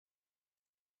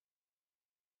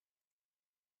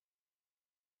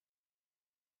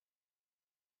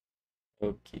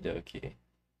Okie dokie.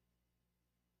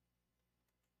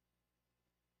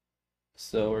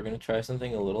 So we're gonna try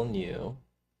something a little new.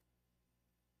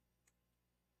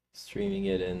 Streaming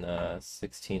it in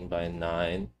 16 by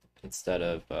 9 instead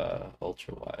of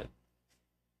ultra wide.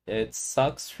 It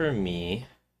sucks for me,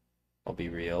 I'll be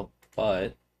real,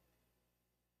 but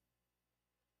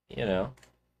you know,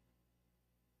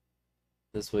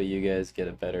 this way you guys get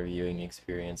a better viewing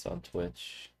experience on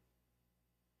Twitch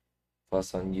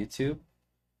plus on YouTube.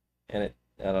 And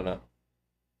I don't know,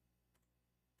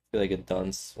 I feel like it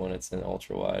dunce when it's in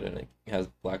ultra wide and it has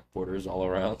black borders all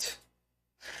around.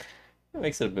 It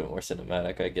makes it a bit more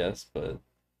cinematic, I guess, but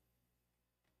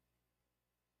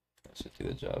that should do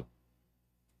the job.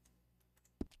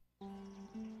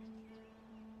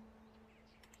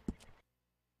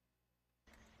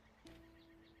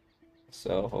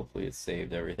 So hopefully it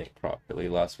saved everything properly.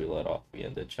 Last we let off, we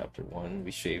ended chapter 1.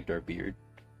 We shaved our beard.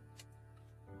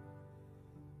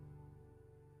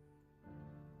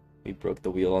 We broke the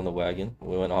wheel on the wagon.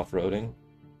 We went off-roading.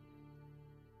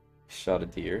 Shot a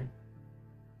deer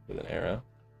with an arrow.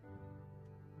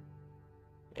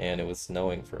 And it was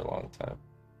snowing for a long time.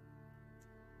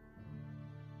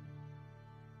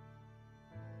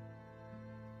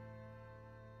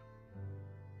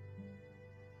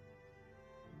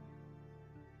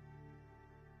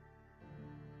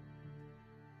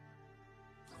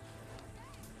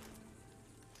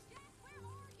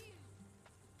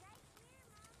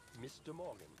 Mr.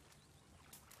 Morgan.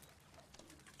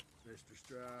 Mr.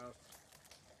 Strauss.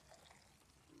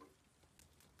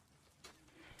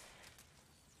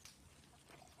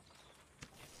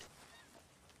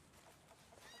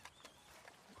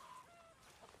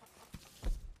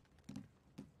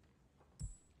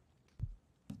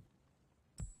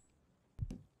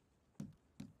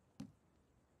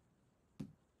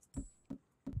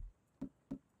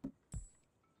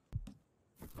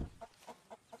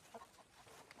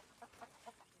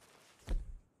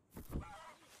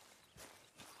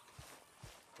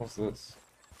 What's this?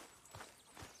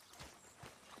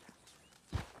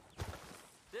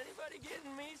 Is anybody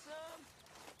getting me some?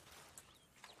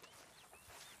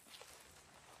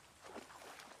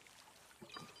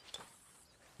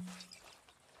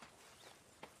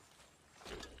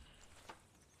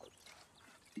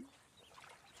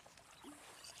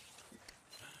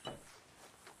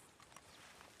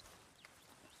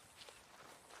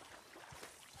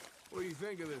 What do you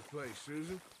think of this place,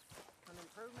 Susan? An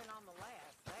improvement on the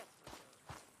last, that's for sure.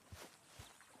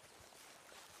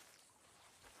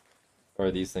 Or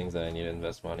are these things that I need to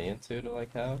invest money into to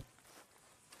like have?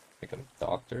 Like a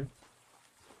doctor?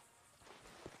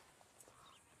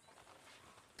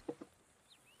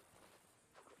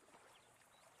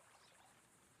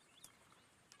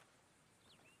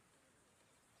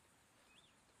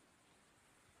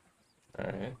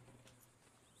 Alright.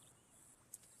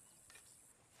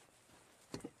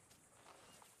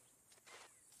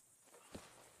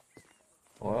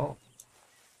 Well,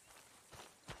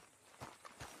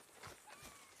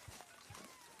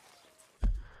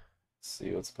 let's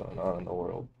see what's going on in the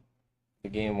world. The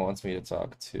game wants me to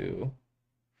talk to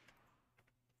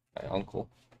my uncle.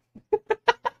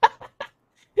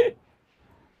 And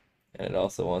it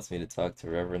also wants me to talk to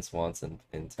Reverend Swanson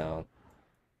in town.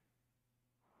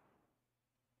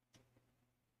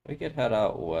 We could head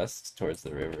out west towards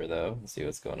the river, though, and see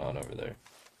what's going on over there.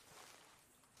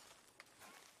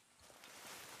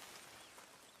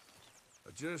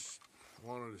 I just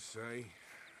wanted to say,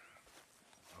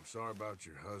 I'm sorry about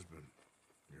your husband,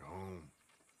 your home.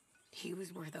 He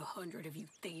was worth 100 of you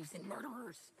thieves and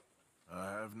murderers.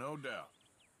 I have no doubt.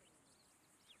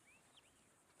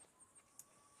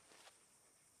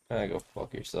 Go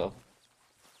fuck yourself.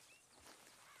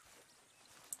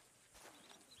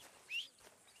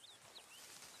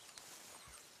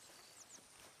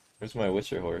 Where's my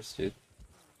Witcher horse, dude?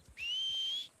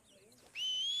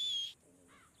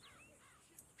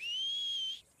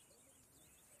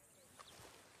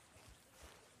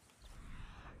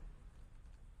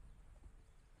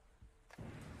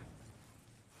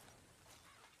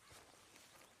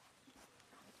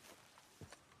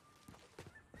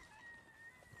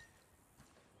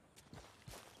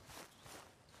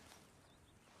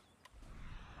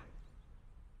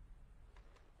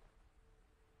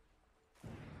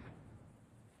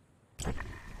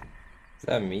 Is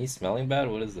that me smelling bad?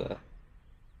 What is that?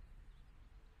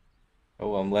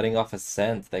 Oh, I'm letting off a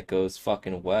scent that goes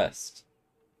fucking west.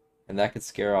 And that could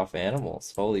scare off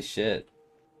animals. Holy shit.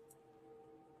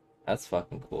 That's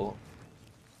fucking cool.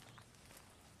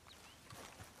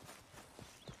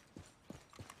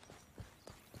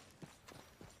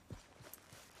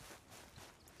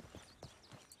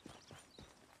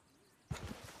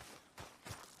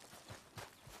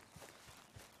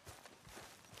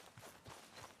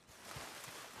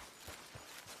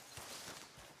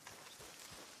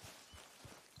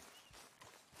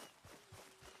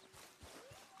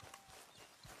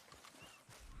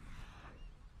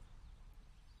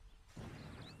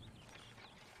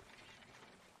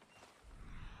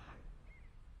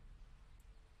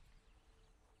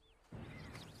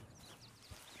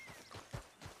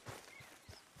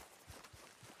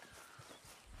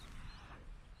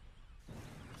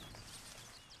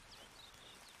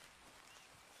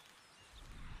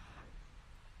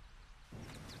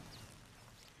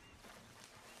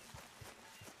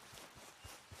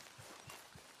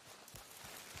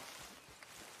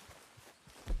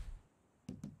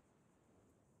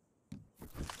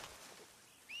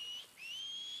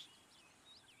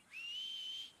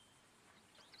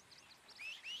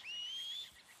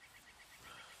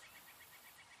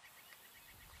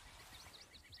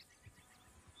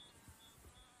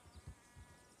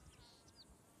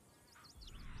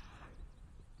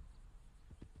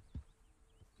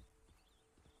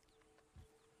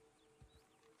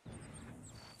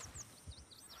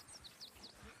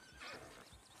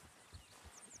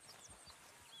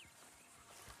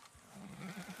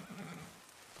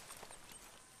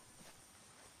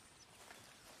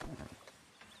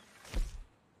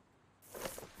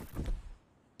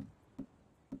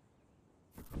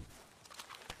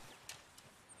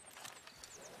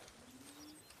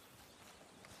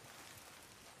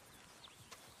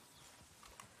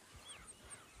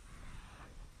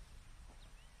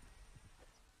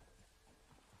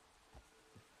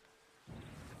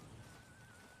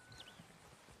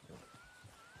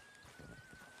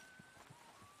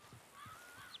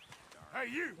 Hey,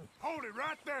 you! Hold it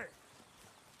right there!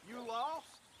 You lost?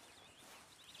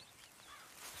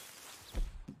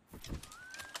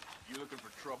 You looking for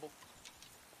trouble?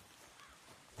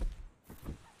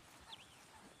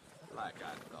 Like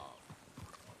I thought.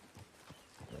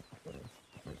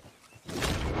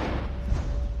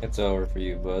 It's over for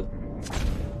you, bud.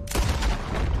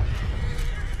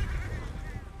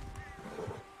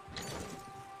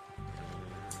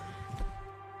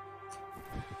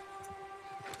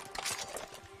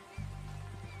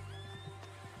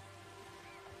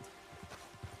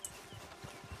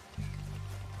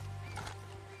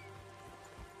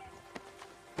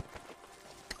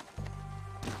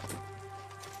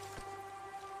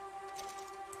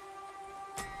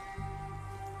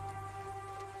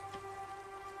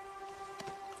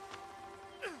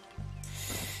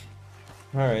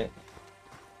 All right.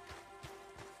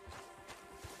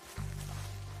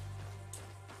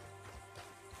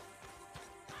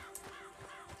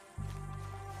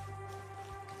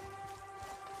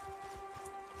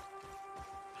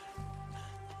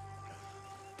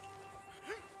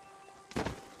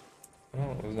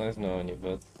 Oh, it was nice knowing you,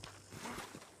 bud.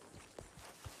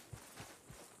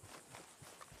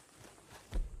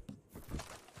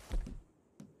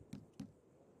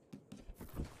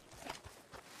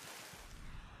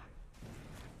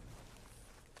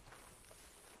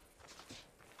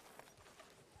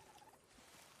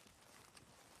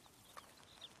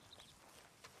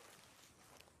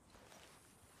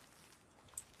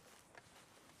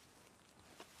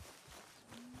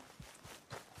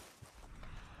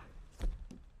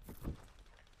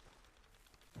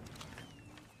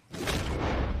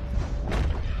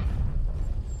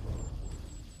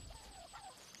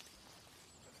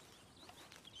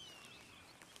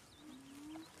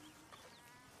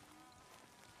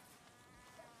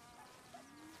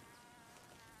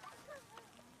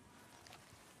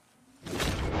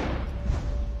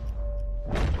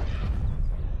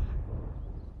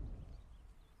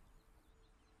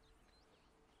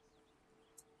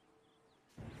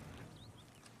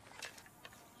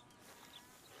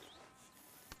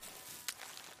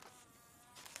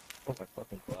 Put my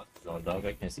fucking glasses on, dog.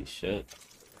 I can't see shit.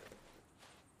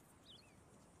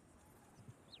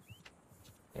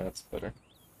 Yeah, that's better.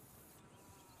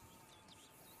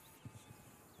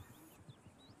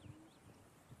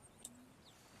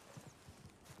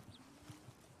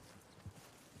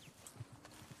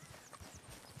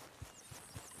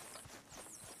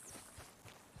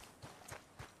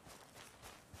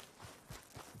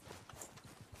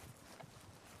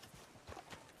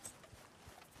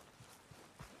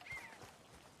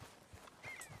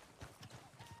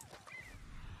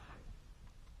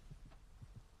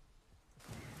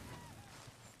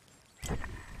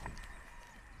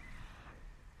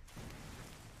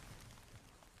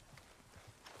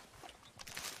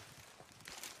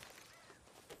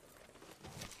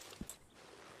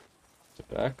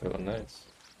 Tobacco, nice.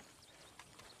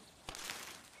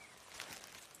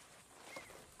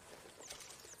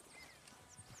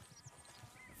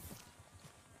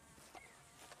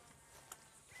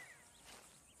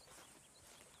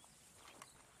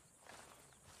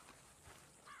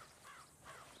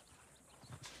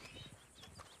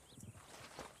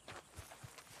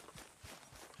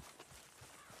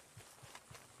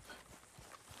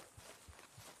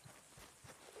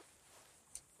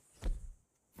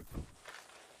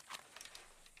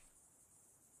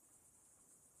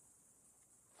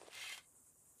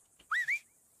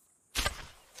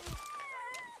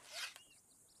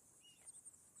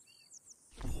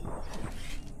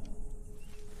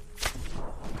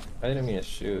 I didn't mean to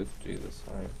shoot. Jesus,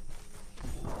 sorry.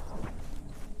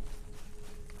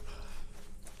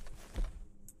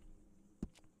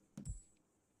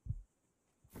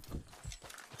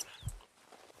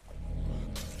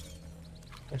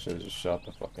 I should have just shot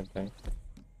the fucking thing.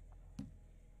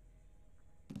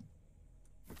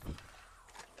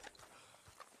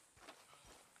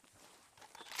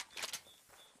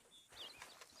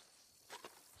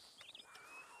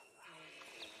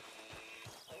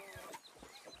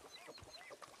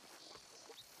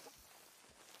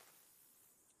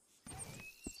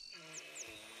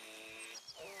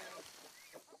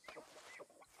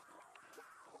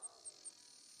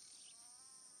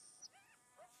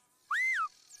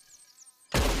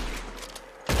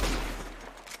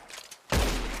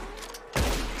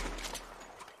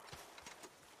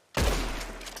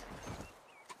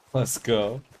 Let's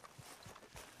go.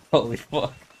 Holy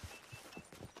fuck.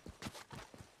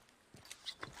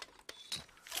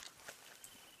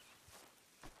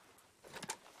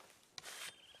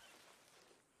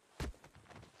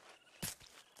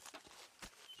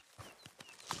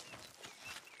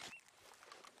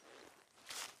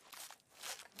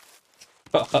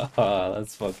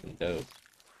 That's fucking dope.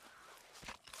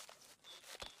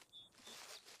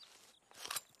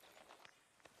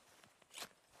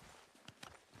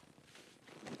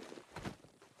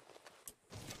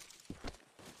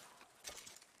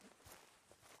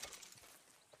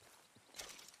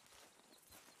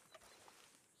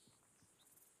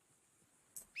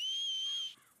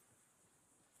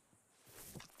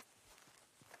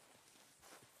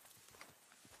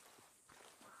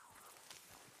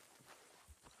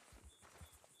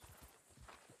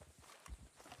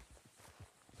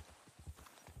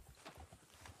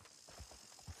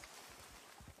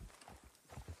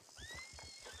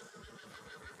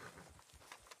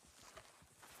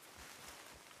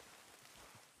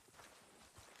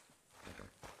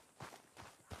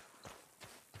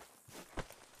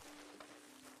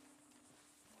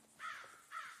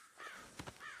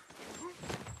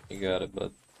 You got it,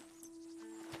 bud.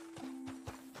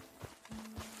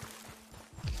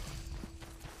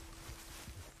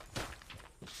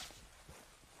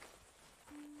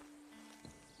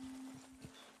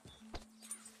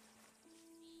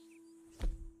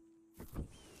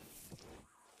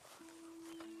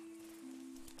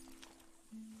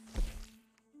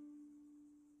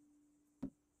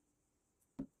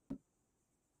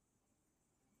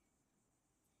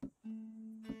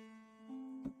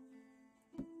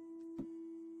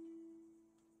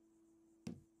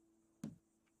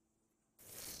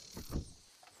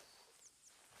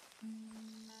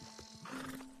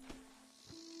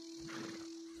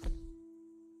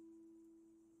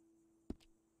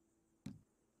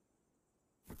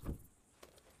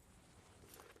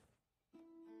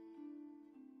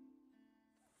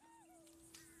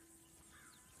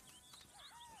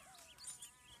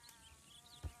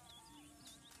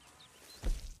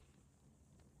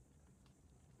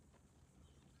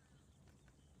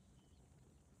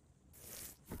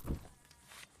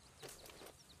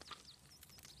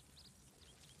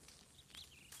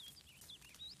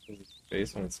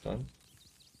 Face when it's done.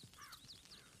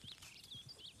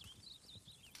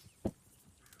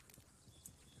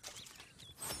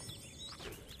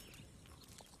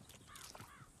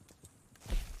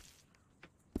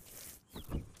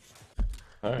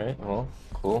 Alright, well,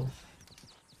 cool.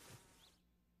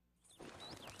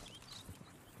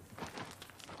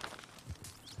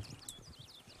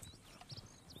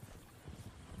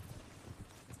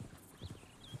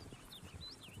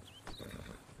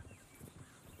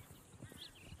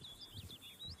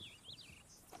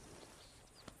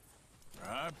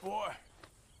 All right, boy.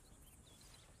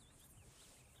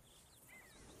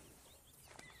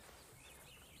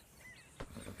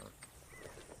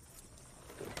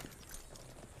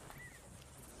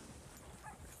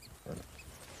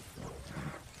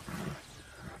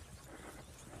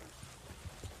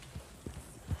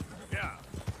 Yeah.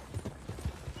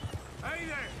 Hey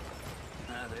there.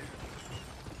 Hi there.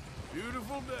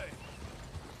 Beautiful day.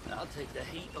 I'll take the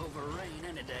heat over rain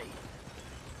any day.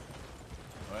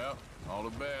 Well, all the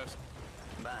best.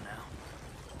 Bye now.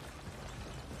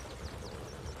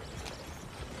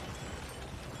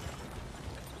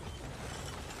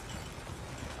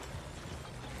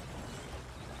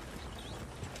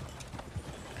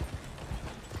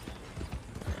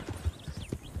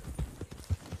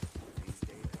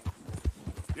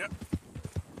 Yep.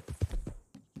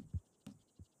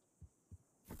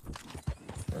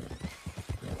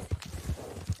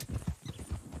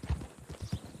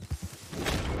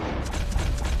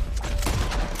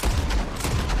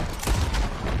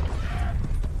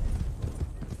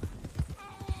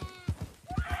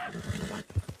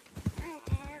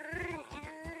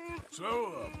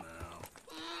 Slow up now.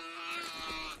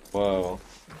 Whoa.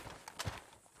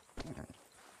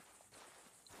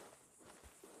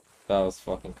 That was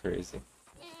fucking crazy.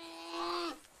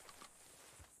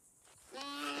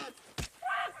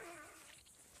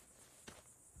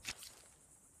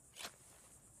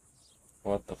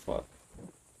 What the fuck?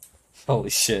 Holy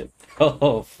shit.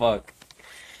 Oh fuck.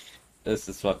 This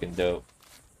is fucking dope.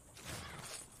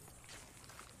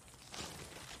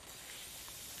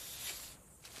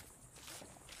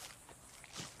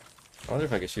 I wonder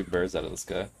if I could shoot birds out of the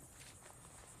sky.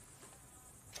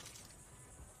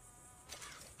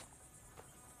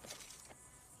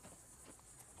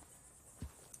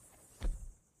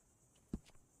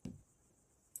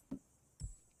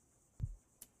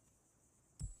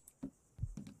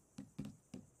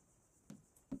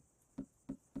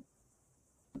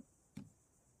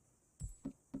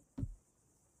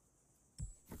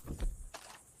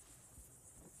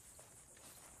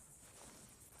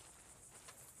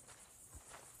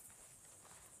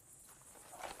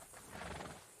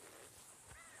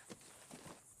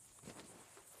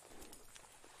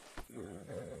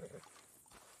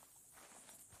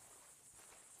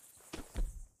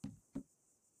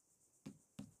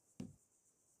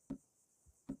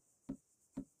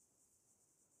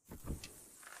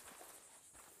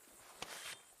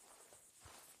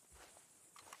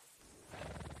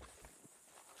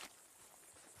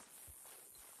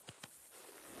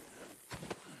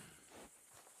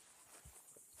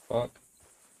 fuck?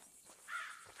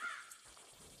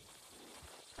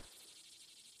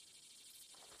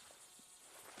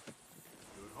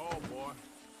 Good haul, boy.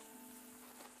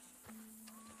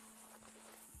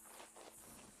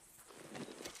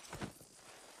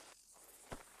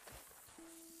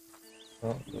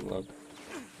 Oh, good luck.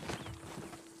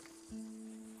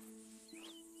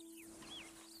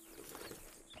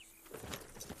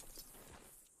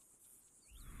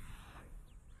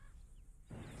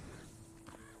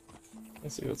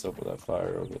 Let's see what's up with that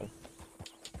fire over there.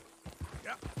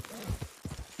 Yeah.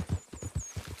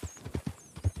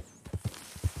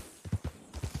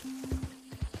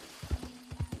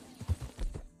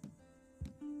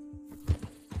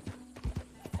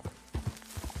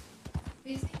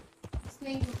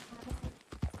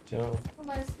 Joe,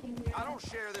 I don't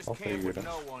share this I'll camp figure with it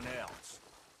no out. one else.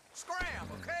 Scram,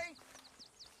 okay?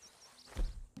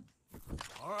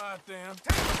 All right, then.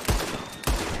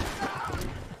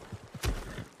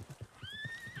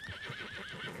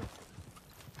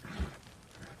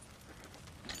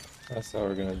 That's how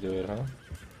we're gonna do it, huh?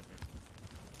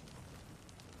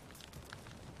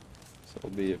 So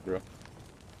be it, bro.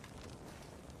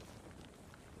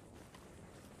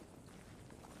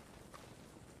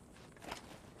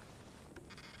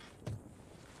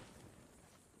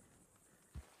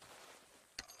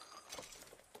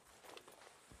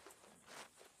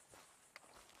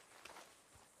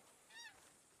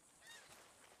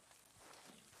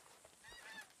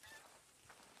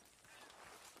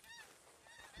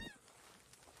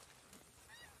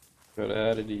 Gotta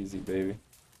add it easy, baby.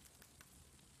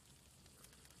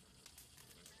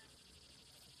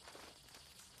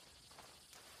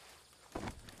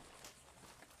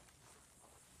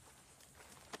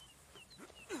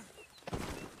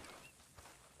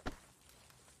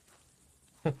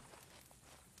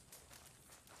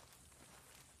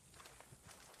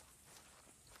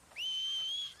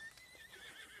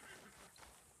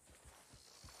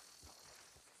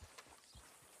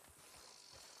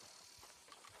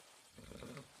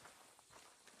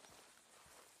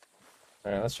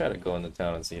 Alright, let's try to go into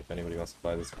town and see if anybody wants to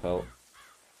buy this pelt.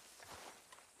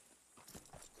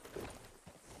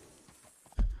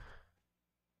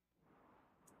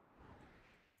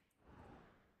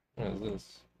 What is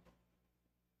this?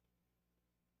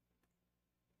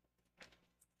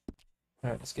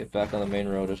 Alright, let's get back on the main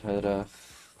road and head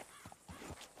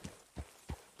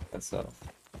south.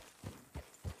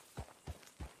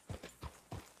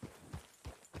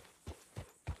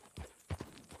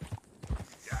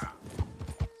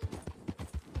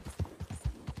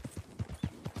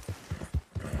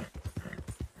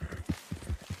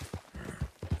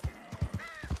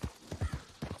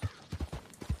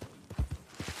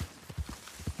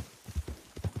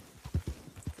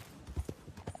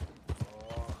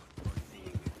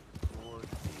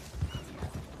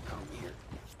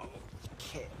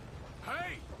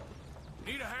 Hey!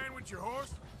 Need a hand with your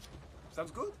horse?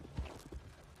 Sounds good.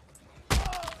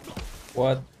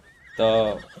 What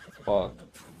the fuck?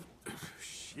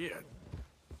 Shit.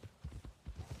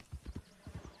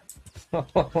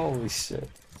 Holy shit.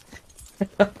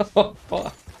 Oh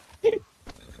fuck.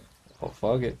 Oh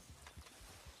fuck it.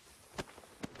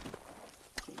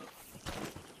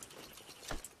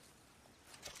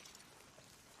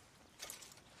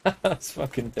 That's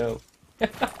fucking dope.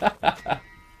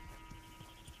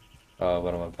 Oh,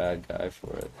 but I'm a bad guy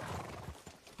for it.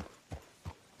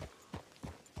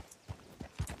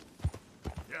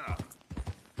 Yeah.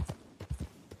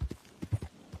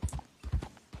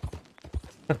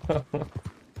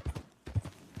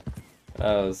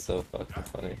 That was so fucking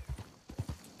funny.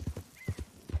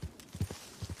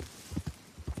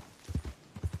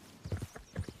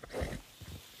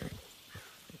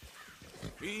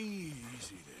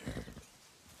 Easy there.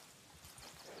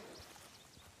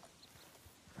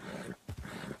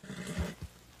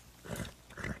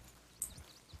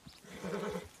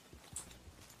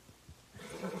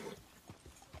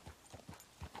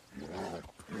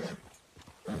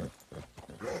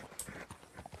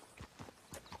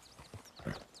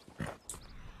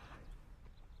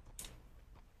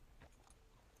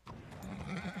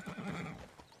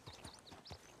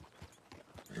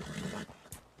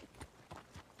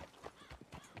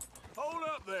 Hold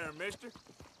up there, mister.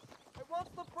 Hey, what's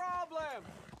the problem?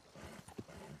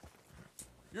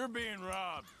 You're being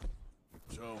robbed.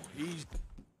 So easy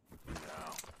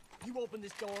now. You open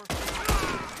this door.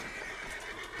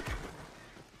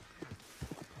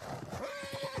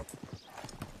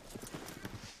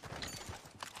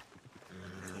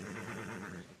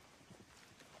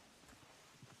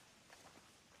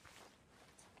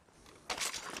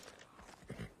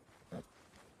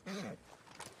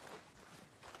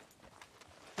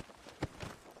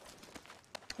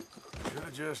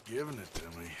 just giving it to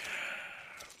me.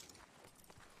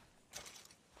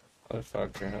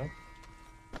 Motherfucker, huh?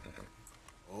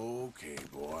 Okay,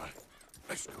 boy.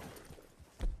 Let's go.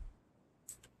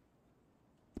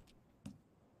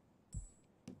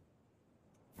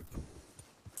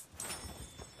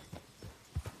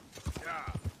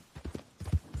 Yeah.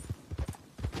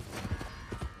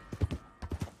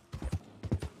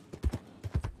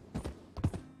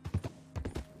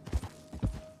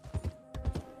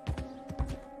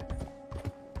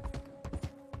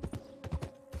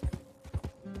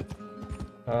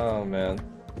 Oh man.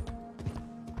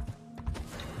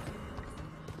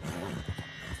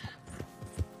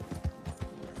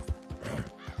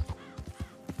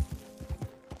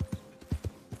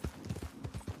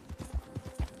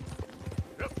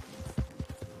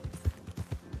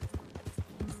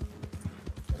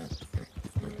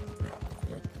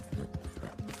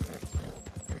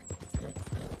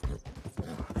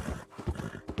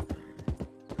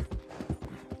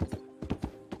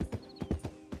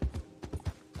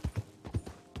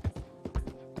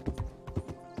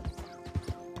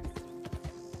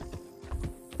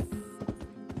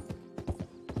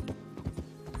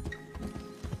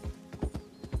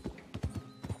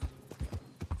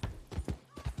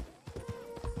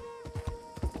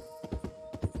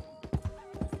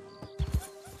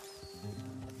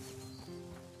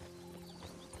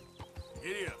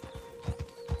 Giddy up.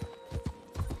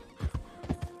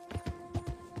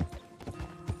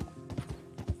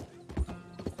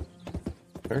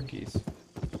 Turkeys.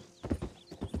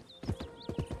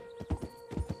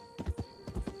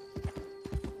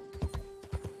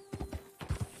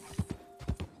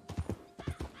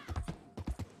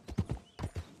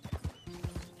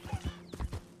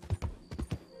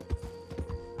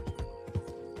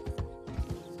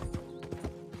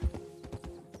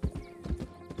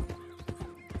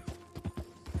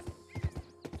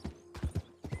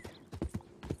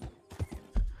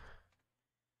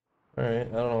 Alright,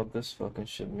 I don't know what this fucking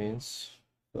shit means.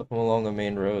 If I'm along the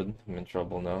main road, I'm in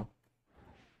trouble now.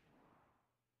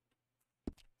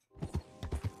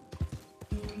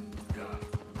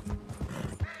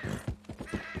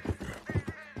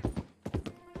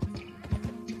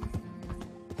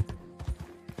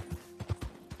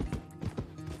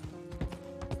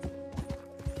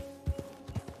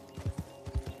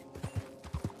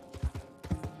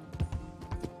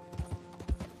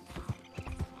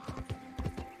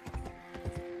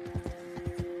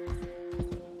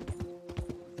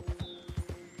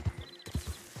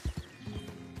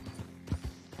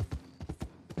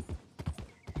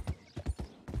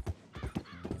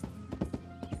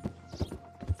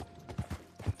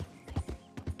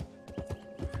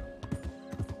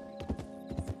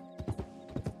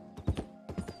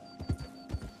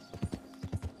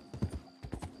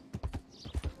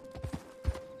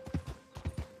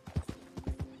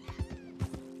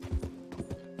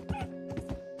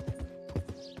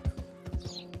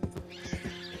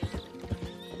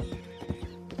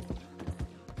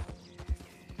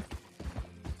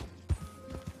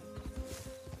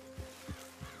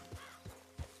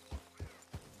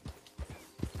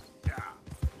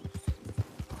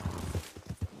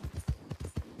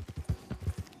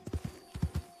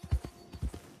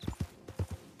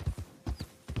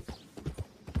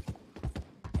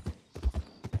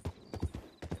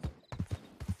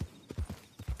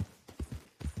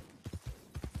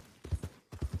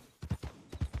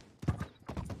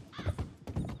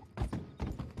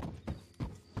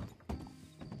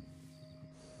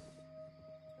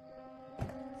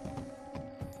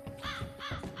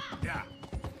 Yeah.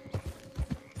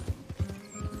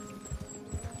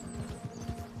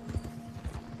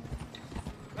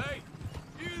 Hey,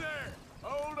 you there!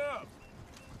 Hold up!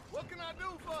 What can I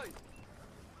do for you?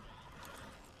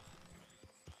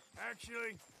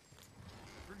 Actually,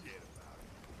 forget about it.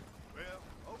 Well,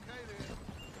 okay then.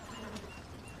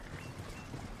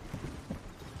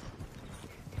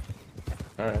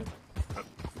 Alright.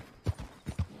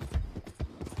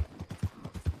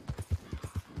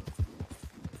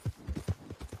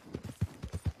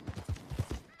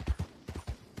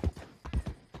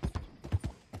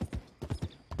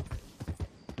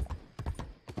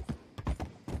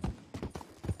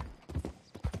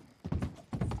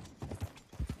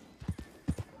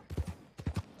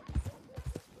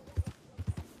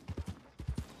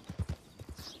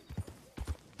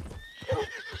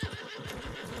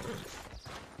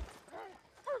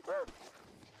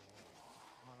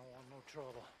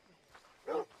 Trouble.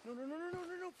 No,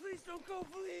 please don't go,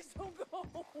 please don't go.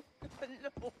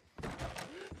 No.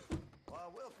 Why,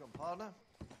 welcome, partner.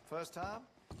 First time?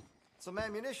 Some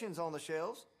ammunition's on the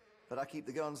shelves, but I keep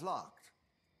the guns locked.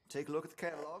 Take a look at the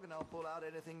catalog and I'll pull out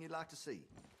anything you'd like to see.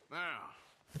 Now,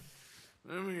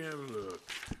 let me have a look.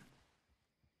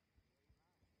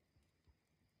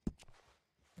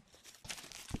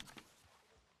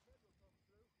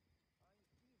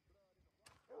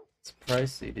 It's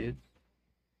pricey, dude.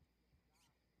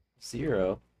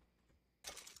 0.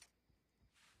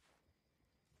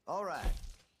 All right.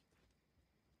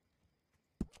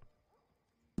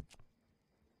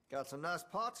 Got some nice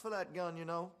parts for that gun, you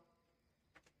know.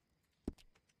 I'm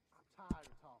tired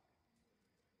of talking.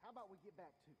 How about we get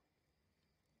back to it?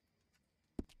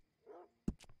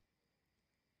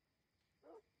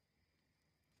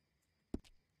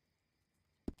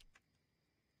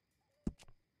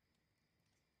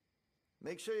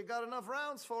 Make sure you got enough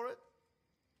rounds for it.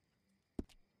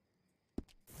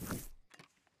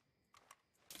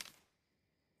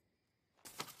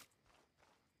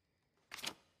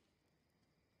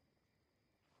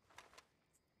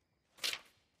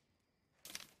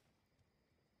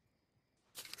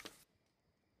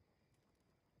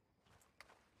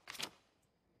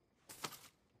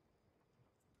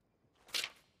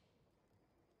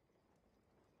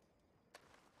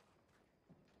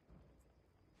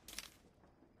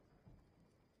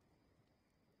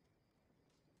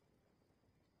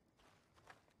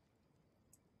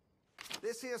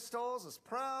 This here store's as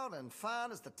proud and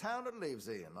fine as the town it lives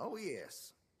in. Oh,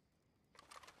 yes.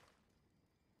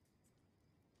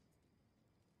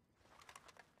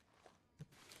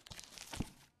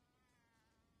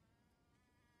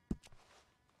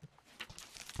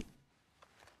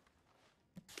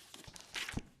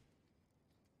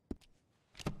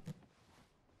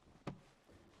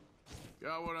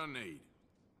 Got what I need.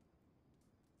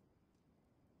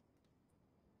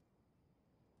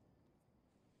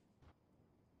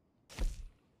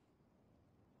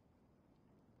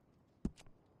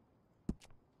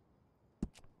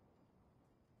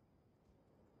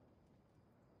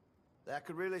 That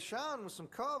could really shine with some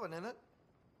carbon in it.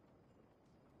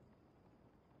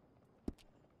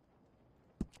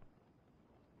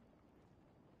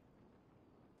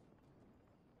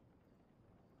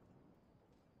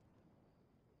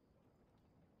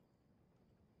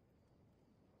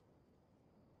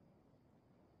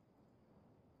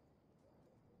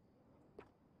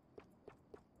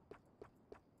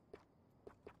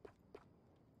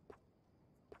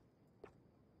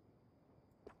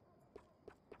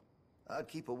 I'd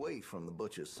keep away from the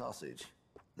butcher's sausage.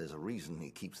 There's a reason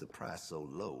he keeps the price so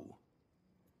low.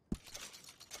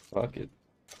 Fuck it.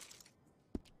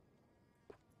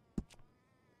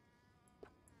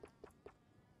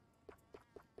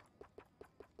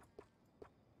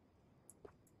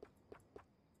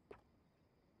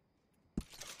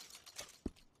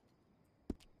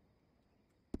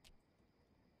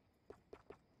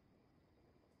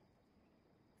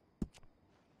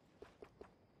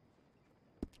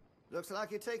 Looks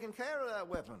like you're taking care of that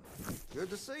weapon. Good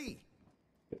to see.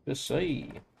 Good to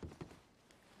see.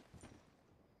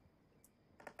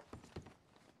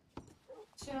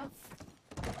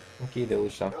 Aqui deu o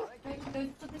chão.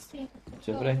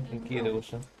 Aqui deu o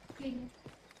chão.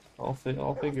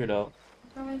 I'll figure it out.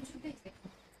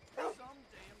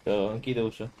 Aqui deu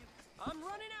o chão. I'm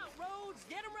running out, Rhodes.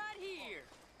 Get him right here.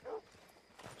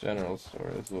 General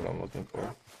store is what I'm looking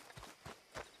for.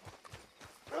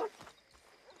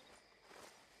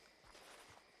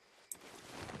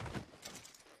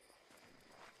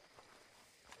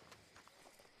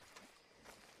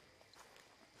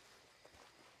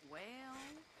 Well,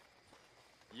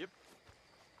 Yep.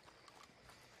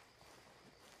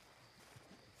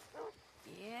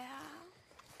 yeah,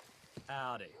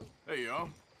 Howdy. Hey, y'all.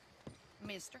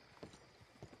 mister.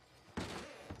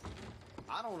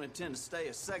 I don't intend to stay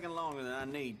a second longer than I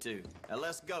need to. Now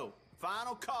let's go.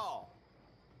 Final call.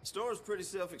 Store's pretty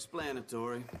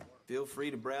self-explanatory. Feel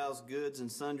free to browse goods and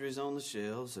sundries on the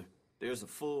shelves. Or there's a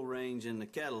full range in the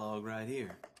catalog right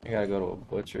here. I gotta go to a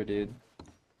butcher, dude.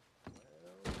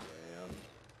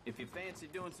 If you fancy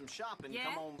doing some shopping, Yeah?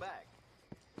 come on back.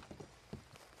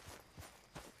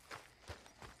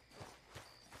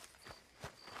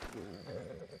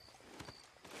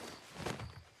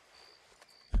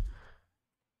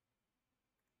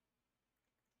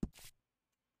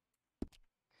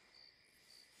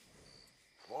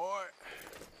 Boy.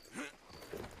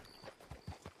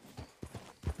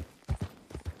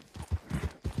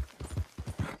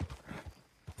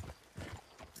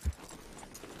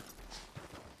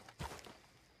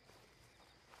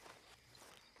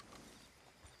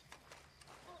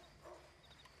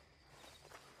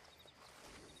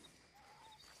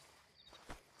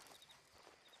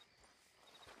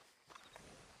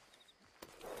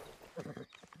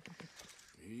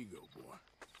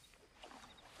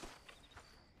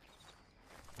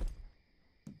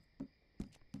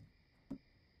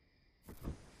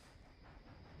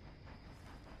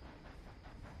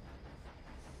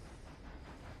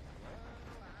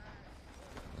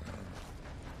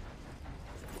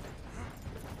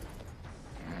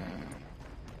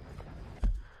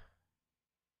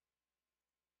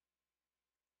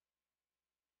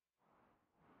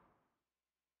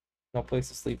 No place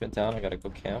to sleep in town. I gotta go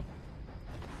camp.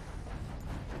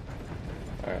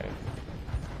 All right.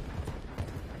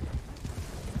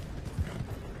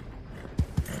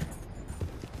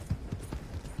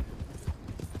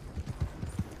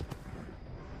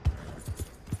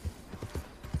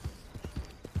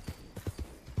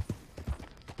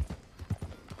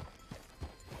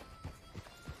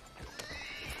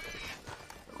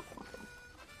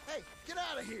 Hey, get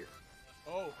out of here!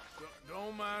 Oh,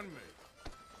 don't mind me.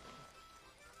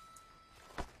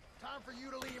 Time for you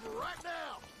to leave right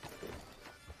now!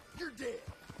 You're dead!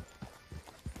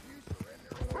 You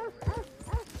surrender.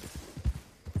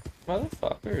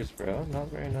 Motherfuckers, bro. Not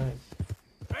very nice.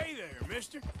 Hey there,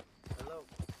 mister. Hello.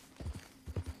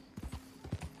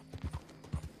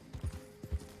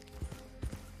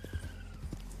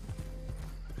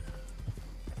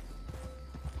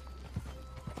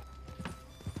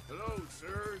 Hello,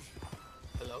 sirs.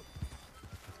 Hello?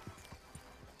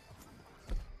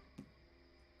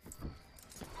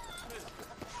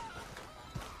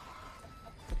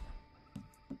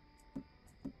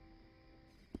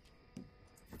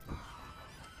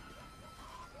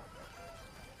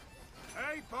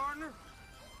 Hey, partner.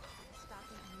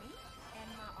 Stopping me and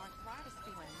my arthritis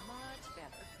feeling much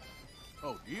better.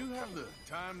 Oh, do you have the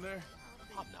time there?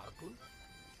 I'm not a clue.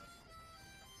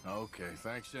 Okay,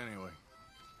 thanks anyway.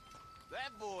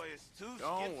 That boy is too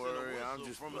Don't skips worry, in a I'm whistle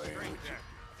just from a playing with stranger.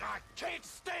 I can't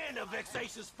stand a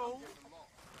vexatious fool.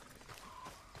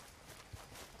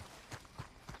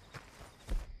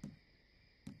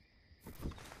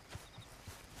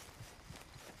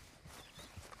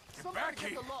 Get Somebody back get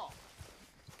here. the law!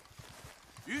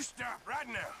 You stop right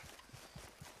now.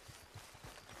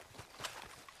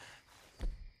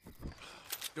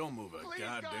 Don't move a Please,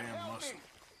 God, goddamn help muscle. me.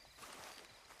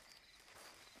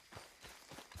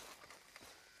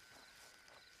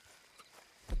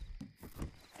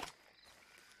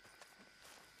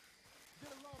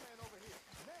 Get a lawman over here,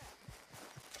 now!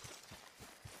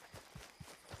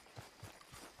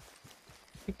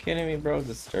 You kidding me, bro?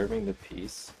 Disturbing the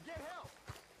peace. Get help!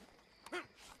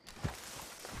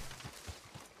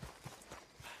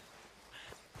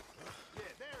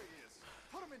 Yeah, there he is.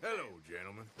 Put him in Hello,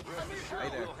 gentlemen. Hey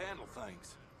there. We'll handle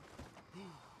things.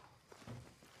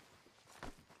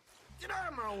 Get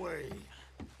out of my way.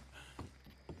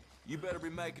 You better be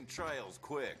making trails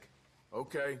quick.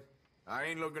 Okay, I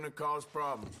ain't looking to cause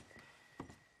problems.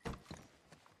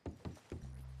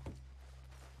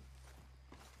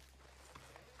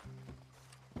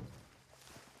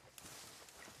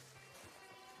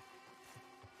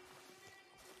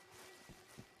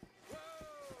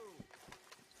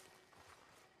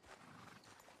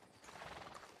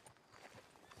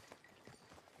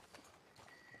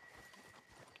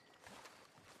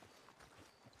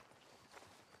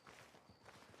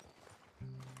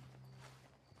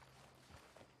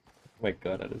 Oh my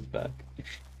god, at his back.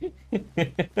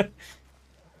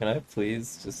 Can I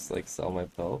please just like sell my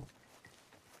pelt?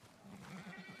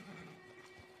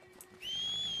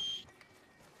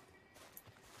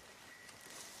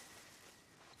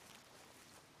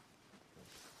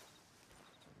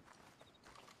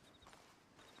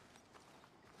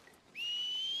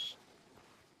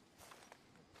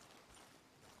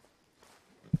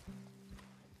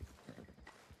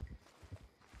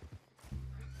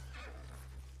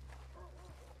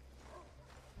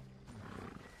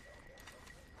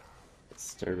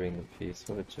 Disturbing the peace,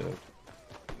 what a joke.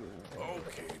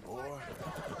 Okay, boy.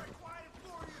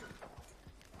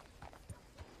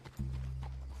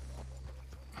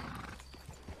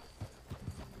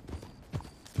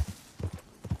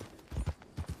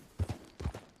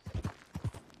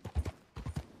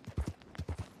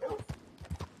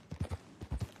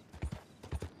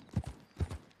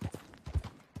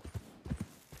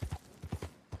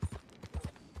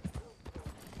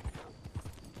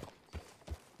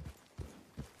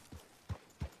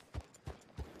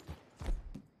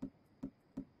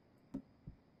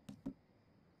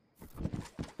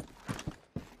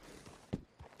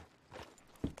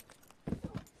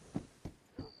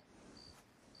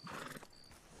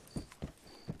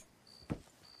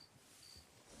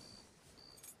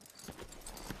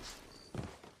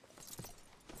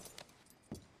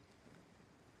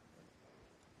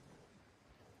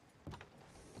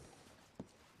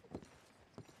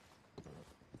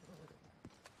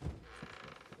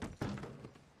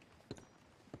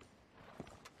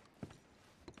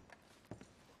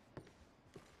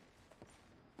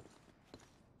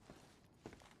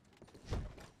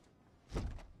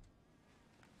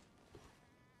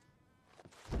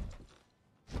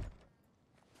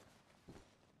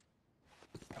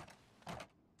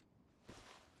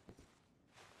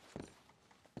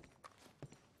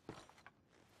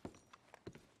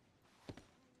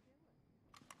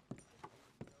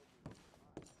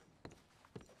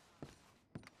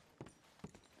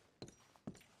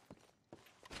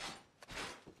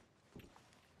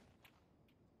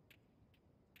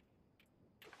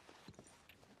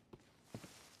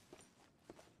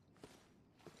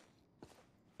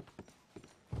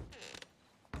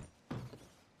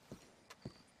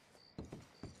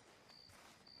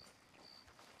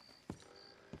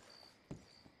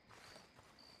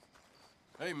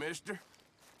 Hey, mister.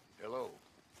 Hello.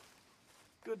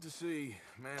 Good to see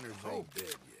manners ain't dead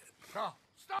yet. Oh,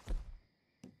 stop!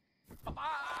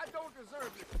 I don't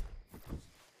deserve it.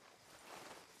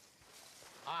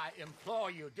 I implore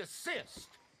you, desist.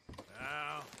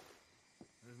 Now,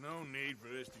 there's no need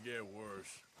for this to get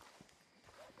worse.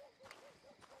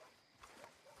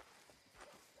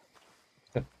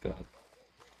 God.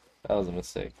 That was a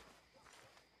mistake.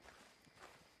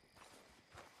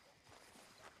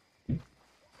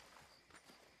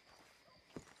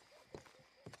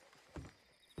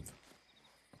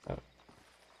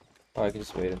 Oh, I can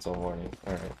just wait until morning.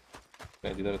 Alright.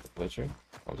 Can I do that at the butcher?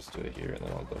 I'll just do it here and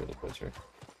then I'll go to the butcher.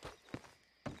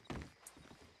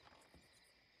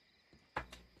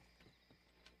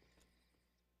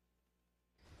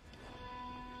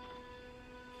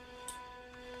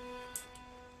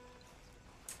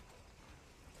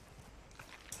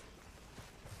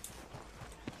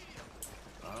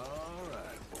 All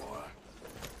right, boy.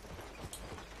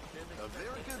 A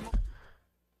very good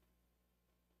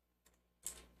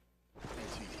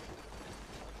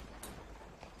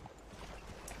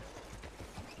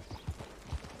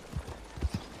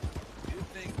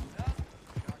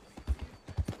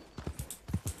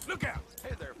Look out!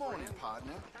 Hey there, morning,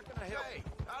 partner. How can I help? Hey,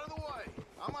 out of the way.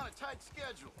 I'm on a tight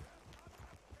schedule.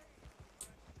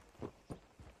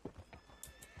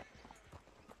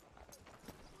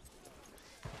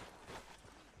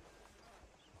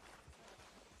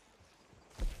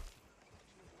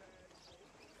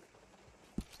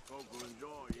 Folk will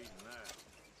enjoy eating that.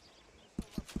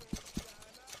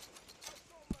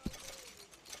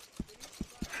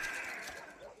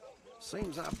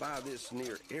 Seems I buy this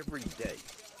near every day.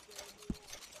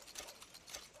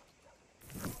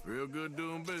 Real good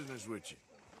doing business with you.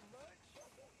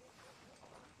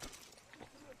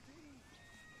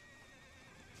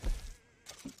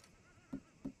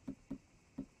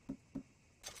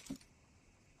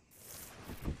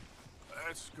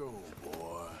 Let's go,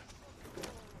 boy.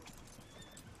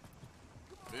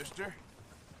 Mister?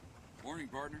 Morning,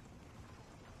 partner.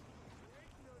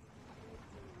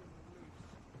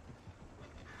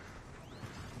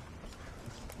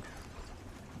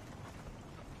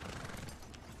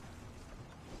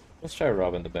 Let's try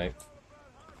robbing the bank.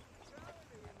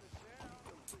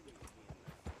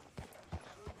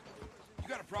 You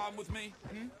got a problem with me?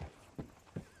 Hmm?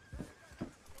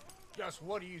 Just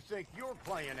what do you think you're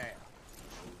playing at?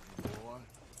 Boy.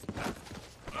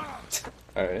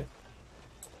 Alright.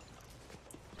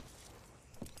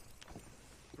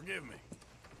 Forgive me.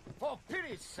 For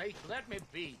pity's sake, let me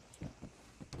be.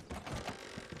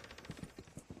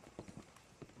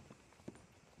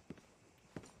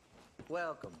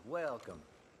 Welcome, welcome.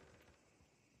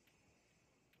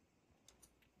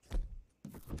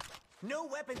 No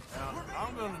weapons. Now,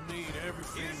 I'm gonna need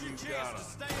everything you got.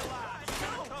 Stay alive.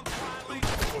 Come violate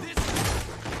this.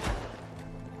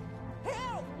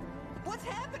 Help! What's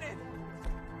happening?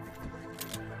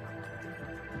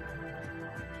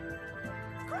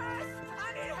 Chris!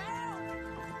 I need help!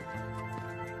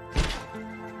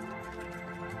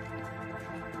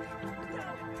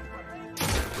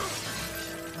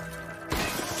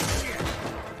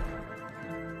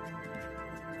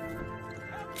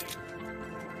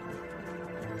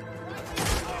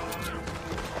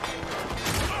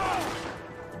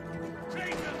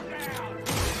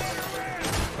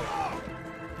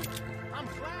 I'm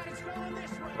glad it's going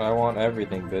this way. I want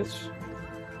everything, bitch.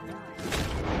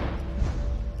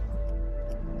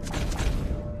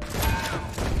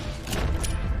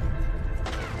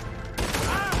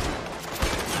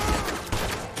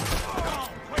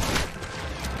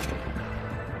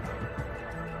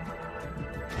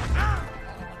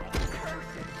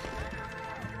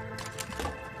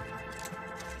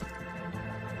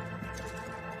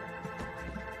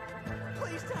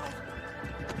 Please don't!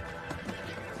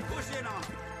 Push in on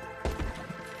him.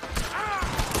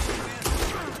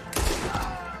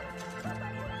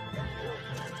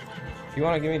 You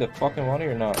wanna give me the fucking money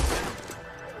or not?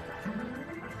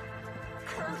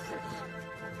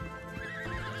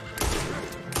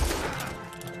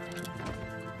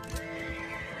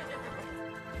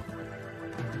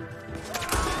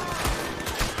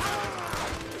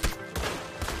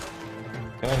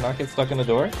 Can I not get stuck in the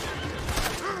door?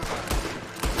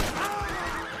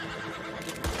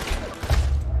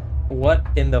 What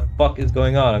in the fuck is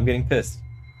going on? I'm getting pissed.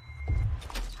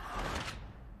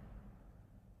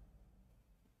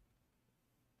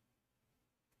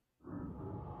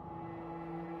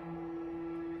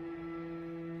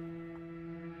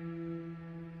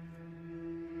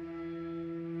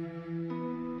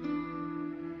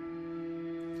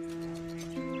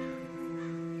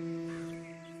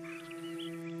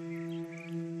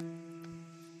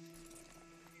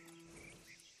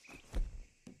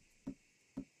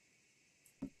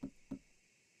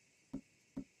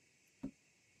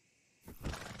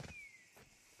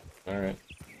 Alright.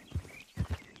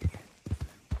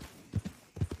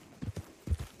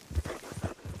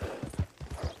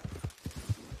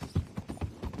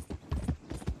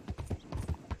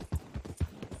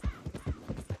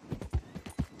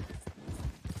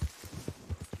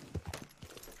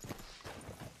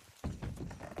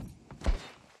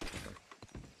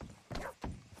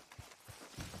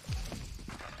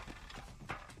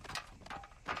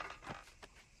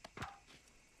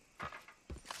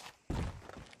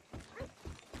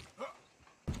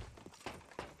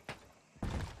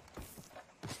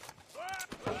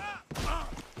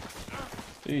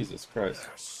 Jesus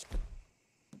Christ.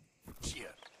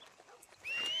 Shit.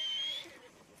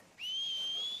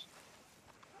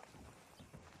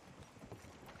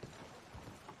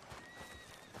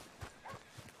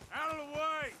 Out of the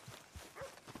way!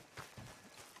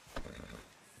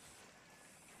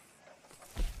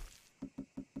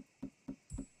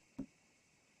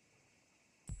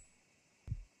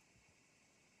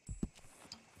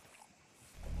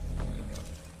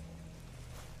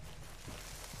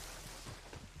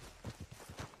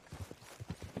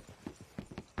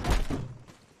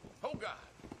 Oh, God.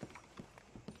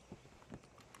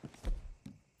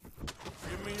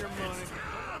 Give me your money.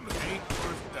 It ain't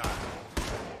worth dying.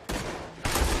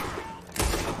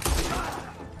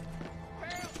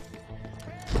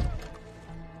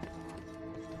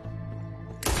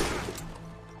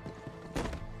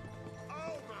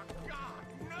 Oh, my God,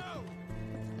 no!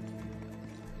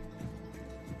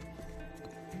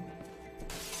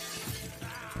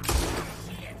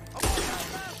 Shit! I want that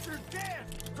bastard dead!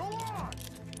 Go on!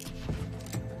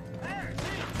 There,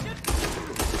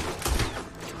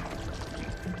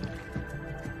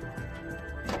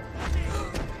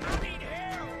 I need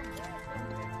help!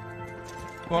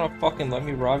 You wanna fucking let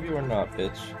me rob you or not,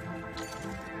 bitch?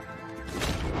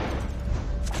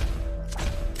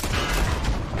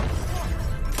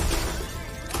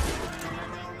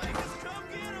 Come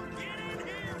get him! Get in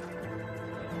here!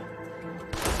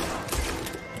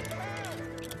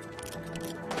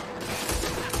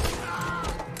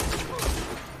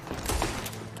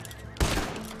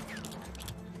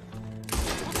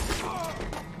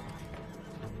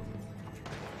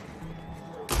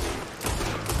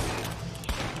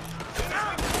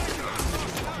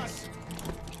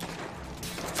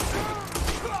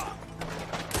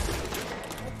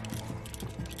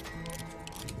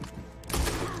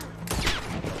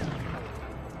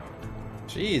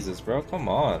 Jesus, bro, come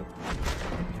on.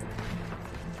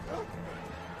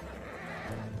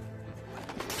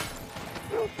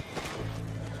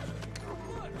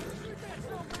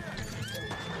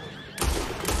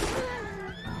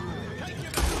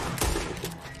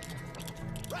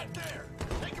 Right there!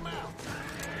 Take him out!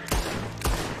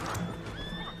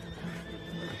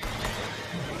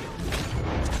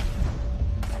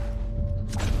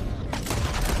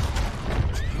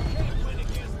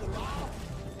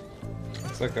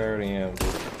 Looks like I already am, dude.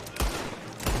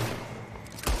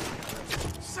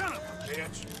 Son of a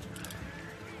bitch!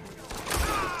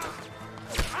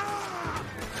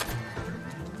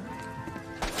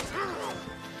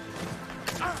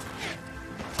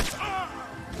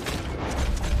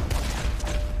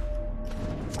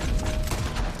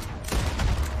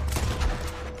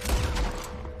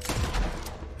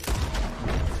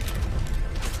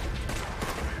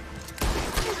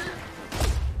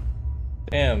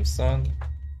 Damn, son.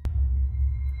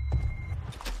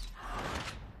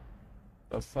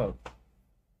 The fuck?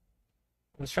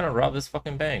 I'm just trying to rob this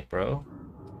fucking bank, bro.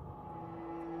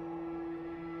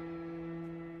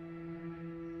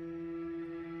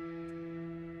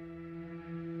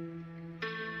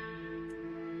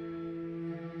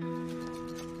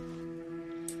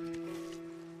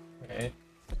 Okay.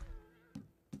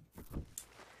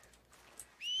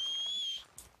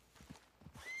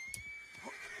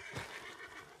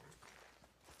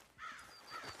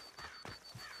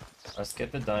 Let's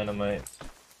get the dynamite.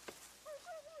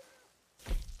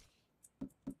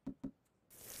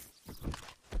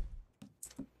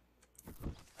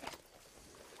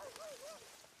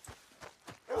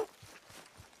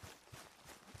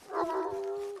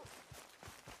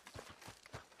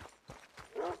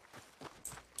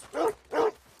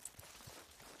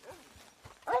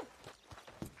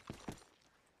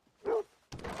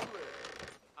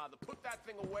 Either put that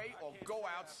thing away or go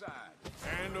outside.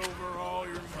 Hand over all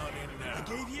your money now. I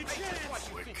gave you a Hey, chance! just what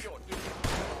you think you're doing.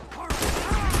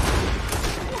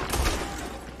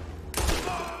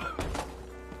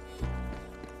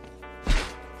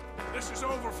 This is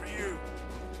over for you.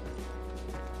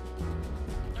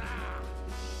 Ah,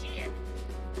 shit!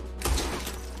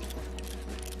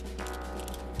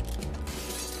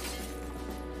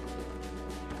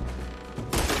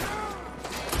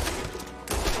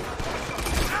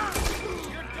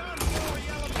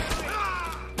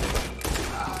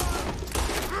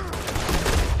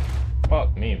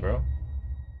 mean, bro?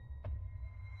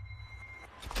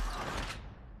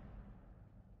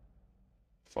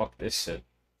 Fuck this shit.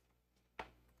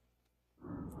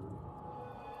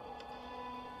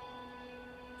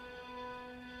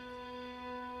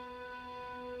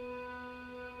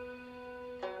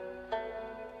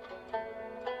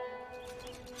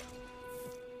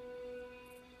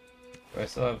 Do I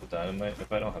still have the dynamite?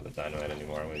 If I don't have the dynamite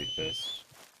anymore, I'm gonna be pissed.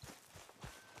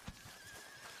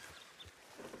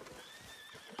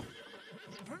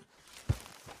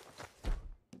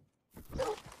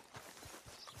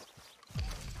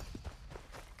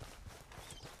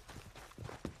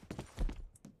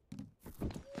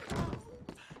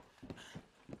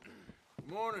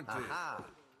 Morning, Tim. Aha.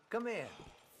 Come in.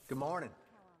 Good morning.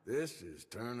 This is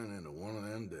turning into one of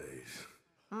them days.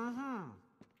 Mm-hmm.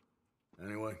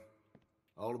 Anyway,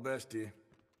 all the best to you.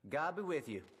 God be with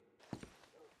you.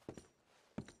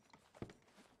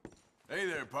 Hey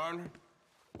there, partner.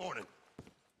 Morning.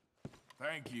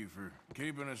 Thank you for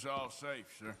keeping us all safe,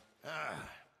 sir.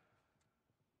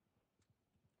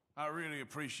 I really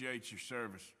appreciate your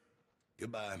service.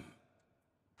 Goodbye.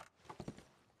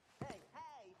 Hey,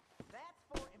 that's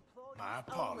for employees My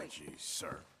apologies,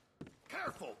 sir.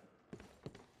 Careful.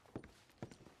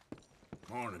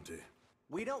 Morning to you.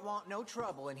 We don't want no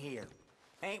trouble in here.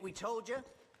 Ain't we told you?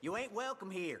 You ain't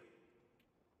welcome here.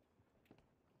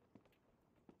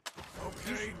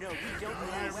 Okay. You should know we don't Give me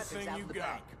allow weapons everything out you the got.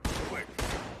 back. Quick.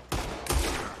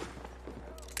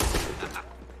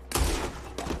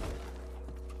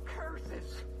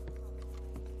 Curses!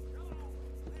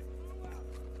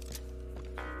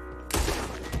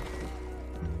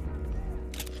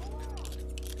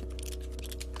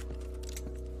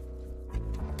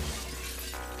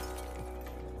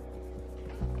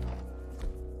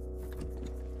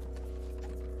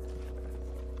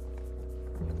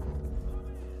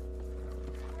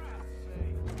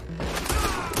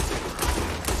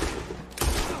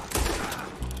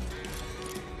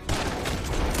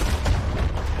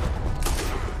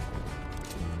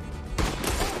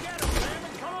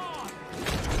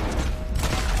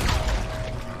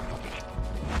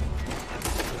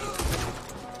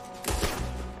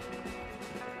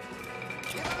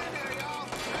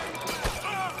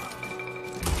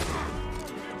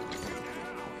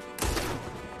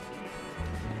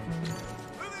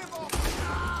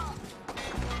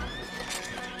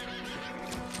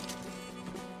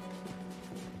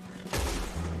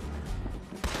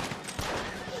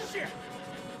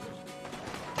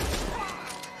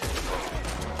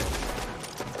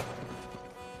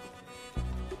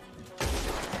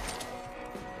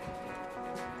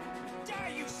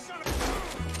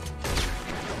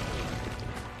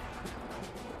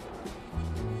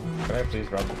 Can I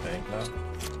please rob the bank now?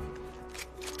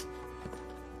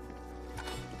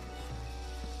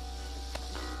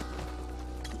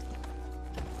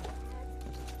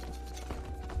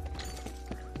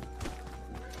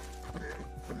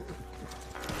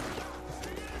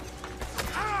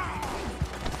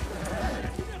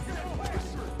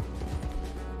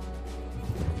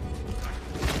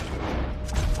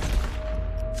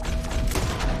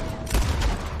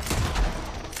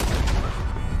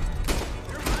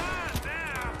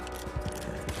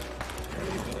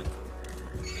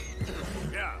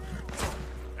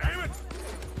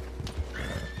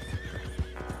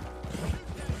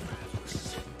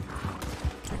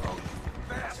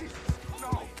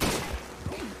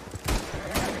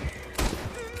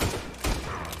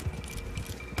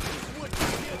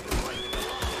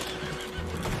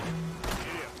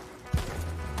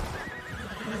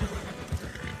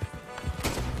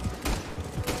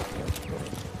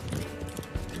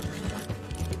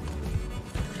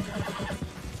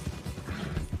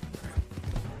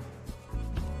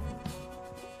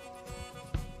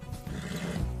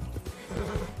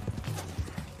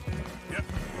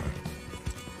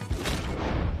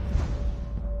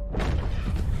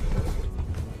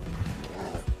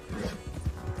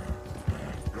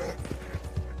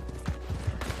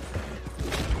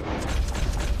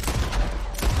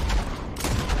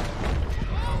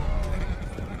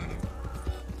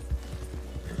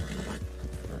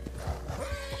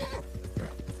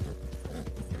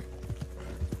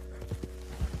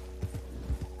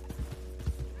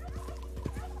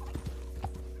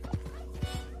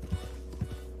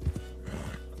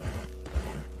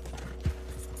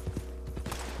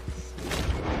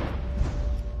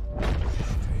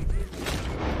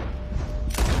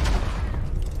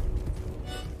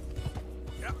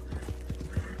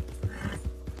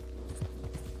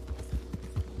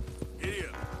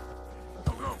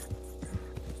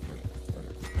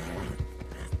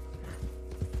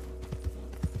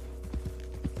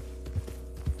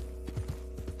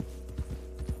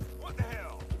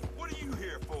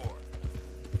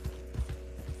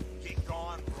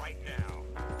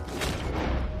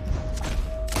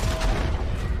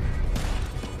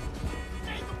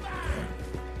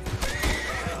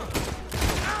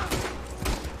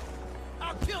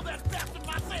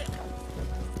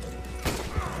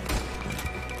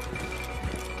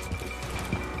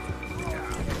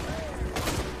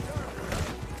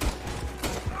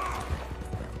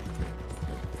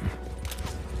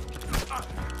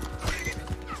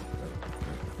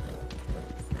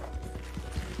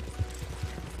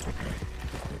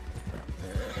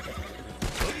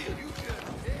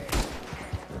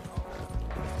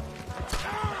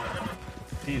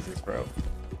 Jesus, bro.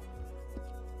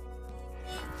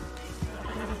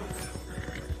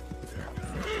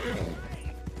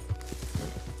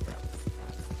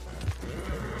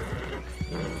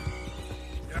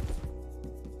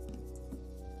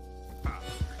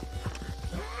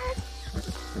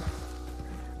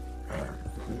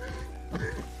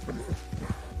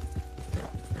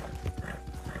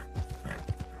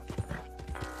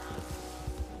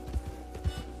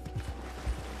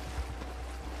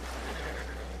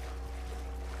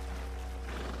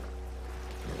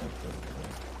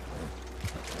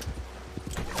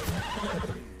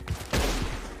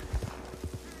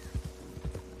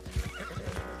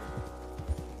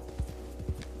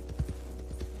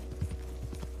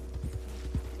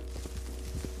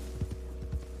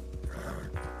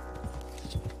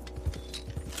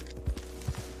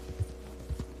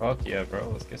 Fuck yeah, bro.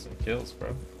 Let's get some kills,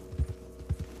 bro.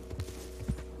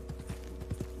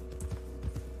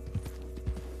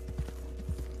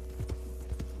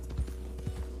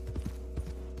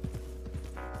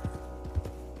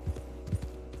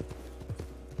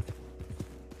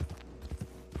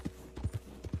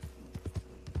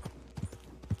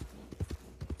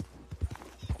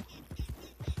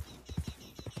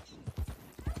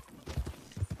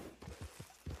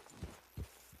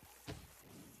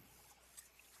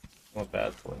 Not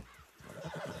bad boy.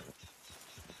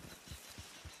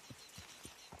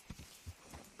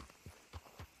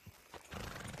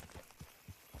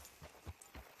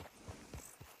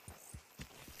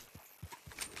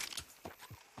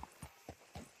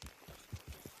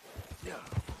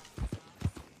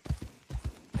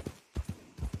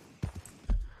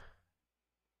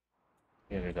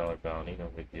 $300 bounty, no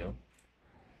big deal.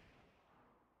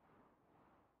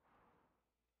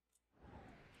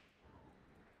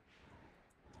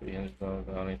 $300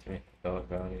 bounty, $300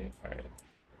 bounty. Alright.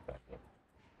 Back up.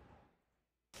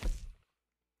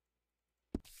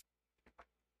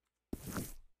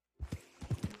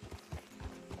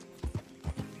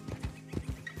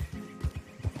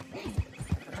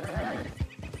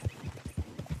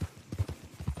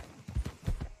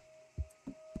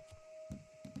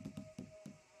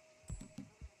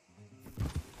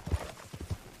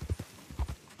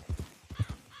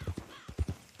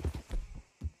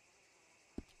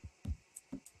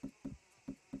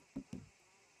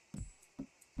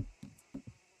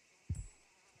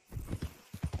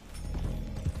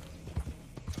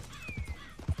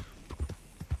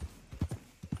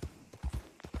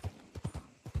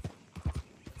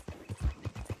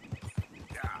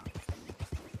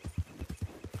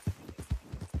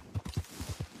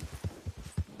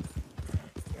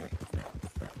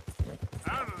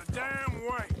 Out of the damn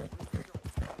way!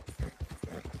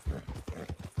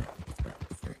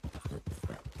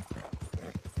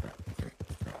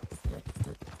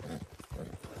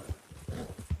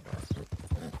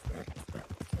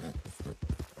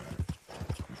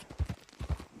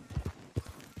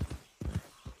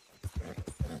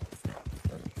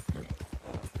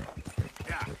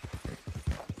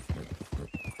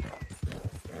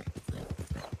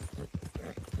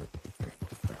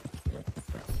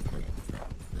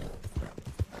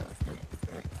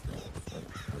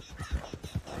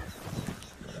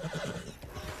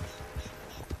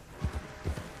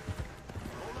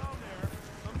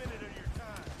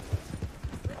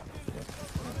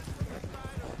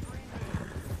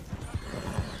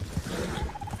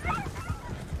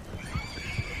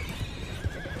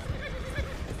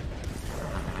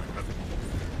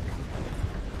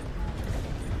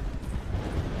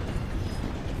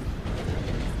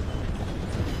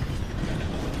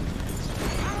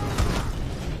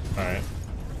 Alright.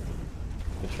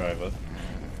 Good try, bud.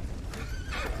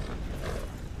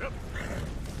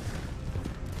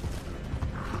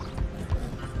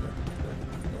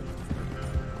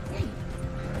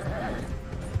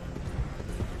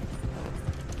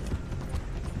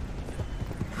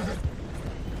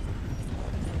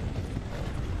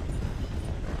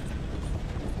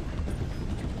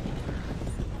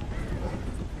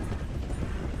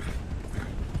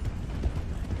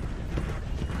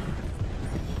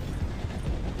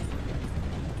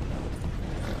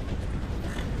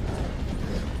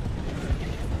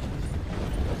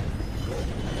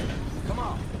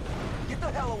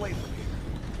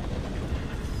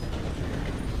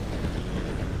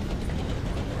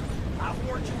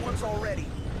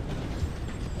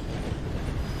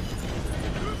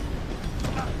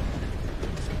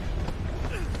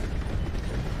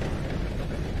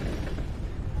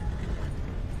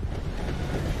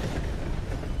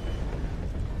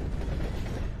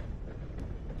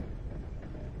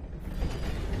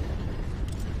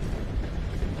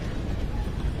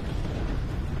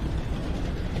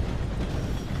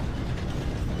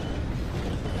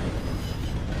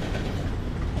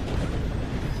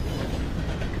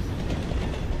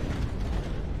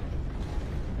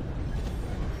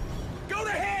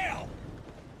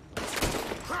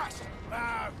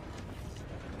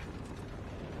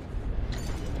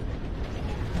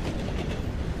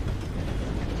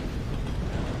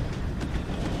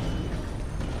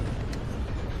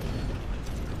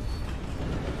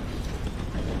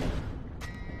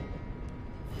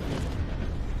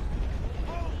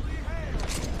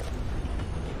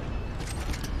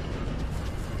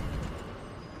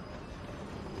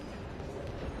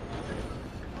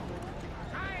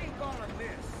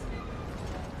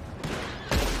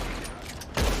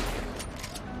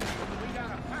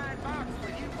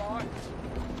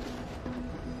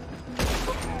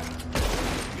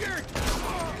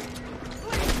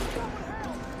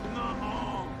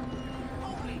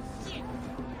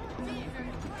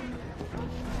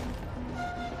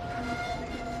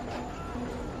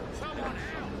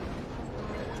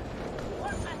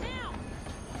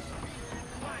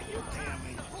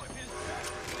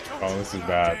 Oh, this is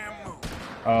bad.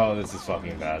 Oh, this is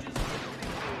fucking bad.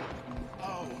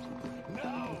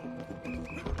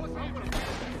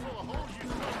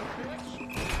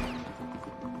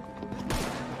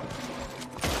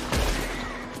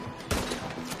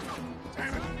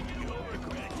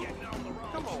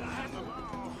 Come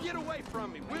on, get away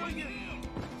from me, will you?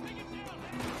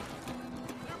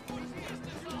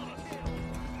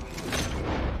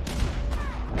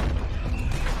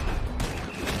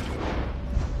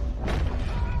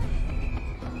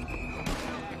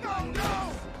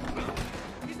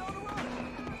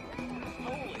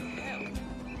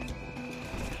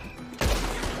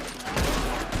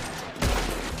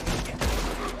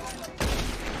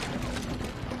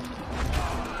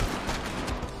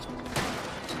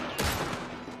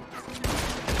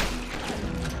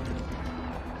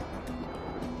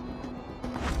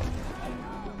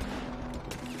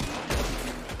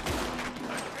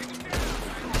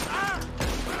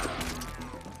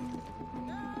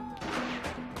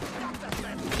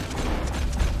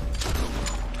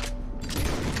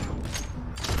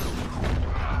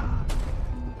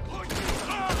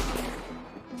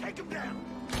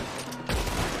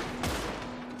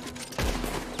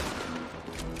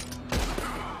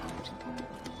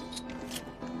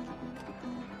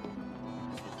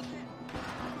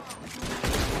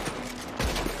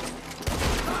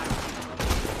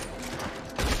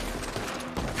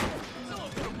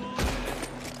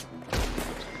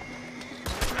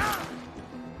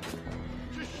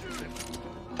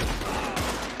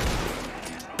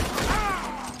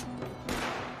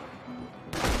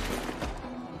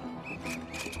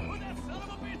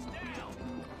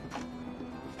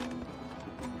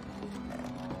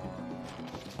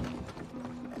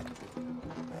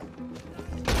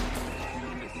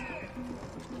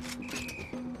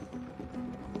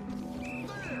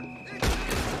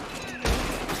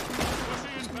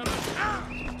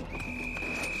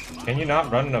 Can you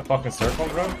not run in a fucking circle,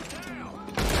 bro?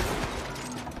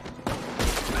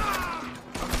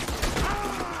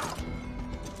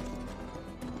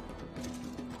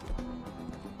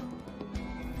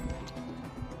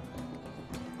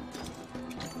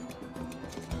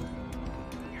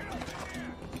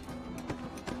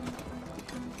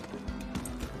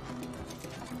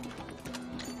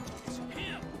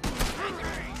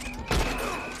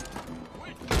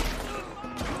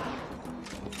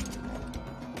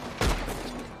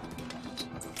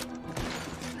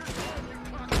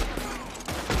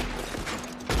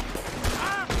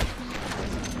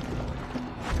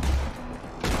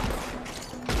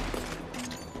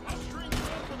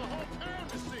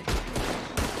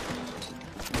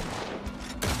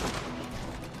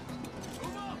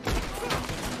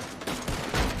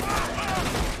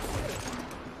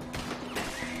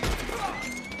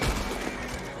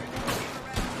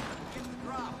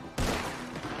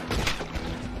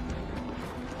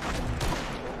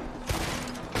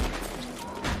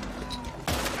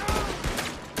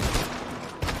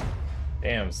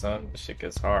 Damn, son, this shit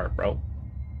gets hard, bro.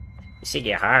 This shit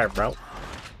get hard, bro.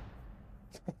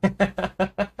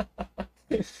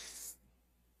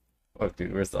 Fuck,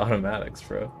 dude, where's the automatics,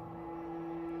 bro?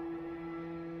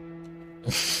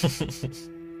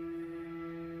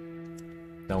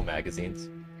 No magazines.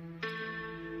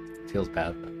 Feels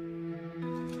bad.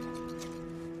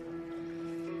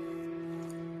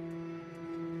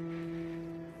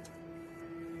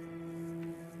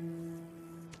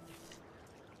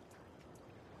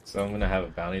 So I'm gonna have a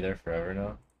bounty there forever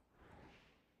now.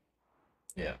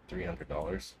 Yeah,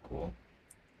 $300. Cool.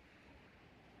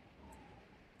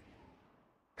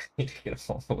 Need to get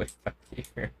all the way back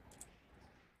here.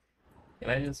 Can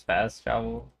I just fast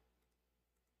travel?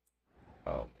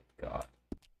 Oh my god.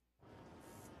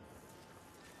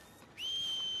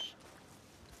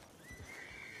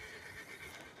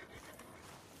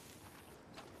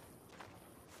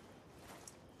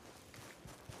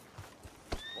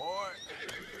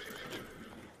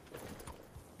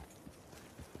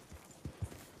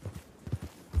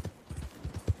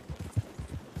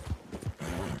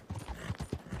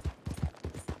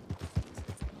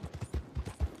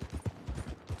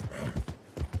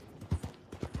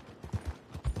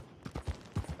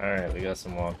 Alright, we got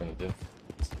some walking to do.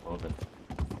 Just a little bit.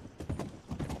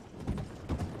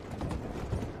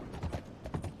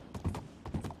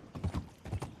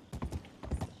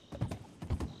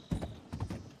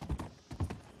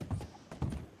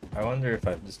 I wonder if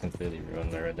I've just completely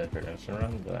ruined the Red Dead Redemption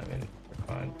run, but I mean, we're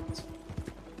fine.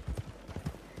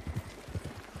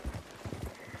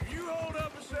 You hold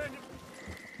up a second.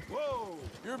 Whoa,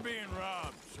 you're being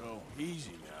robbed, so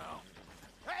easy now.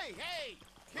 Hey, hey!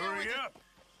 Hurry up.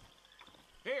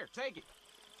 Here, take it.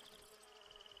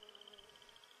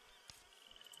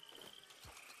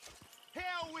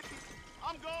 Hell with you.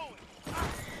 I'm going.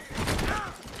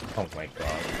 Oh my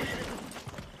god.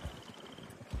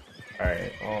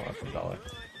 Alright, well, that's $1.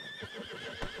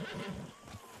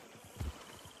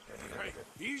 Hey,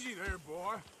 easy there,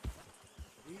 boy.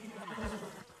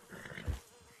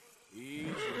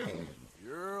 Easy.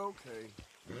 You're okay.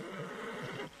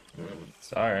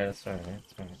 It's alright, it's alright,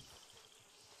 it's alright.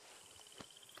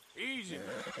 Easy.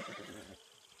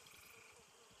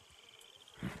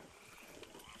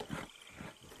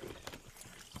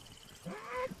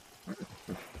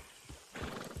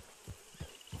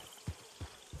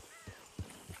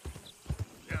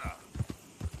 Yeah.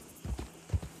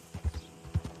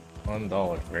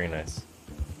 $1, very nice.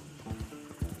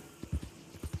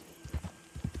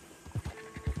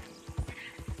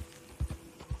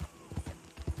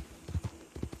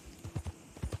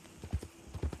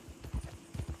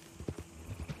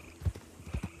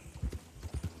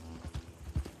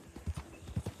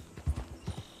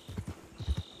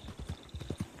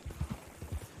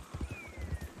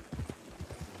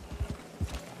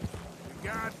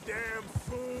 Goddamn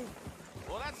fool.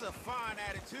 Well, that's a fine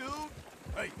attitude.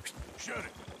 Hey, shut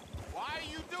it. Why are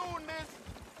you doing this?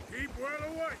 Keep well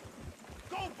away.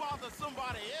 Go bother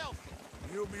somebody else.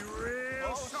 You'll be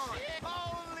real sorry. Shit.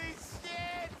 Holy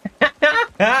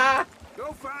shit!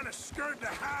 Go find a skirt to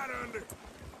hide under.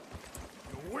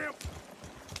 You wimp.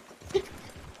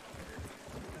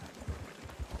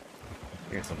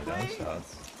 Here's some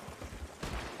gunshots.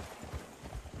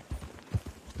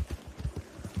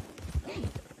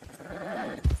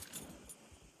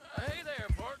 Hey there,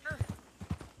 partner.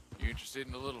 You interested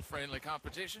in a little friendly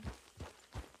competition?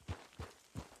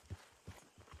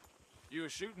 You a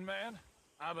shooting man?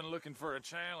 I've been looking for a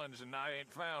challenge and I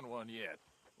ain't found one yet.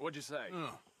 What'd you say?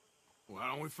 Oh. Why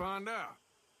don't we find out?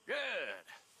 Good.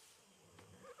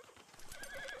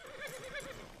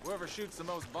 Whoever shoots the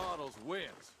most bottles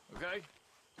wins, okay?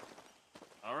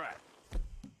 All right.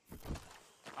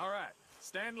 All right.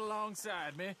 Stand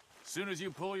alongside me. Soon as you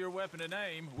pull your weapon and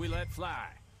aim, we let fly.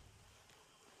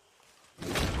 You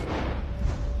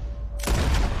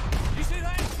see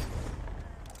that?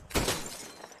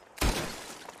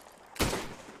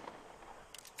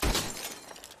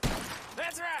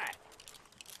 That's right.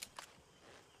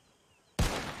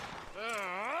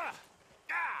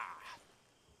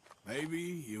 Maybe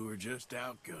you were just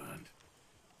outgunned.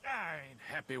 I ain't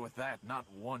happy with that, not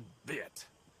one bit.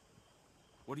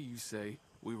 What do you say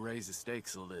we raise the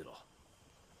stakes a little?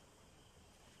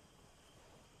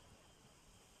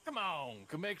 Come on,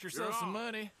 can make yourself some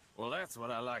money? Well, that's what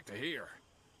I like to hear.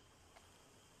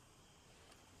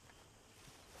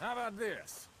 How about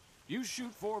this? You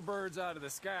shoot 4 birds out of the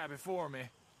sky before me,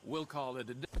 we'll call it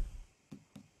a day.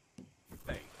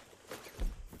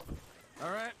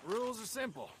 All right, rules are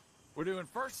simple. We're doing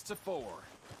first to 4.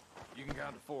 You can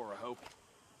count to 4, I hope.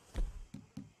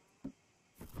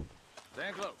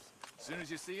 Stand close. As soon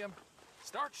as you see them,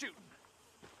 start shooting.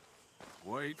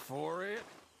 Wait for it.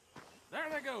 There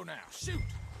they go now. Shoot!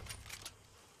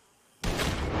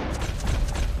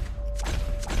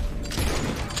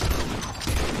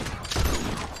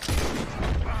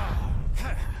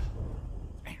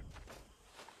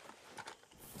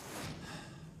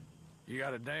 You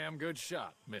got a damn good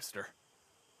shot, mister.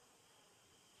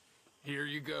 Here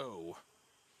you go.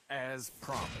 As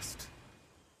promised.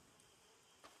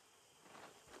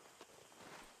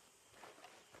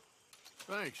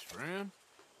 Thanks, friend.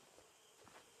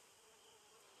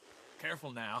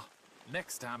 Careful now.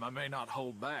 Next time I may not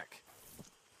hold back.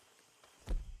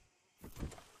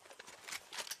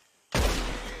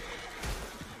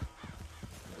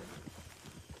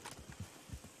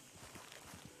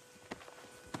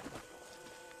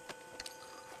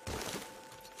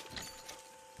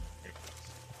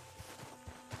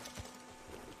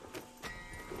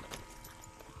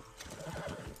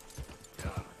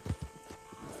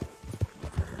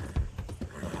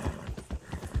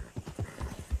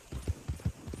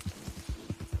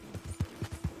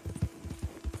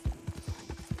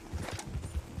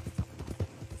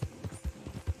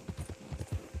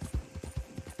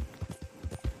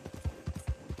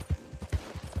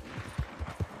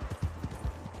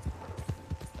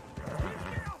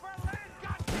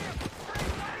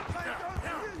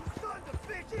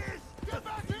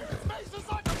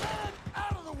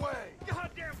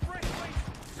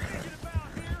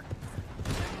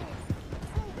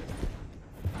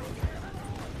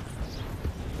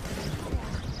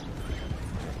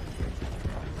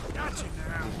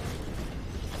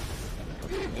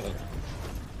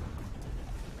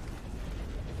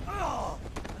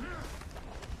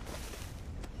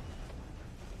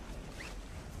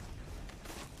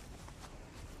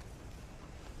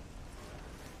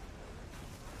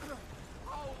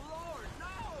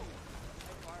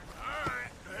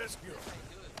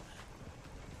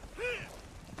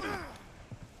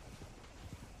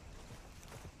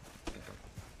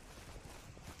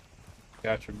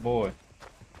 Got your boy.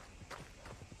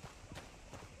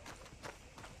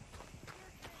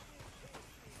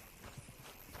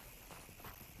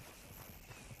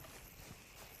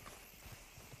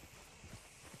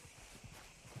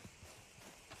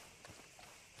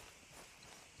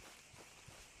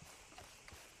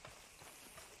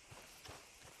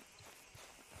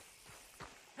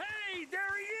 Hey, there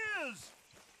he is!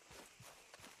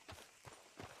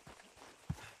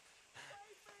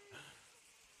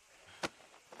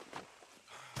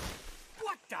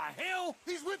 What the hell?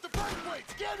 He's with the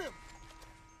Braithwaites! Get him!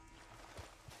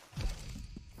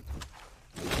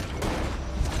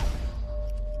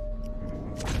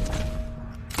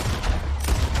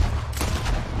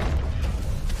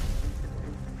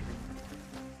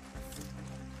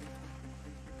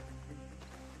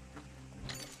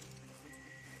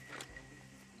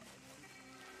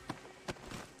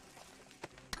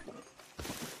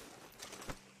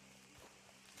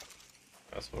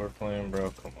 That's what we're playing, bro.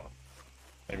 Come on.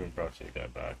 I even brought you guy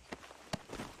back.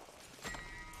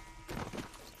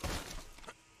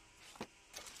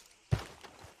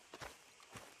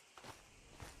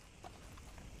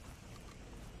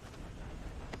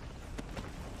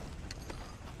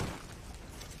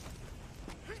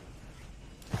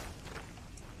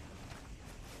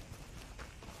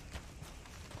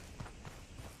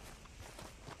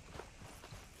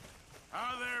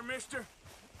 Hi there, mister.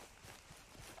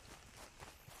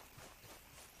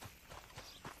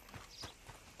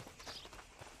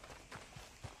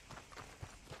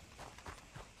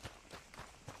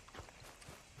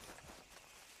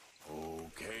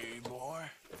 Okay, boy.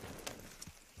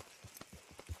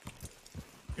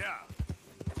 Yeah.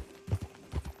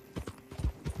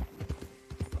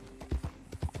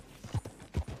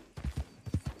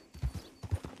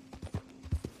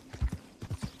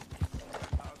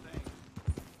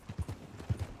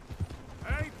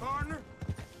 Hey, partner.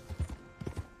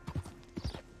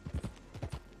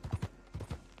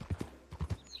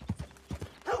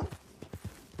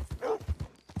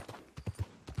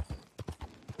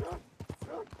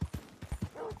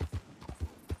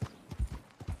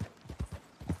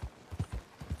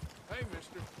 Hey,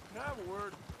 mister, can I have a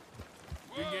word?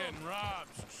 You're getting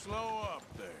robbed, so slow up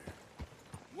there.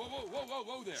 Whoa, whoa, whoa, whoa,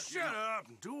 whoa there. Shut up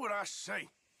and do what I say.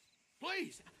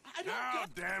 Please, I don't Now,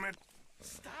 got... damn it.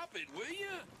 Stop it, will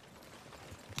you?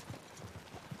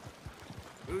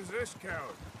 Who's this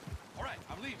coward? All right,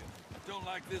 I'm leaving. Don't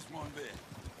like this one bit.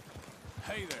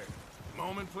 Hey there.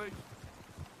 Moment, please.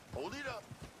 Hold it up.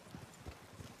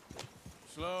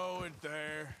 Slow it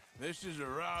there. This is a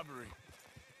robbery.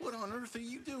 What on earth are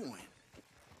you doing?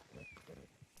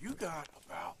 You got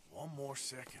about one more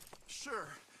second. Sure.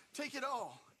 Take it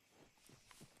all.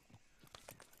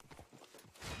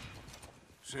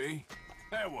 See?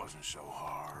 That wasn't so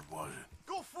hard, was it?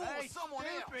 Go fool with someone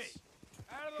else.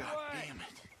 Out of the God way! damn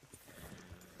it.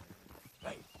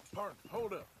 Hey, partner,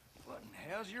 hold up. What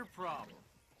in hell's your problem?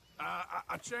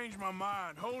 I changed my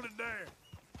mind. Hold it there.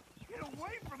 Get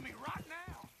away from me right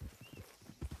now.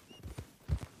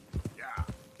 Yeah.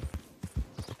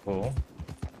 Cool.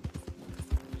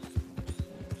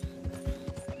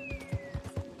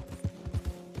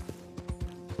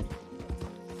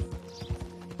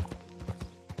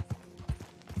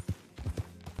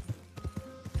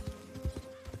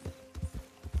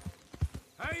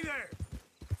 Hey there!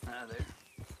 Hi there.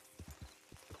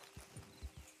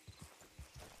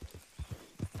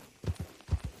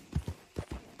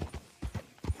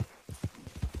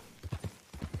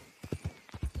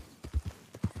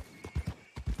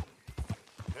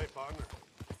 Hey, partner.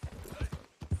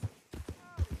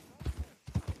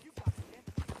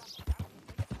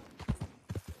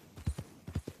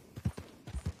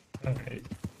 Alright.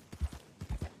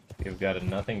 You've got a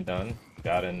nothing done.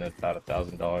 Got in about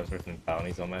 $1,000 worth of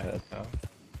bounties on my head now.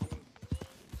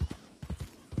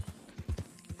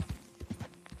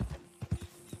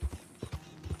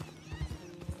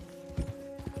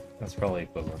 That's probably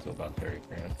equivalent to about 30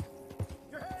 grand.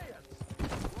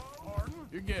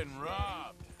 You're getting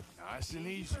robbed. Nice and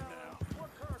easy now.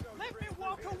 Let me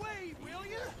walk away, will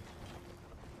you?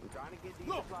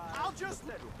 Look, I'll just...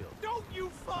 Don't you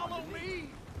follow me!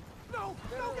 No,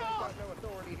 no, God! No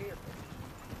authority here.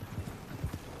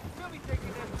 We'll be taking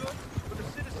that goods for the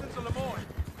citizens of Lemoyne.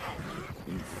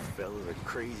 You fellas are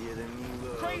crazier than you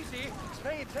look. Crazy?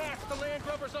 Paying tax to land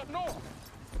grubbers up north.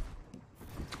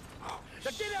 Now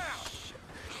get out!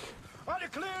 I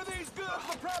declare these goods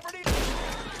for property...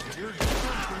 You're done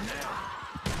for now.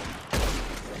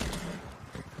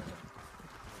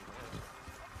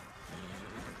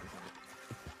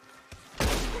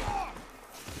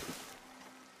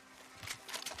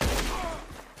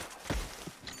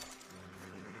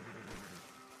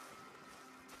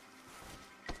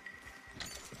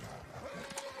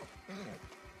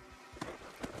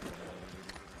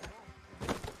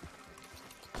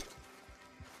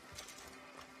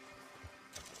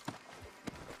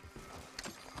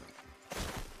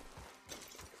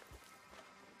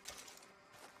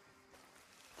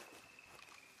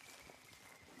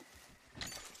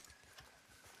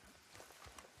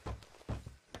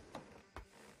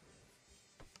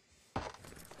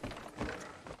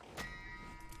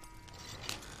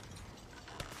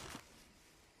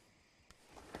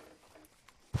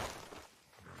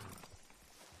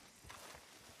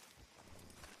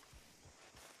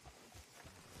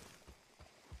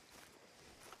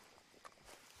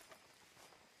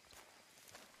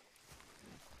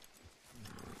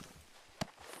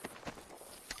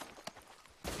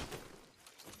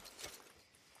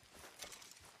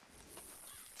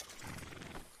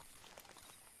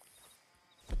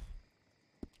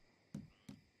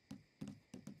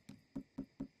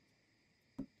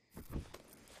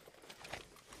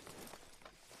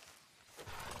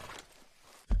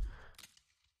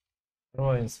 How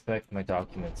do I inspect my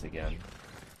documents again?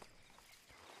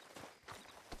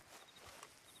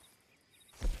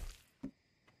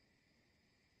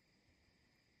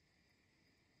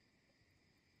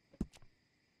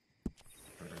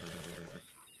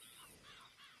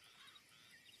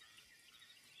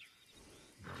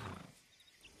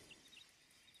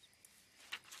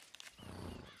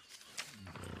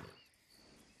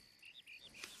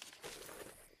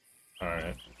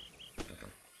 Alright.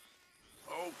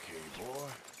 Okay, boy.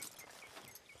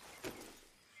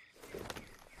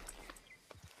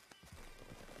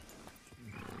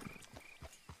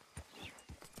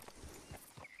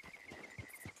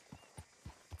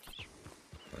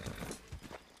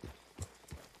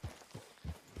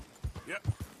 Yep.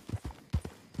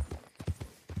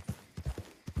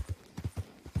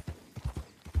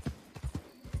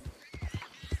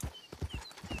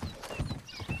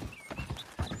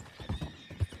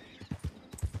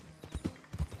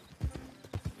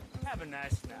 Have a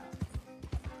nice night.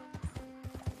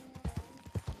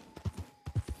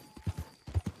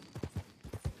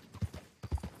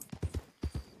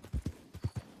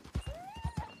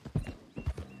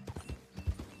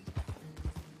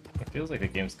 It feels like the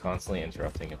game's constantly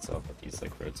interrupting itself with these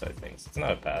like roadside things. It's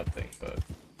not a bad thing, but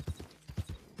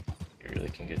you really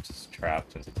can get just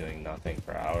trapped into doing nothing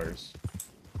for hours.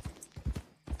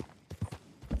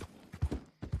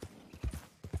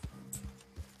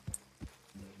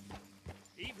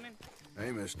 Evening.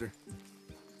 Hey, mister.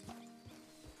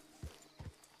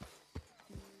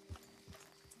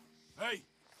 Hey!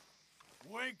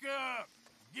 Wake up!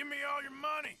 Give me all your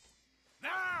money!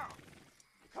 Now!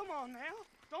 Come on now.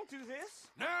 Don't do this.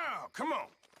 Now! Come on!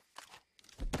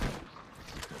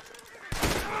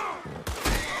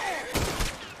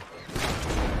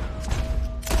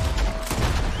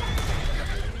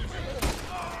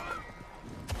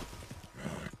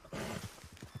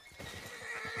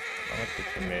 That's what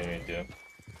you made me do.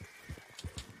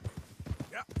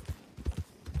 Yep.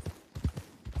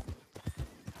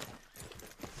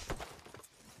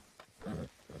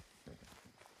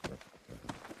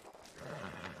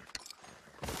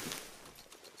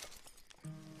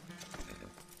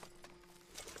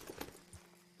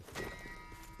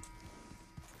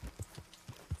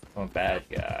 I'm a bad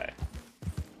guy.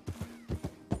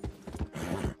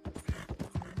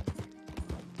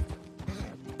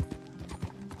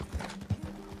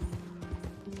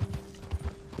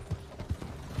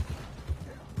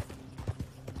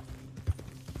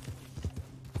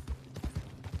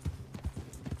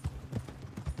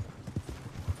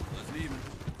 Let's leave him.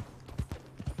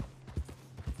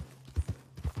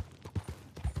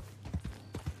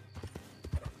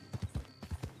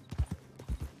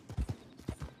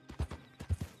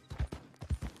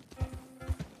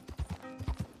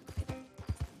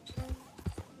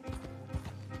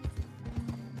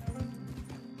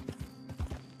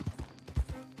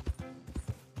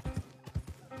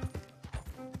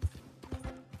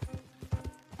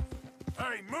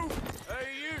 Hey, move! Hey,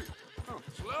 you!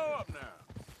 Slow up now.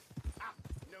 Ah,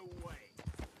 no way.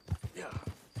 Yeah.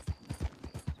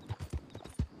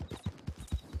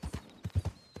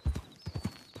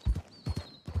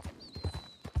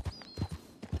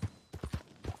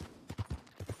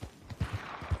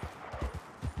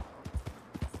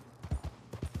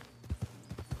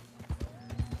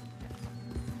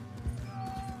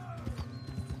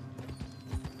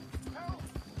 Help!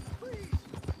 Please!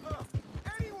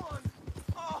 Anyone!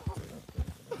 Oh!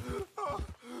 Oh!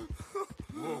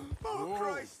 Whoa, Oh, whoa.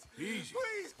 Christ! Easy.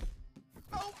 Please!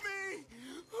 Help me!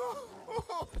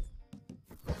 Oh!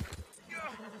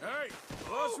 Hey,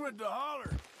 what's with the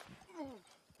holler?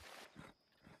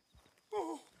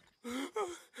 Oh!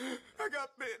 I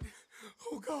got bit.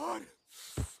 Oh, God.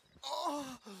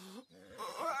 Oh!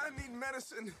 I need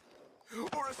medicine.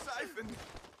 Or a siphon.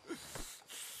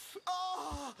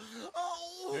 Oh!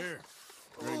 Oh! Here,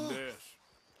 drink this.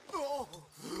 Oh!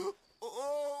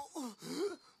 Oh!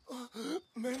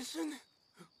 Medicine?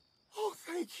 Oh,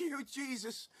 thank you,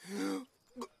 Jesus.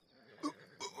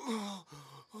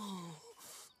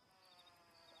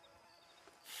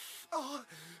 Oh,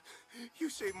 you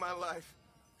saved my life.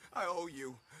 I owe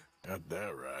you. Got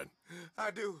that right.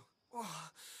 I do.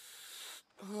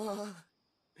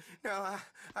 Now,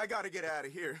 I gotta get out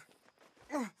of here.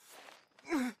 Oh,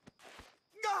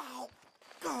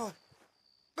 God.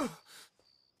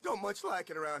 Don't much like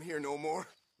it around here no more.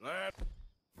 Lad,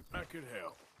 I could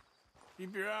help.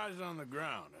 Keep your eyes on the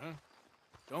ground, huh?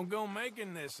 Don't go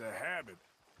making this a habit.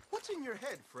 What's in your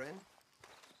head, friend?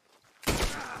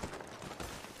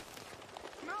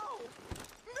 No!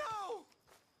 No!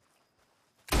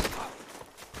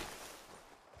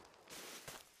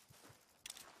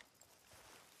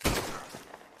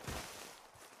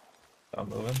 Not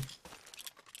moving.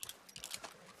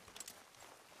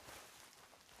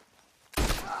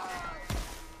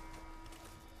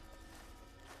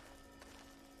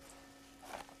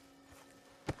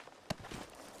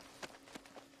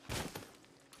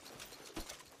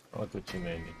 Look what you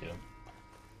made me do.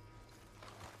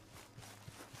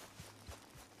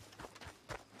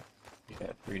 You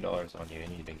got $3 on you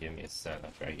and you didn't give me a cent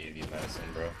after I gave you medicine,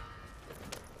 bro.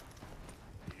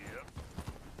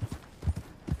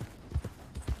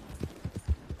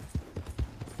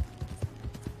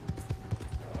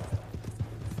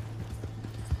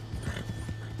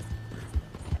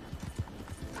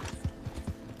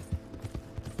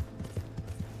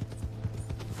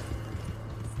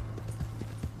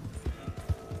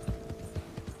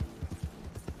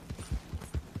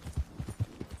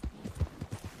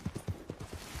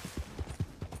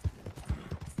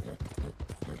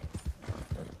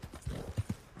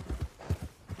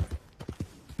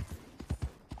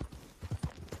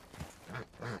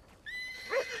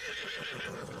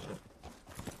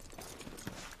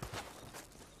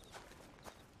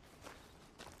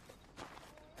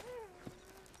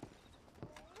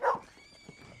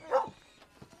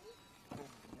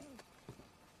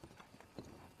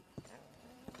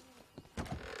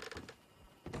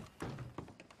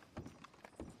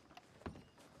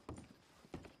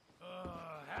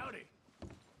 Howdy.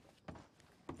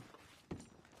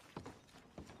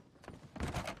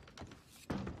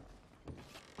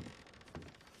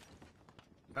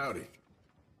 Howdy.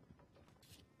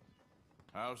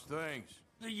 How's things?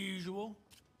 The usual.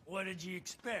 What did you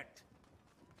expect?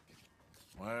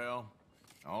 Well,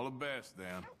 all the best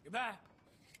then. Goodbye.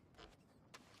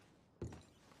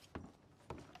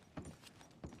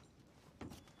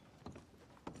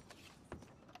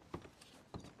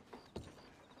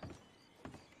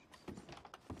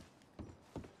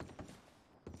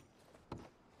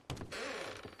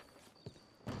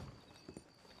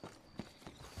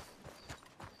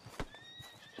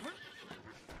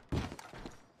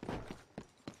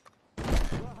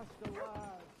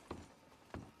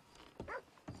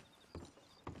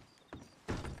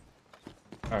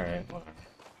 Alright, well.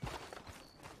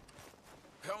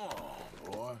 Come on,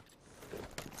 boy.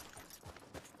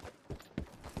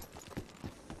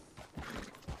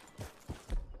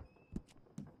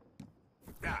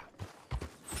 Ah.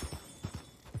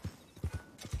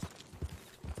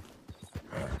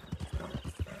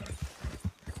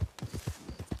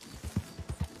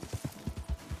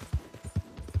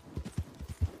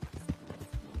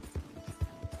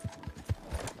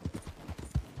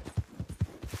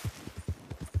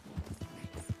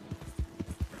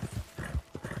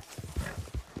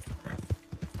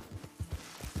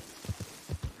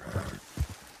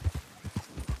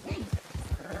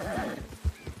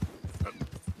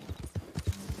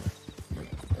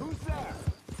 Who's there?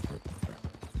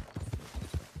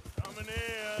 Coming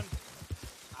in.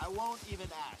 I won't even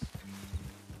ask.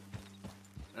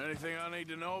 Anything I need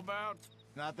to know about?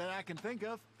 Not that I can think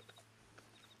of.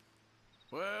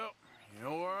 Well, you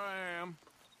know where I am.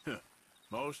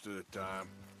 Most of the time.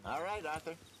 All right,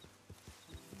 Arthur.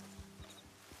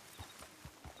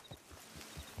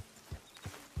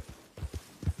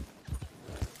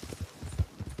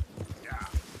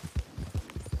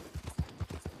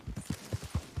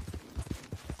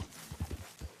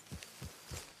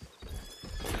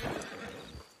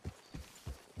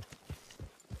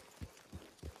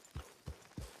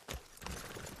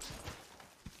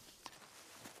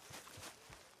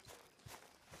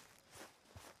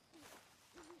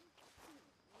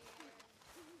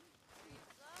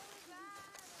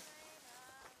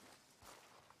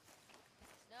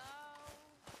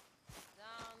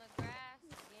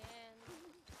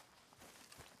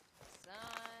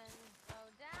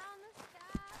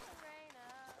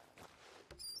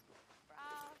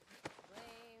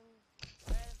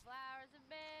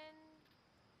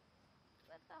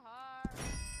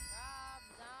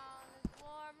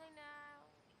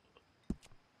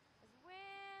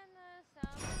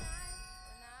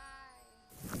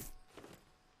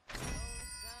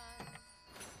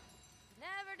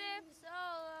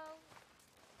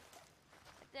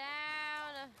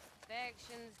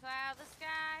 Affections cloud the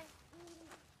sky.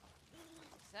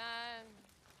 Sun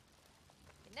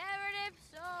can never dip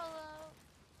solo.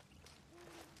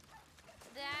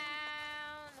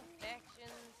 Down,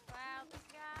 affections cloud the sky.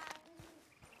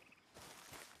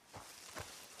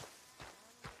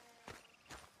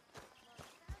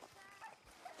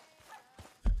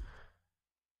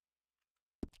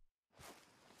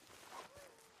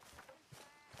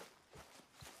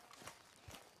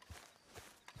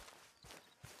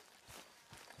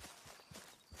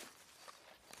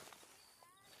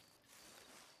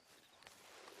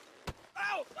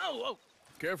 Oh,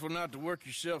 Careful not to work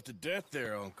yourself to death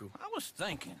there, Uncle. I was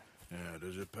thinking. Yeah,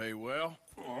 does it pay well?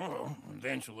 Oh,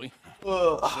 eventually.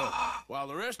 So, while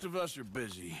the rest of us are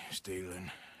busy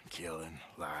stealing, killing,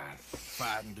 lying,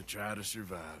 fighting to try to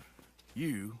survive,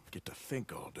 you get to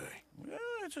think all day. Well,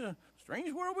 it's a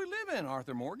strange world we live in,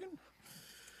 Arthur Morgan.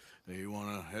 Do you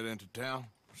want to head into town?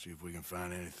 See if we can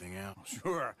find anything out?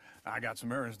 Sure. I got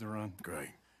some errands to run. Great.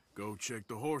 Go check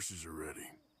the horses are ready.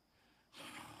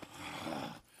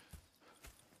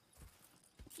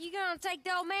 You gonna take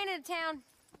the old man into town?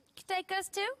 You take us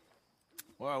too?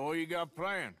 Well, what you got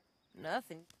planned?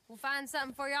 Nothing. We'll find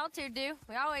something for y'all to do.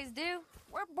 We always do.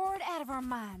 We're bored out of our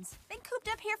minds. Been cooped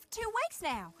up here for 2 weeks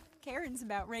now. Karen's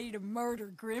about ready to murder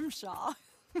Grimshaw.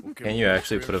 Can you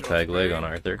actually put a peg leg on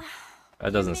Arthur?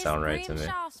 That doesn't sound right to me.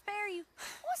 Grimshaw, spare you.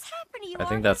 What's happened to you? I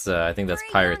think that's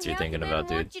pirates you're thinking about,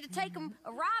 dude. Want you to take 'em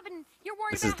robbing. You're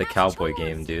worried This is about the house cowboy chores.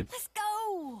 game, dude. Let's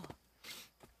go.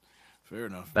 Fair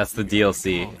enough. That's the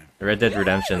DLC. Red Dead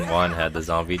Redemption 1 had the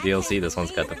zombie DLC. This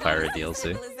one's got the pirate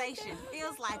DLC. Civilization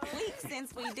feels like weeks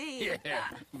since we did. Yeah,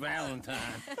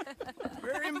 Valentine.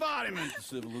 Very embodiment of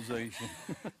civilization.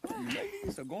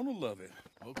 Ladies are gonna love it.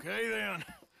 Okay, then.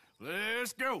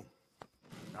 Let's go.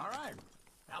 All right.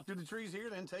 Out through the trees here,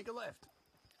 then take a left.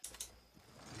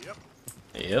 Yep.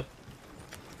 Yep.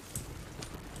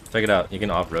 Check it out. You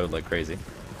can off-road like crazy.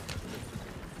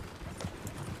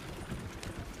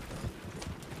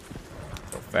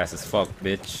 Go fast as fuck,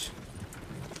 bitch.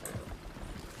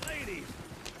 Ladies,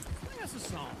 sing us a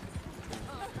song.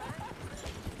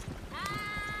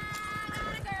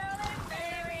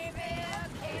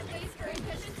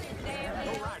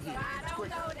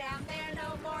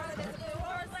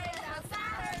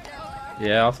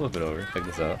 Yeah, I'll flip it over. Check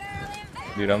this out.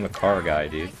 Dude, I'm the car guy,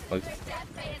 dude. Look.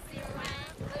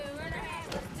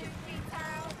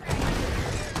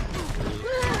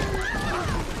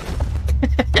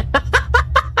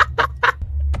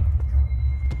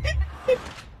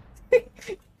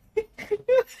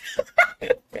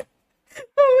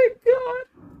 Oh my god.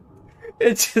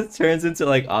 It just turns into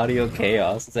like audio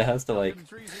chaos. It has to like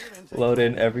load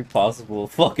in every possible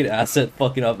fucking asset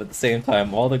fucking up at the same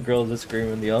time. All the girls are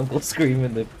screaming, the uncle's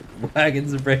screaming, the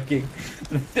wagons are breaking,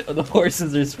 the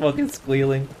horses are fucking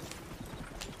squealing.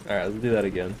 Alright, let's do that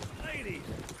again. Ladies,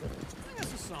 sing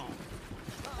us a song.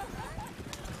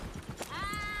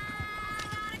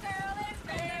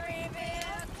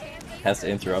 Has to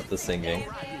interrupt the singing.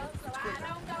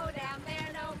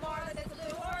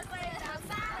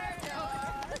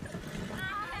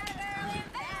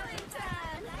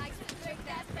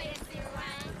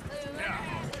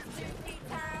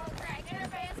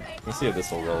 Let's see if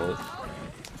this will roll it.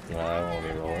 No, I won't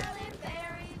be rolling.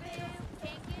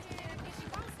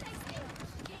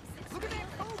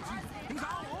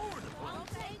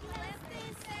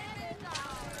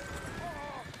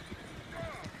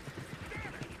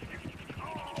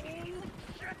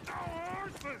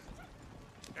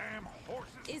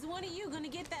 Is one of you gonna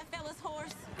get that fella's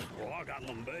horse? Oh, I got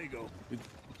lumbago. It's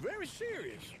very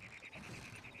serious.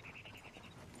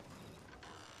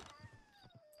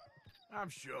 I'm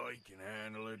sure he can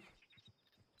handle it.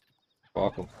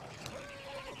 Welcome.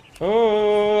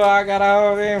 Oh, I got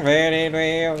a very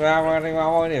real.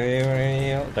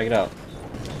 Check it out.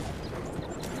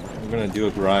 I'm gonna do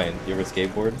a grind. You ever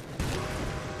skateboard?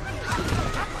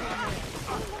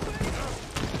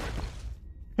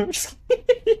 I'm just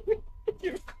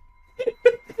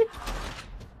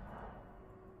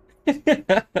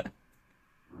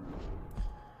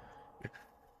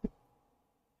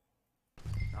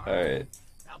Alright.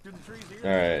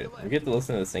 Alright. We get to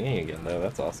listen to the singing again, though.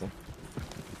 That's awesome.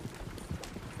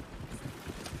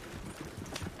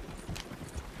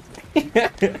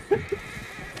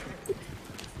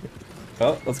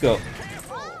 Oh, let's go.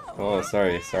 Oh,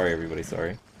 sorry. Sorry, everybody.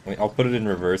 Sorry. I'll put it in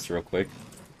reverse real quick.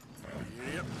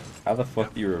 How the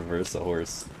fuck do you reverse a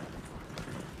horse?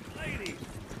 Ladies,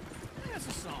 sing us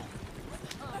a song.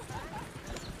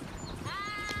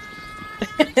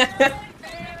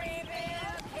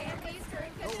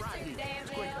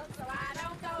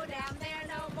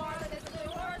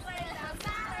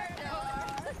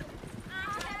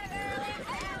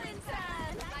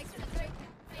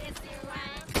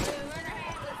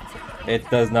 It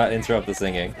does not interrupt the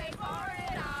singing.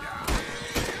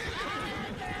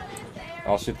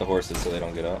 I'll shoot the horses so they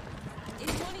don't get out. Is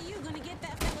one of you gonna get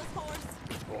that fella's horse?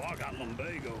 Oh, I got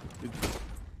lumbago.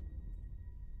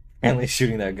 Apparently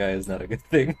shooting that guy is not a good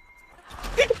thing.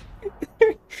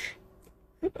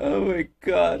 Oh my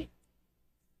god.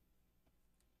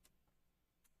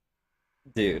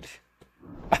 Dude.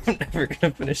 I'm never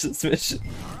gonna finish this mission.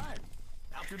 All right.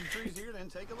 Out through the trees here, then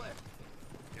take a left.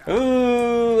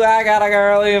 Ooh, I got a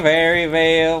girl in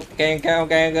Maryville. Can't come,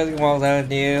 cause he wants a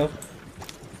new.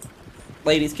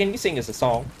 Ladies, can you sing us a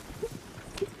song?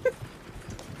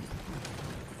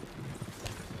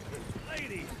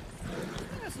 Ladies,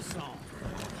 that's a song.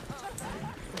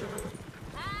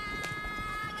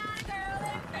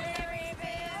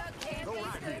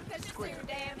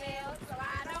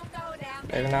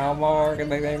 There's no more, cause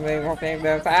they won't think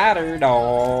the cider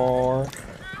door.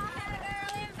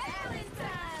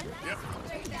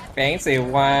 Fancy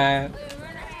wine.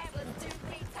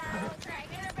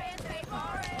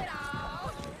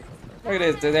 Look at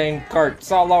this, the dang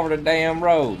carts all over the damn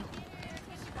road.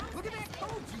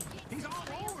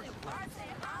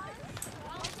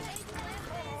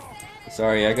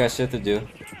 Sorry, I got shit to do.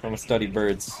 I'm gonna study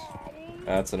birds.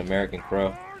 That's an American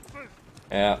crow.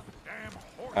 Yeah.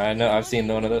 I know, I've seen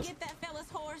none of this.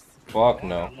 Fuck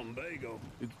no.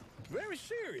 It's very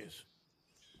serious.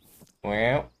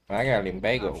 Well, I got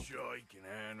lumbago. I'm sure he can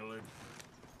handle it.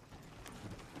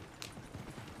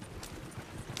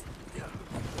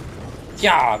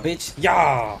 Yeah, bitch,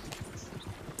 yeah.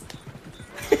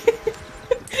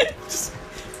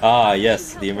 Ah,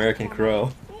 yes, the American crow.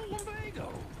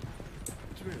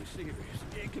 It's really serious.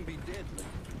 It can be deadly.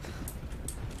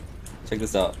 Check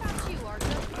this out.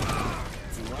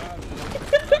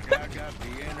 Like I got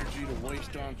the energy to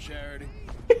waste on charity.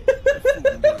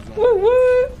 Woo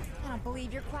woo! I don't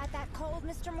believe you're quite that cold,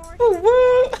 Mr. Morgan. Woo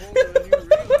woo!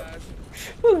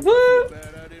 Woo woo!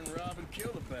 Bad I didn't rob and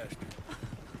kill the bastard.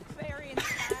 Very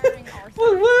inspiring, Arthur.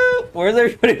 Woo woo! Where's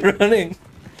everybody running?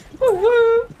 Woo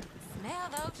woo! Smell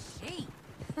those sheep.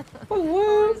 Woo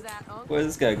woo! Is that Uncle? Where's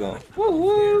this guy going? Woo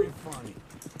woo!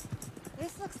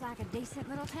 This looks like a decent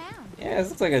little town. Yeah, this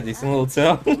looks like a decent little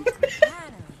town.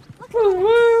 Look Woo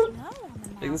woo! snow on the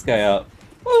Check this guy out.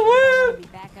 Woo woo! Be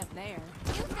back up there.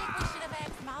 You think we should have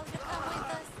asked Molly to come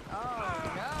with us? Oh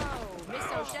no, Miss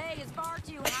O'Shea is far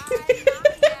too high and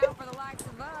mighty now for the likes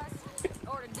of us,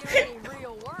 or to do any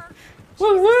real work.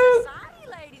 Woo woo! Society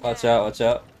lady Watch now. out, watch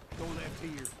out. Go left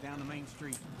here, down the main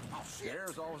street. Oh,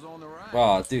 Scare's always on the right.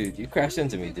 Aw, dude, you crashed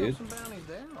into me, dude. Some bounties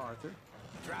there, Arthur.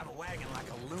 Drive a wagon like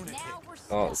a lunatic. Now we're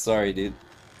Oh, sorry, dude.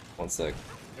 One sec.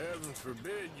 Heaven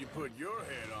forbid you put your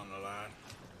head on the line.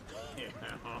 Yeah,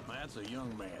 that's a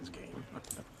young man's game.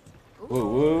 Woo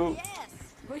woo! Yes,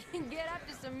 we can get up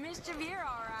to some mischief here,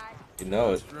 all right. You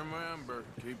know it. Just remember,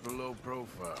 keep a low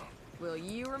profile. Will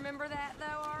you remember that,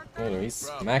 though, Arthur? Oh, he's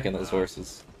smacking those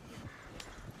horses.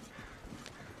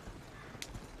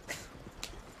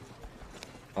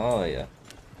 Oh yeah.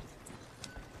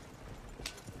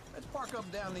 Let's park up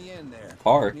down the end there.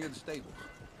 Park? Near the stables.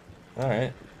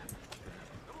 Alright.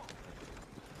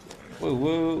 Woo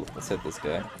woo! Let's hit this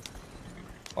guy.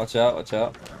 Watch out, watch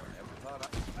out.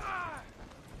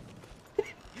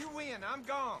 You win, I'm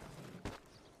gone.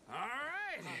 All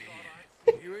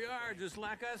right. Here we are, just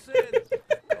like I said.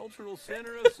 Cultural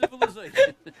center of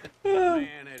civilization.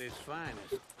 Man at his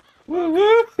finest. Woo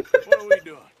woo! What are we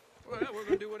doing? Well, we're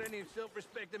gonna do what any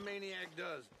self-respecting maniac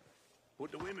does.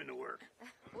 Put the women to work.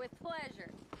 With pleasure.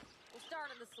 We'll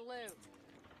start at the saloon.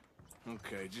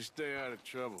 Okay, just stay out of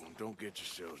trouble and don't get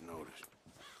yourselves noticed.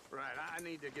 Right, I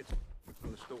need to get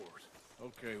from the stores.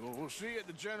 Okay, well, we'll see you at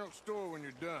the general store when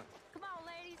you're done. Come on,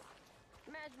 ladies.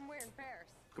 Imagine we're in Paris.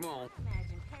 Come on.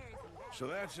 Imagine Paris and that. So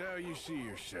that's how you see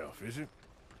yourself, is it?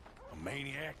 A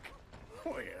maniac?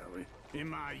 Well, in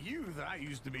my youth, I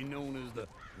used to be known as the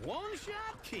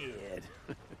one-shot kid.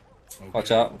 Watch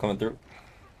out, I'm coming through.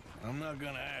 I'm not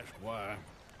gonna ask why.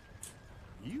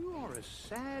 You are a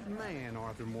sad man,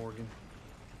 Arthur Morgan.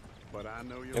 But I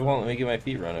know you're... It won't let me get my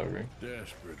feet run over.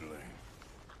 Desperately.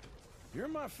 You're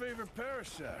my favorite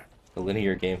parasite. The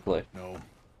linear gameplay. No.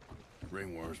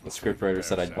 Ringworm's my The scriptwriter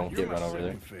said I favorite don't parasite. get You're run my over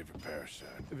there. second favorite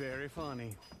parasite. Very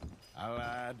funny. I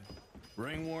lied.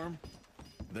 Ringworm,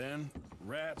 then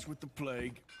rats with the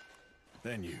plague,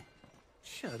 then you.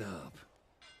 Shut up.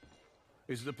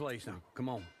 This is the place now. Come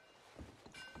on.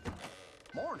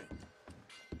 Morning.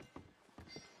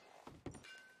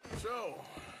 So,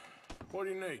 what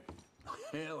do you need?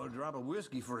 Hell, a drop of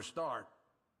whiskey for a start.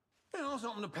 You know,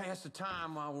 something to pass the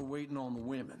time while we're waiting on the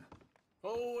women.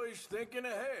 Always thinking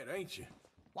ahead, ain't you?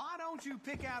 Why don't you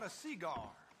pick out a cigar?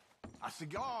 A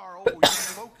cigar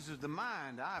always focuses the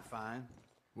mind, I find.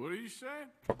 What are you saying?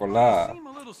 You Chocolate. seem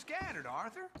a little scattered,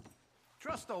 Arthur.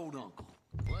 Trust old uncle.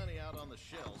 Plenty out on the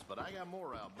shelves, but I got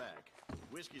more out back.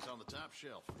 Whiskey's on the top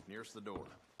shelf, nearest the door.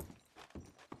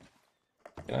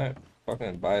 Can I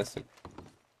fucking buy a cigar?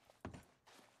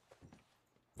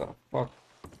 The fuck?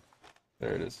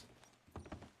 There it is.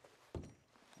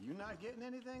 You not getting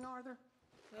anything, Arthur?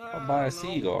 I'll buy a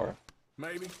cigar.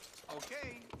 maybe.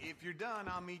 Okay, if you're done,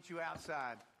 I'll meet you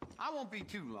outside. I won't be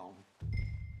too long.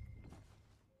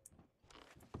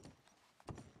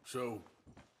 So,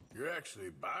 you're actually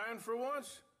buying for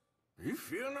once? Are you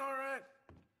feeling all right?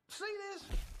 See this?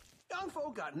 Young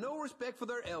folk got no respect for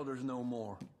their elders no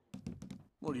more.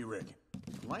 What do you reckon?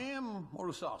 Lamb or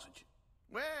the sausage?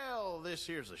 Well, this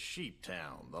here's a sheep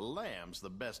town. The lamb's the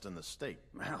best in the state.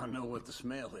 I know what the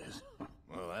smell is.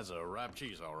 Well, that's a ripe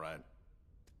cheese, all right.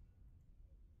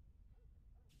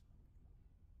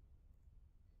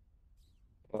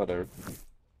 Whatever.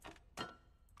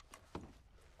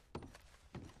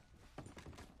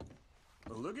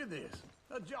 Well, look at this.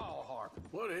 A jaw harp.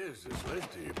 What is this lid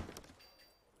tube?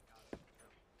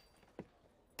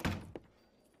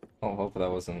 Oh, hope that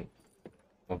wasn't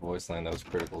a voice line that was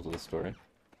critical to the story.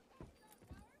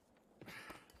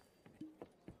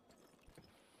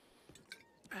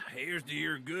 Here's to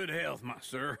your good health, my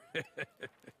sir.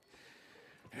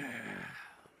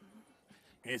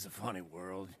 It's a funny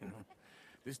world, you know.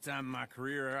 This time in my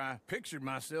career, I pictured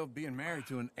myself being married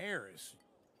to an heiress.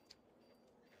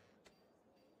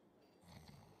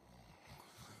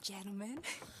 Gentlemen,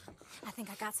 I think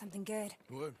I got something good.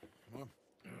 What?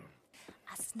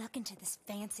 I snuck into this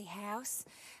fancy house,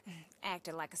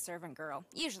 acted like a servant girl.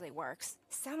 Usually works.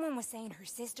 Someone was saying her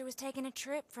sister was taking a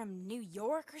trip from New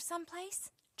York or someplace.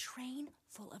 Train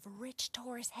full of rich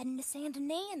tourists heading to Saint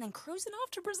Denis and then cruising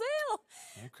off to Brazil.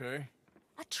 Okay.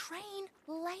 A train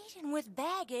laden with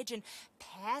baggage and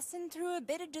passing through a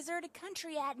bit of deserted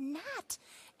country at night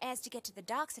as to get to the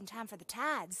docks in time for the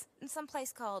tides in some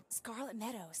place called Scarlet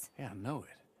Meadows. Yeah, I know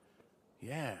it.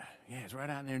 Yeah, it's right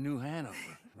out near New Hanover.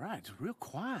 Right, it's real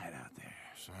quiet out there.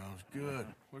 Sounds good.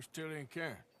 Where's Tilly and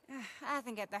Karen? I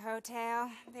think at the hotel.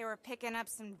 They were picking up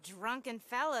some drunken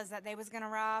fellas that they was gonna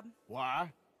rob.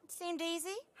 Why? It seemed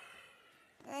easy.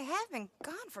 They have been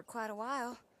gone for quite a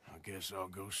while. I guess I'll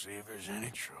go see if there's any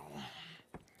trouble.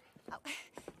 Oh,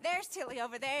 there's Tilly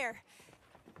over there.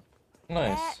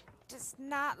 Nice. That does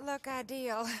not look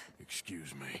ideal.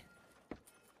 Excuse me.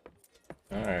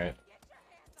 Alright.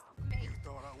 You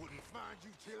thought I wouldn't find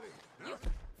you, Tilly? You,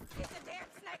 it's a damn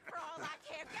snake for all I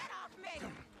care. Get off me!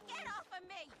 Get off of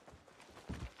me!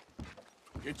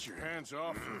 Get your hands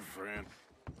off her, friend.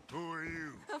 Who are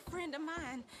you? A friend of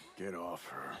mine. Get off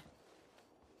her.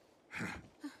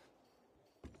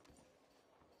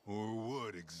 Or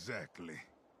what exactly?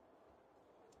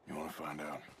 You want to find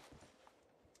out?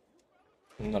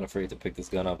 I'm not afraid to pick this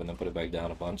gun up and then put it back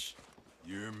down a bunch.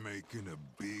 You're making a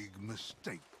big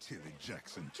mistake, Tilly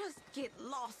Jackson. Just get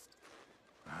lost.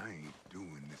 I ain't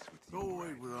doing this with you. Go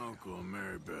wait with Uncle and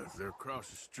Mary Beth. They're across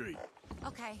the street.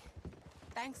 Okay.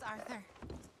 Thanks, Arthur.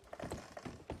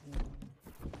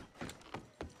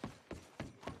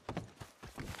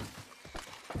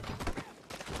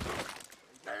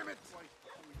 Damn it!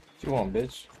 What you want,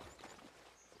 bitch?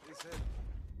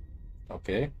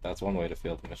 Okay, that's one way to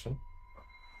fail the mission.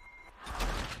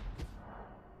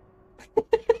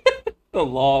 The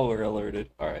law were alerted.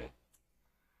 Alright.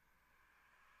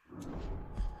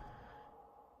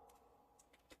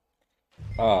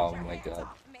 Oh my god.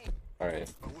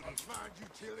 Alright. I wouldn't find you,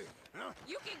 Tilly. Huh?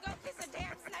 You can go kiss a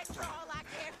damn snake for all I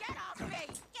care. Get off me!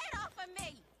 Get off of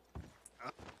me!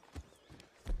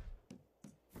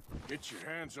 Get your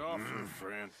hands off her,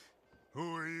 friend.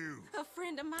 Who are you? A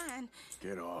friend of mine.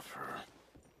 Get off her.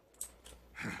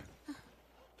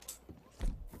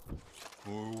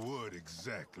 Or what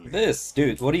exactly? This,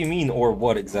 dude, what do you mean, or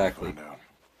what exactly? Find out.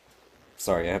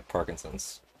 Sorry, I have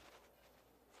Parkinson's.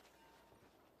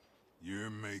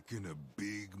 You're making a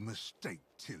big mistake,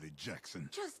 Tilly Jackson.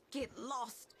 Just get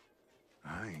lost.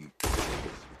 I ain't.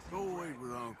 Go wait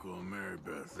with Uncle and Mary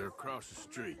Beth. They're across the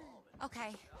street.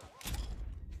 Okay.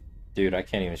 Dude, I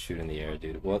can't even shoot in the air,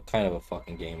 dude. What kind of a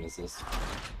fucking game is this?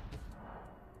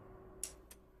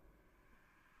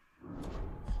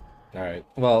 Alright,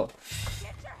 well,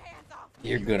 Get your hands off me!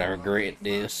 you're gonna regret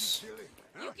this.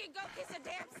 You can go kiss a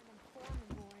damn...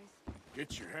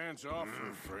 Get your hands off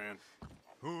her, friend.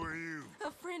 Who are you?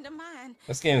 A friend of mine.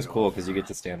 This game is cool because you get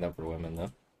to stand up for women,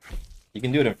 though. You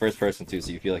can do it in first person, too, so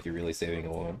you feel like you're really saving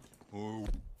a woman. Or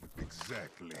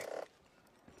exactly.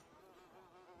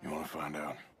 You want to find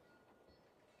out?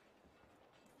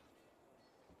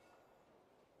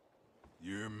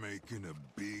 You're making a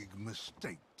big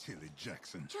mistake, Tilly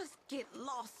Jackson. Just get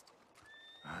lost.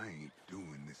 I ain't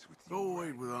doing this with you. Go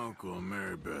wait with Uncle and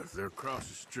Mary Beth. They're across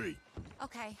the street.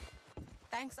 Okay.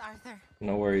 Thanks, Arthur.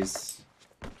 No worries.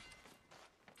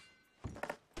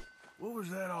 What was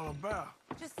that all about?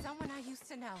 Just someone I used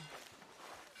to know.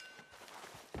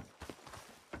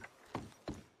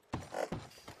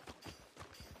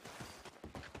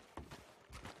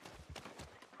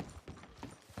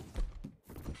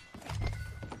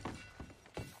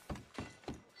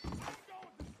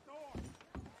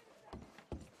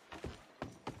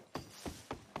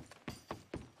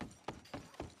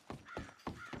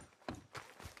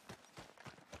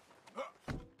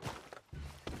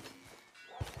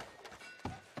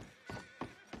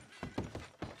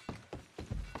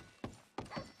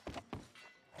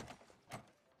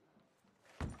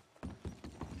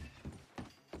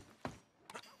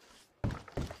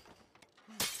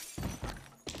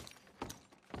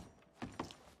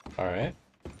 Alright.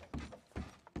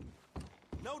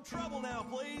 No trouble now,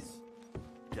 please.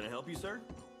 Can I help you, sir?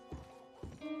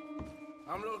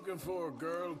 I'm looking for a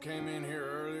girl who came in here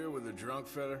earlier with a drunk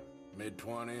fella.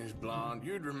 Mid-20s, blonde.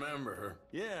 You'd remember her.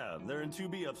 Yeah, they're in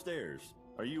 2B upstairs.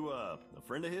 Are you, a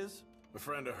friend of his? A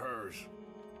friend of hers.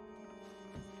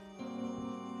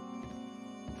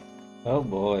 Oh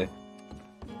boy.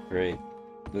 Great.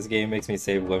 This game makes me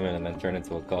save women and then turn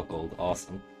into a cuckold.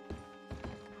 Awesome.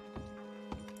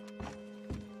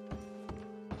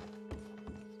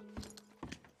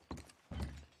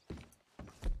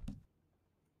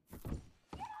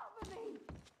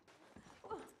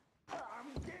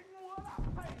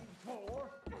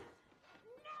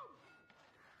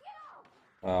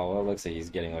 Oh, well, it looks like he's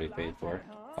getting what he paid for.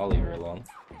 I'll leave her alone.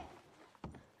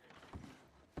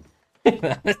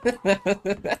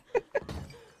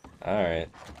 Alright.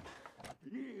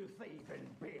 You thieving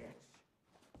bitch.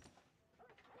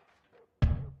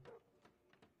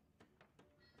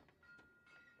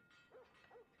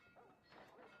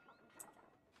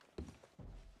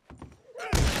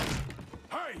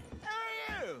 Hey! Who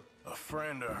are you? A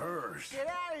friend of hers. Get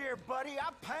out of here, buddy. I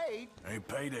paid. Ain't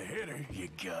paid to hit her, you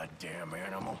goddamn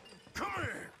animal. Come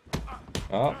here!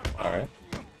 Oh, alright.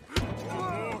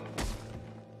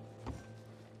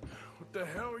 What the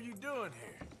hell are you doing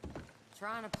here?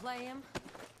 Trying to play him.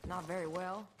 Not very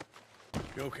well.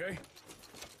 You okay?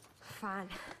 Fine.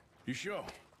 You sure?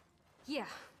 Yeah.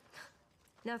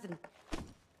 Nothing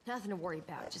to worry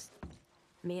about. Just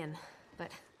men.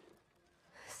 But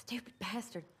stupid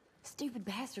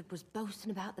bastard was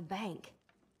boasting about the bank.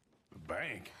 The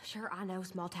bank? Sure, I know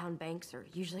small town banks are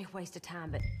usually a waste of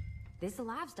time, but this is a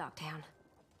livestock town.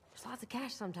 There's lots of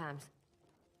cash sometimes.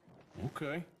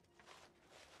 Okay.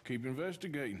 Keep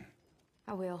investigating.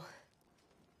 I will.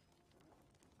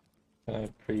 Can I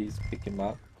please pick him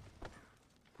up?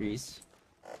 Please.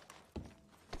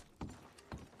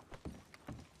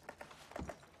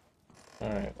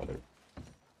 Alright, whatever.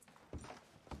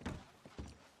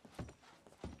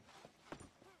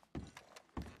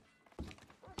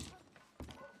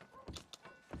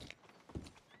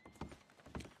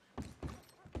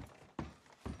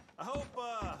 I hope,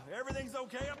 everything's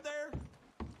okay up there?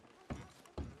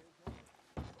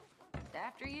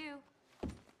 After you.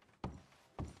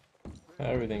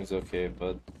 Everything's okay,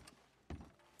 bud.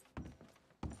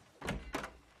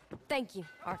 Thank you,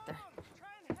 Arthur.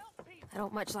 I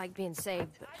don't much like being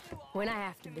saved, but when I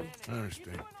have to be. I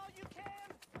understand.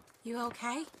 You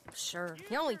okay? Sure.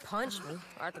 He only punched me.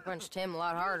 Arthur punched him a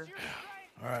lot harder.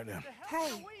 All right, then.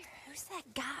 Hey, who's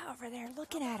that guy over there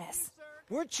looking at us?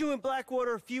 Weren't you in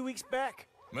Blackwater a few weeks back?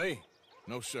 Me?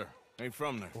 No, sir. Ain't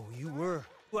from there. Oh, you were.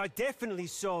 Well, I definitely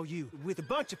saw you with a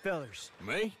bunch of fellers.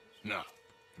 Me? No.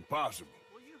 Impossible.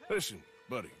 Listen,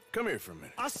 buddy, come here for a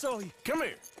minute. I saw you. Come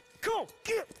here. Come on,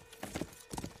 get!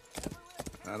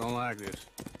 I don't like this.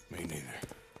 Me neither.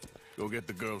 Go get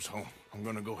the girls home. I'm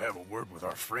gonna go have a word with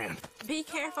our friend. Be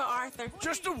careful, Arthur.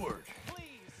 Just a word.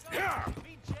 Yeah!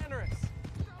 Be generous.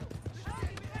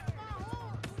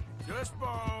 Just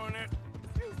borrowing it.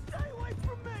 You stay away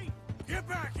from me. Get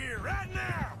back here right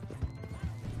now!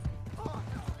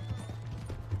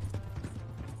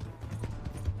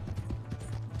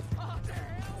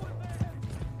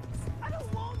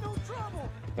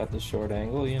 Got the short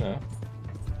angle, you know.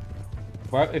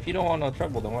 Why, if you don't want no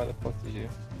trouble, then why the fuck did you?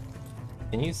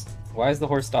 Can you? Why is the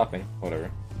horse stopping? Whatever.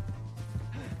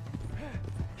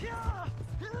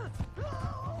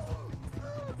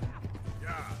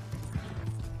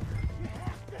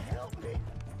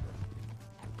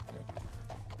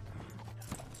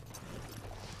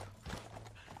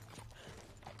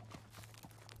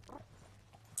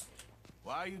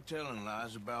 Why are you telling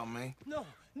lies about me? No.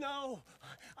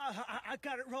 I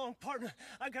got it wrong, partner.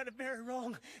 I got it very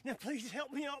wrong. Now, please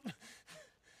help me up.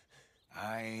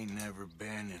 I ain't never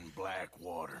been in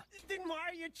Blackwater. Then why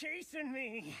are you chasing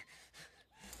me?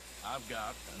 I've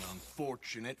got an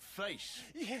unfortunate face.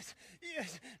 Yes,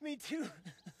 me too.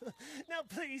 Now,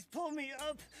 please pull me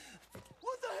up.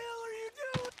 What the hell are you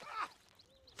doing?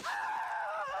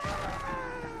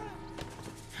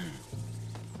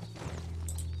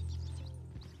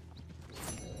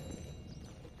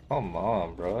 Come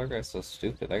on, bro. That guy's so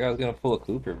stupid. That guy's gonna pull a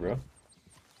Cooper, bro.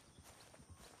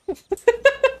 Where's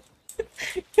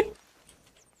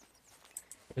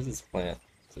this plant?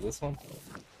 Is it this one?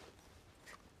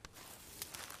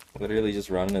 Literally just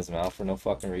running his mouth for no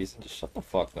fucking reason. Just shut the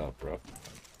fuck up, bro.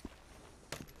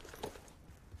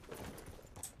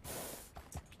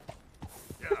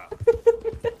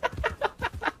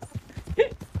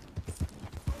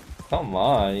 Come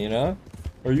on, you know?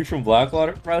 Are you from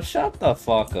Blackwater? Bro, shut the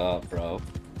fuck up, bro.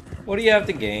 What do you have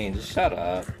to gain? Just shut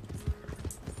up.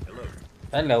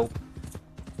 Hello.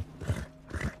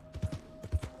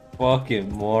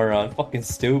 Fucking moron. Fucking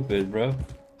stupid, bro. Am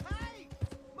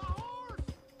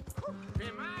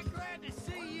I glad to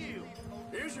see you?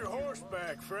 Here's your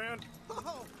horseback, friend.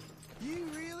 Oh, you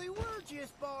really were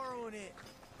just borrowing it.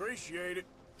 Appreciate it.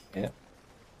 Yeah.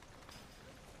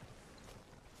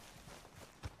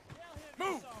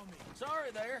 Move!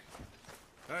 Sorry there.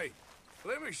 Hey,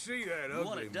 let me see that You ugly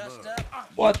want to dust mug.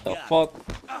 up? What the fuck?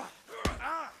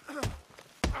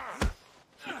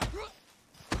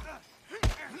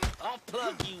 I'll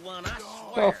plug you one, I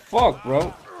The swear. fuck,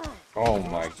 bro? Oh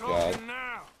my god. Talking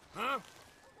now, huh?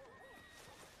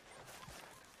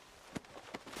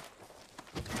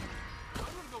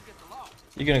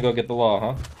 You're gonna go get the law,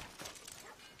 huh?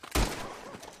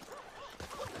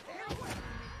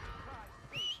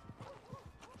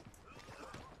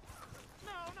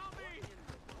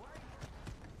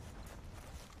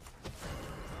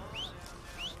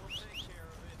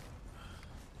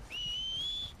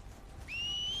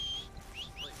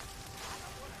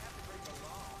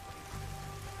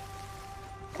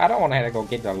 I don't want to have to go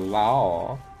get the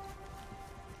law.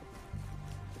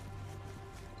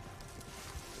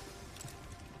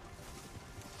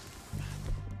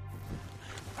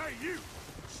 Hey, you!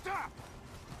 Stop!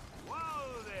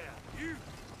 Whoa there, you!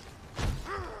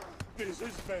 This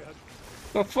is bad.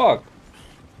 The fuck?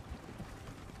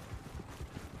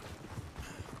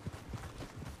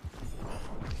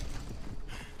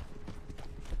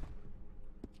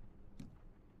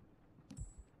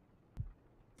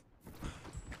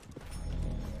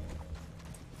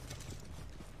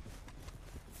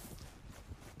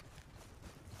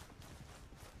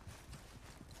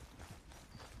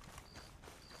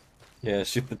 Yeah,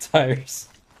 shoot the tires.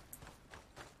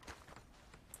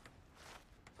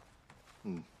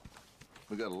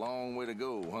 We got a long way to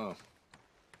go,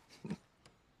 huh?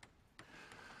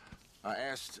 I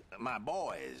asked my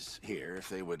boys here if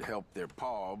they would help their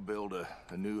pa build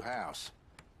a new house.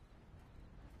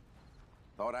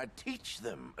 Thought I'd teach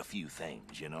them a few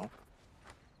things, you know?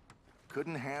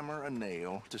 Couldn't hammer a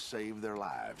nail to save their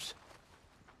lives.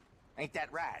 Ain't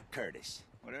that right, Curtis?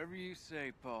 Whatever you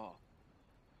say, Paul.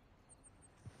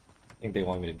 I think they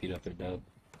want me to beat up their dad.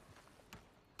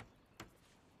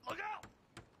 Look out!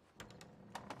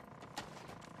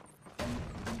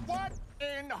 What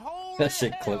in the whole That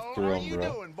shit clipped through him,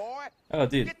 bro. doing, boy? Oh,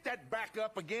 dude. Get that back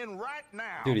up again right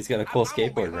now. Dude, he's got a cool I'm gonna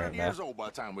be skateboard 100 right now. years old by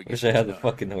the time we get Wish I had the this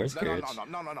fucking done. horse No, carriage.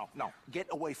 no. Get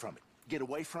away from it. Get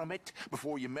away from it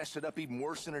before you mess it up even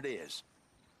worse than it is.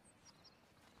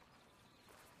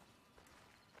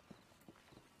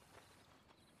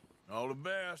 All the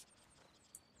best.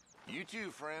 You too,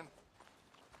 friend.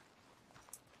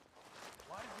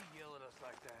 Why did he yell at us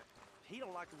like that? He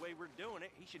don't like the way we're doing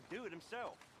it. He should do it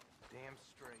himself. Damn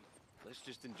straight. Let's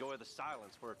just enjoy the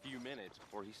silence for a few minutes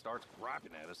before he starts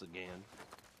griping at us again.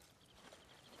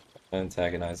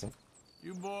 Antagonize him.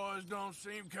 You boys don't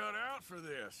seem cut out for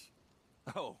this.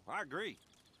 Oh, I agree.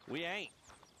 We ain't.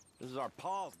 This is our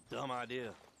Paul's dumb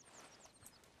idea.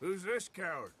 Who's this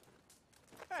coward?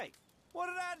 Hey, what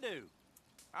did I do?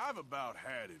 I've about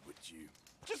had it with you.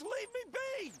 Just leave me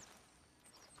be!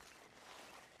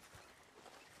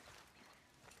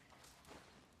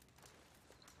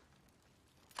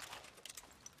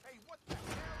 Hey, what the hell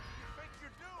do you think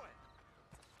you're doing?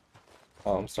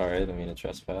 Oh, I'm sorry. I didn't mean to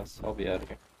trespass. I'll be out of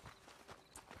here.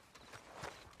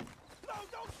 No,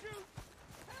 don't shoot!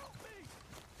 Help me!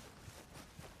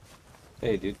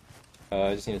 Hey, dude.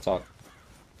 I just need to talk.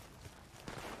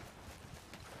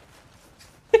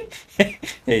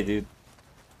 Hey, dude.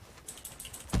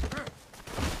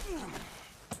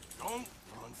 Don't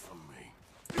run from me.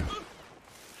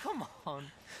 Come on.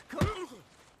 Come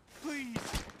please.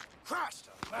 Christ!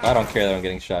 I don't care that I'm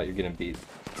getting shot. You're getting beat.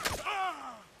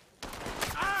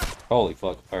 Holy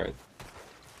fuck. Alright.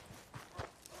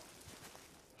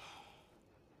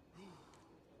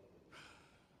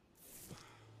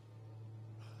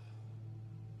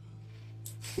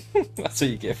 That's what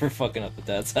you get for fucking up the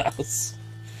dad's house.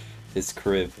 His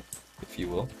crib, if you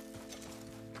will.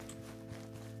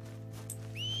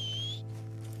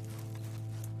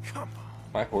 Come on.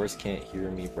 My horse can't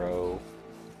hear me, bro.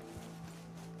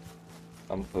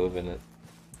 I'm hooving it.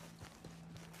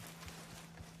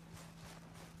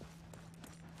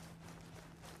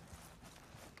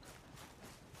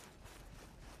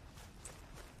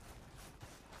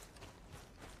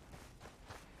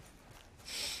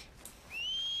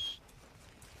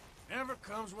 Never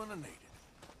comes when I need it.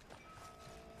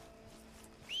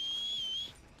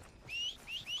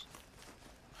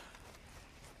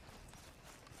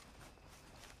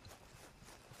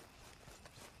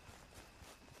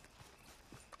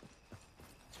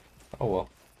 Oh well.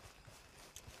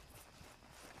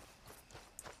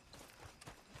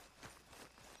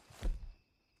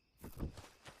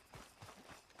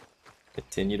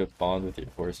 Continue to bond with your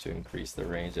horse to increase the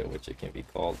range at which it can be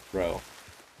called. Bro,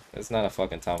 it's not a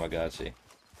fucking Tamagotchi.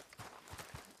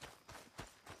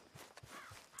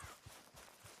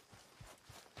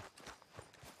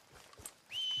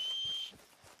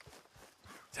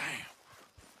 Damn.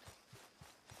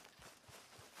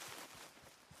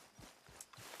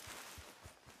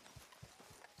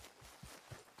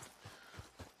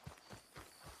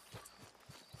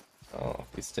 Oh,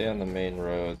 if we stay on the main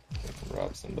road, we can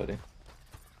rob somebody.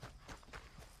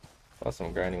 Plus,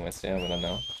 I'm grinding my stamina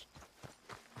now.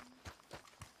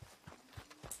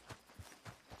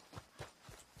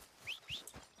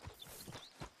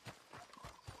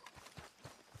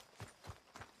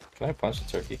 Can I punch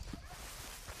the turkey?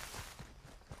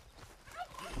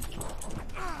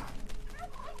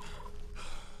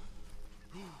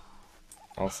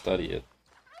 I'll study it.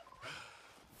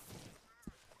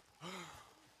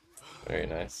 Very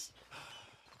nice.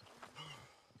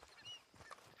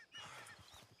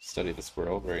 Study the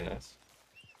squirrel, very nice.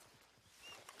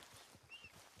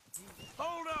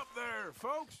 Hold up there,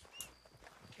 folks.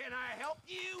 Can I help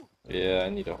you? Yeah, I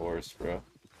need a horse, bro.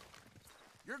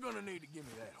 You're gonna need to give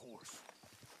me that horse.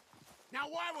 Now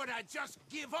why would I just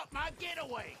give up my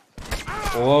getaway?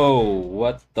 Whoa,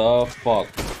 what the fuck?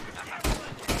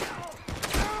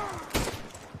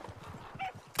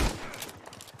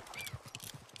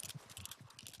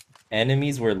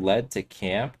 Enemies were led to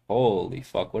camp? Holy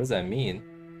fuck, what does that mean?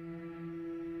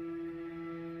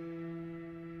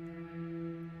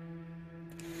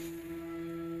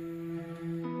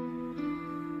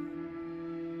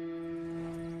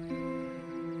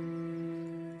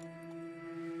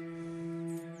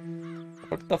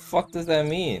 What the fuck does that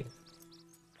mean?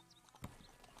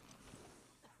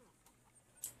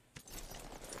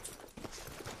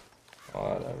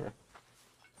 Whatever.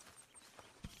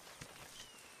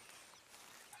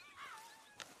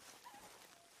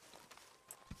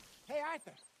 Hey,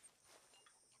 Arthur.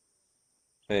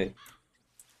 Hey.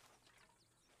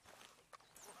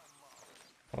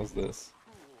 How's this?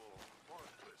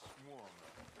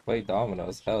 Play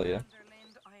dominoes, hell yeah.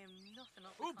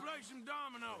 Who plays some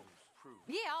dominoes?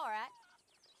 Yeah, all right.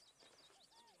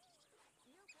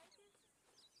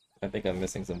 I think I'm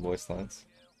missing some voice lines.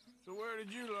 So where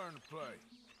did you learn to play?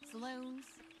 Saloons,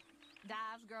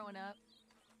 dives growing up.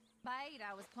 By 8,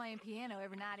 I was playing piano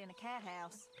every night in a cat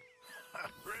house.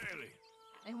 Really?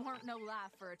 It weren't no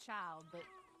life for a child, but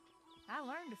I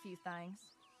learned a few things.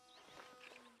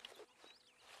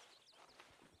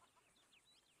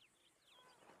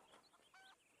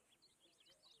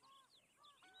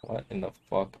 What in the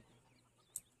fuck?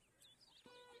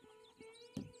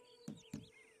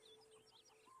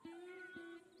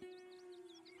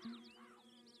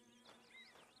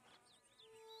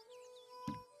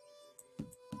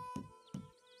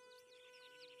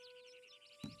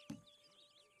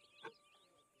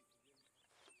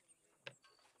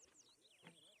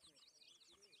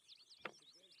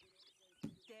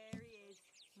 There he is,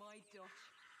 my Dutch.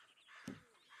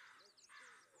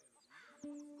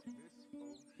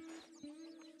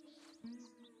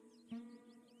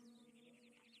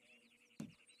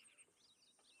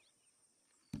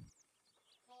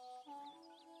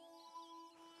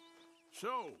 So,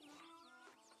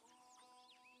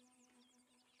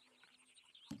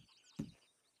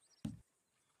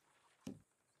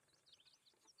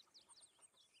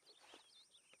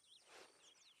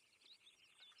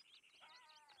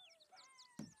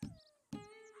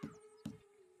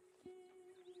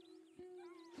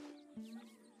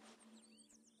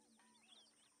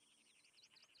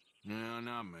 no,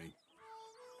 not me.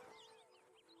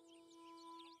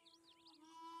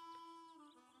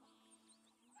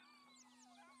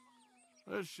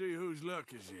 Let's see whose luck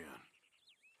is in.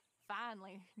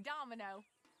 Finally, domino.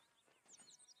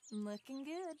 Looking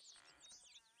good.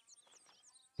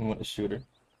 You want a shooter?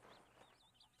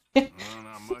 Well,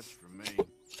 not much for me.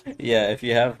 Yeah, if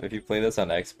you play this on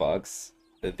Xbox,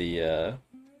 the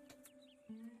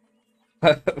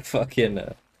fucking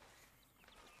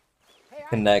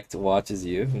Kinect watches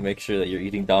you and makes sure that you're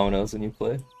eating dominoes when you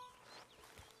play.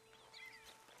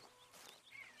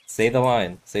 Say the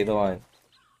line. Say the line.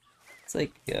 It's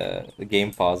like the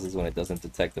game pauses when it doesn't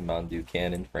detect the Mountain Dew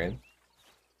can in frame.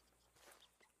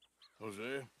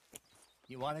 Jose,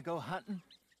 You want to go hunting?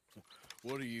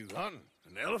 what are you hunting?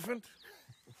 An elephant?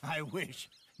 I wish.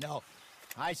 No,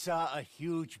 I saw a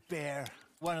huge bear.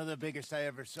 One of the biggest I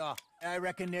ever saw. I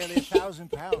reckon nearly 1,000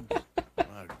 pounds.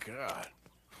 My God.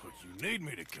 But you need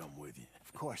me to come with you.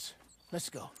 Of course. Let's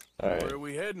go. Alright. Where are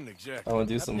we heading exactly? I want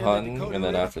to do some hunting, and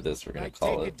then after this, we're gonna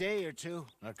call Take a it day or two.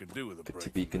 I could do with a break. to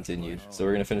be continued. So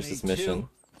we're gonna finish this mission.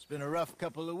 It's been a rough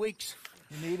couple of weeks.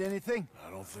 You need anything? I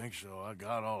don't think so. I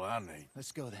got all I need.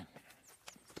 Let's go then.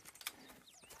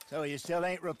 So you still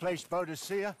ain't replaced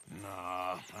Boadicea?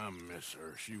 Nah, I miss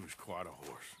her. She was quite a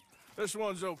horse. This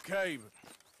one's okay,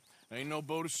 but ain't no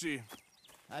Boadicea.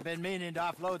 I've been meaning to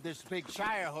offload this big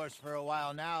Shire horse for a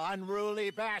while now.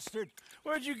 Unruly bastard.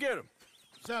 Where'd you get him?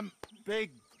 Some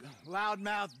big,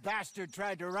 loudmouth bastard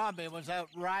tried to rob me and was out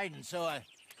riding, so I...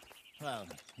 Well,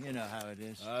 you know how it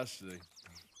is. I see.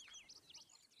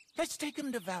 Let's take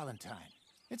him to Valentine.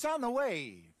 It's on the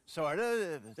way,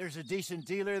 sorta. There's a decent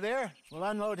dealer there. We'll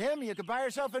unload him, you can buy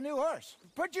yourself a new horse.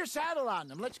 Put your saddle on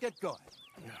them, let's get going.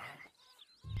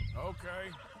 Okay,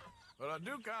 but I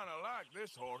do kind of like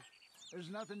this horse. There's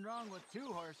nothing wrong with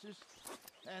two horses,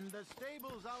 and the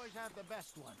stables always have the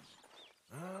best ones.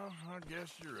 Well, I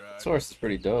guess you're right. This horse is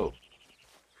pretty dope.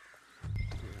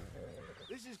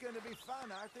 This is gonna be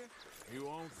fun, Arthur. He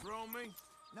won't throw me?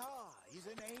 No, he's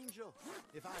an angel,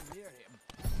 if I'm near him.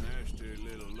 Nasty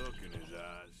little look in his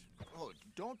eyes. Oh,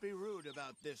 don't be rude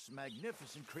about this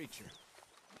magnificent creature.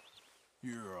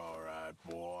 You're all right,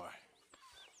 boy.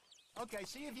 Okay,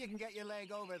 see if you can get your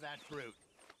leg over that brute.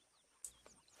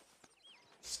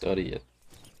 Study it.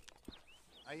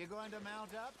 Are you going to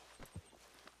mount up?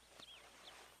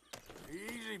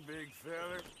 Easy, big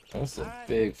feller. That's a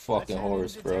big fucking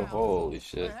horse, bro. Holy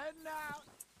shit. We're heading out.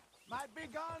 Might be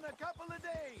gone a couple of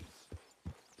days.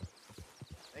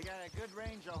 They got a good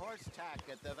range of horse tack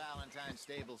at the Valentine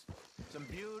stables. Some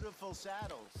beautiful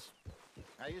saddles.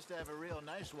 I used to have a real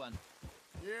nice one.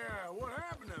 Yeah, what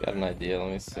happened to Got an idea,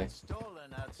 let me see.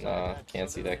 Stolen outside Nah, that can't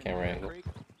see that camera angle.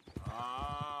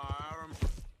 I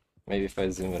Maybe if I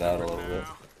zoom it out a little bit.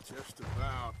 just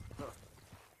about.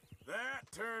 That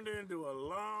turned into a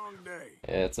long day.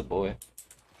 Yeah, it's a boy.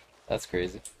 That's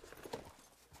crazy.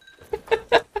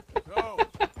 So,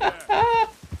 yeah.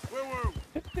 Where were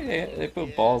we? Yeah, they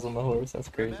put balls on the horse. That's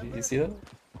crazy. You see that?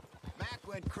 Mac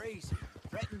went crazy,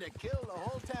 threatened to kill the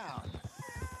whole town.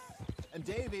 And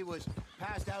Davy was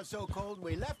passed out so cold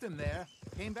we left him there.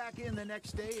 Came back in the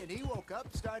next day and he woke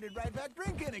up, started right back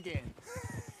drinking again.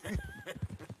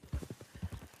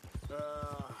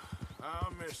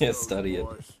 I'll miss Yeah, those study it.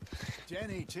 boys.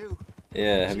 Jenny too.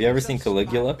 Yeah, have you ever seen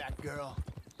Caligula? That girl.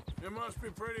 It must be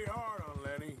pretty hard on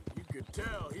Lenny. You could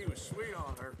tell he was sweet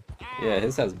on her. Yeah,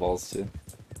 his has balls too.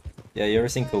 Yeah, you ever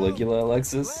seen Caligula,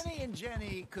 Alexis? Lenny and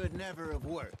Jenny could never have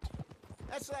worked.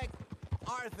 That's like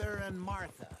Arthur and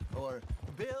Martha, or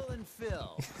Bill and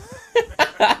Phil.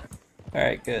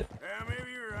 Alright, good. Yeah,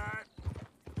 maybe you're right.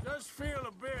 Does feel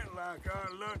a bit like our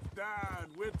luck died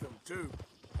with them, too.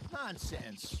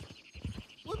 Nonsense.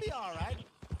 We'll be all right.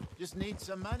 Just need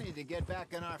some money to get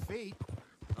back on our feet.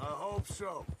 I hope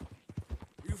so.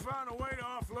 You found a way to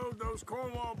offload those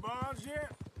Cornwall bonds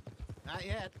yet? Not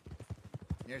yet.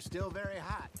 They're still very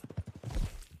hot.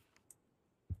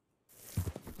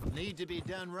 Need to be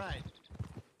done right.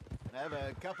 I have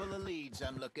a couple of leads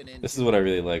I'm looking into. This is what I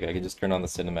really like. I can just turn on the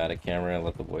cinematic camera and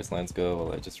let the voice lines go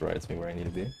while it just rides me where I need to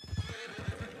be.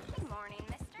 Good morning,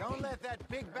 mister. Don't let that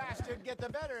big bastard get the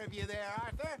better of you there,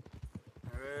 Arthur.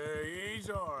 Hey, he's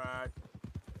all right.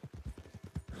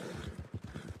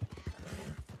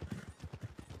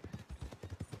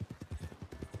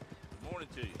 Good morning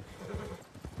to you.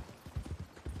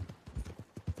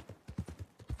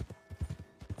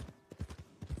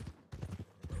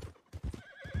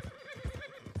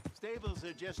 Stables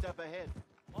are just up ahead.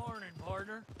 Morning,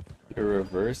 partner. Your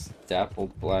reverse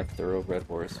dappled black thoroughbred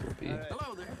horse will be.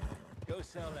 Hello there. Go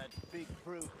sell that big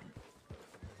brute.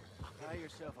 Buy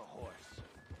yourself a horse.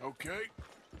 Okay.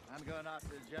 I'm going off to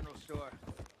the general store.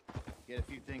 Get a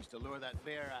few things to lure that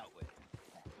bear out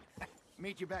with.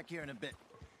 Meet you back here in a bit.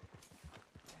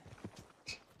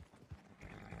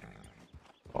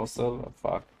 Also,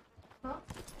 fuck.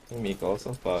 Hey, Meek,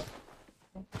 also, fuck.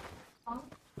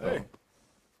 Hey,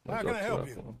 No how can I jokes help about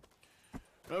you? them.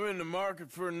 I'm in the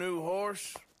market for a new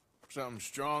horse. Something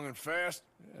strong and fast.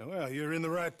 Yeah, well, you're in the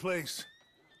right place.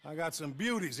 I got some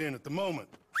beauties in at the moment.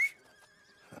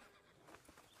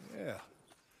 Yeah.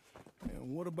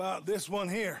 And what about this one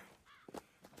here?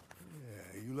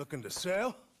 Yeah, you looking to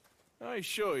sell? I ain't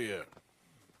sure yet.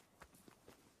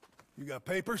 You got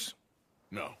papers?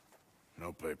 No.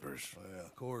 No papers. Well,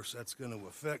 of course, that's gonna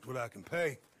affect what I can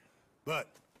pay. But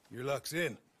your luck's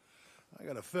in. I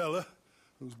got a fella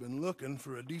who's been looking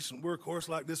for a decent workhorse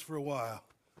like this for a while.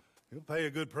 He'll pay a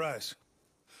good price.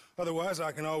 Otherwise,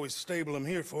 I can always stable him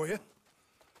here for you.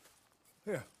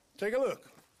 Here, take a look.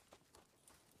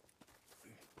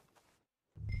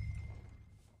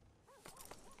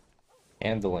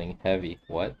 Handling heavy.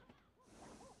 What?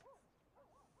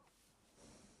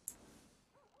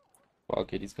 Wow,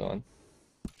 Kitty's gone.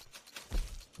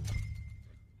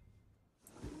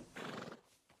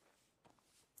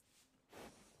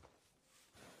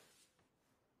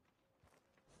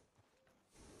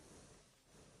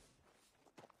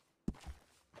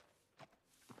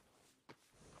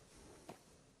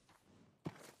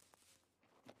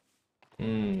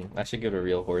 I should give it a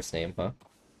real horse name, huh?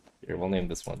 Here, we'll name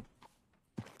this one.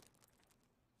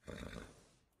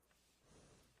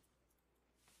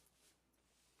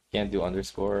 Can't do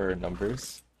underscore or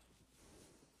numbers.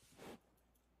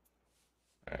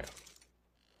 Alright.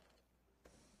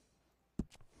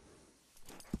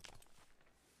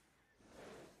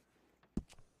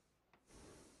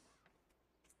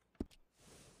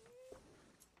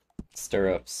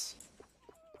 Stirrups.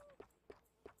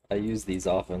 I use these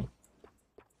often.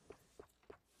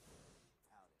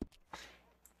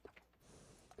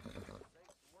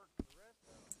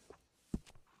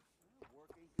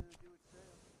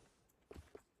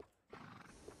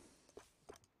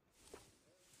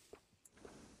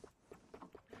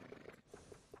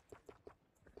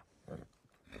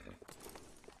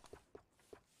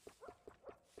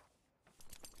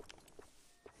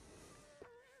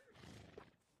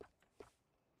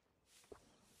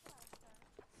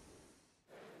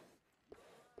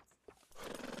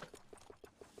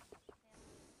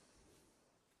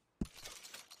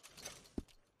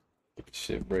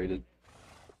 Shit braided.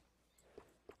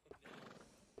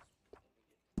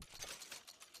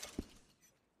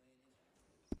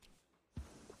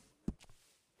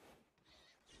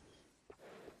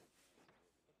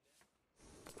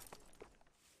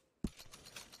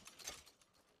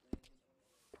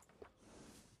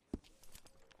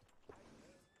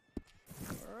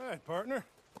 All right, partner.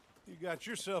 You got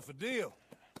yourself a deal.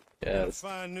 Yeah, A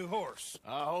fine new horse.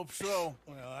 I hope so.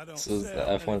 Well, I don't this is the sell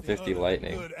F-150 anything other than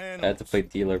Lightning. good I had to animals. play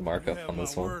dealer You markup have on my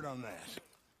this one. word on that.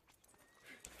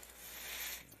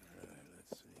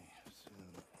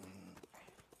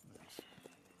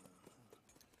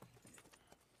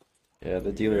 Yeah,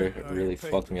 the dealer really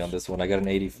fucked me on this one. I got an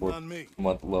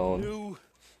 84-month loan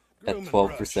at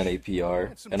 12%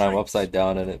 APR, and I'm upside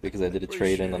down in it because I did a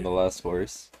trade-in on the last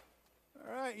horse.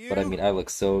 But I mean, I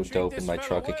look so dope in my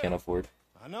truck I can't afford.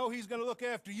 I know he's gonna look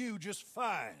after you just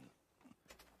fine.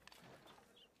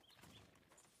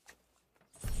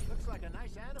 Looks like a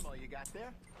nice animal you got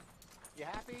there. You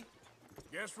happy?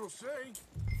 Guess we'll see.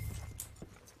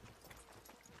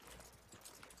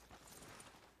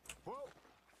 Whoa.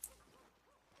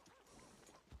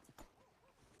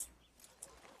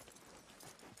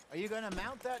 Are you gonna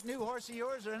mount that new horse of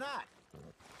yours or not?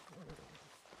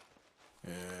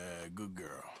 Yeah, good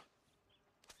girl.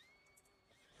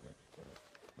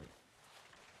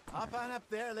 Hop on up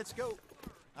there, let's go.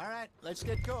 All right, let's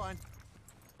get going.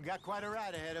 We got quite a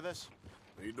ride ahead of us.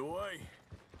 Lead the way.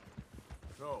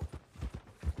 So,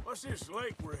 what's this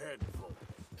lake we're heading for?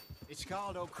 It's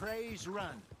called O'Creagh's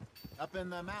Run, up in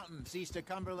the mountains east of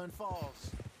Cumberland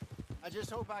Falls. I just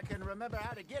hope I can remember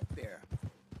how to get there.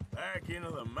 Back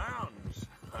into the mountains?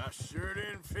 I sure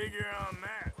didn't figure on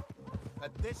that.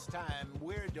 But this time,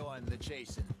 we're doing the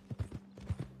chasing.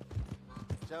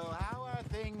 So how are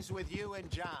things with you and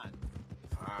John?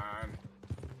 Fine.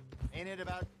 Ain't it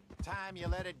about time you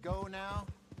let it go now?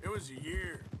 It was a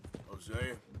year,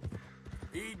 Hosea.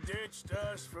 He ditched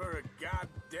us for a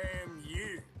goddamn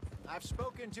year. I've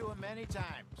spoken to him many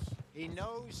times. He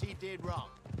knows he did wrong.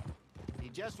 He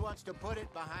just wants to put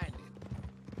it behind him.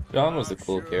 John was a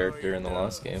cool character in the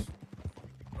last game.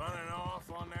 Running off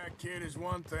on that kid is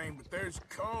one thing, but there's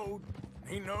code.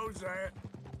 He knows that.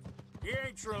 He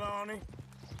ain't Trelawney.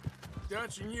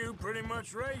 Dutch and you pretty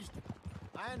much raised him.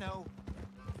 I know.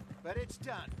 But it's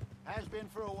done. Has been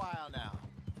for a while now.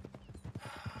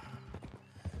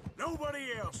 Nobody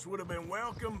else would have been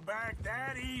welcomed back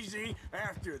that easy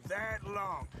after that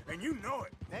long. And you know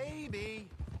it. Maybe.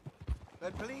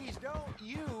 But please don't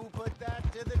you put that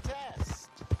to the test.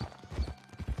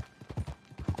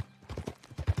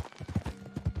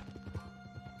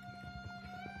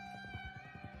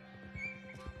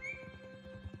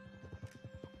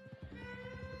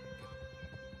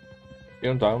 You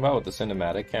know what I'm talking about with the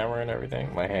cinematic camera and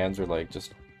everything? My hands are like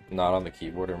just not on the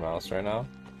keyboard or mouse right now.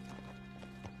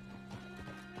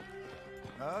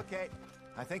 Okay.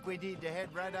 I think we need to head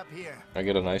right up here. I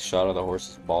get a nice shot of the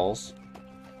horse's balls.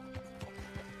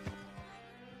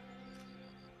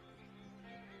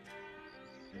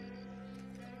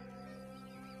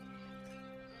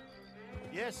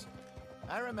 Yes,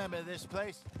 I remember this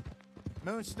place.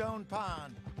 Moonstone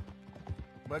Pond.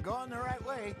 We're going the right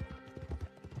way.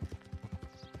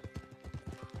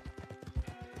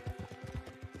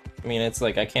 I mean, it's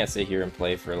like I can't sit here and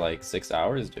play for like 6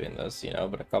 hours doing this, you know,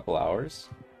 but a couple hours.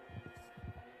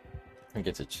 I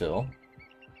get to chill.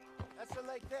 That's the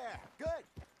lake there. Good.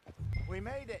 We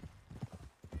made it.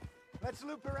 Let's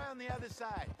loop around the other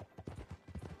side.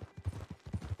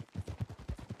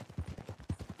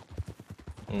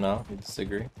 No, I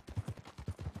disagree.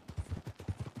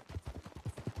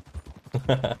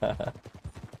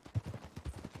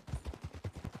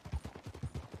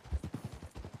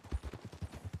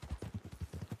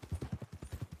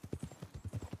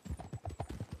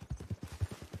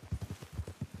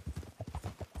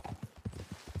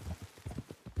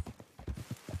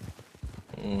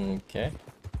 Okay.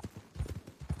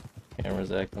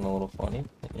 Camera's acting a little funny,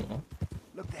 you know.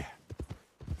 Look there.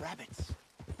 Rabbits.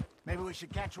 Maybe we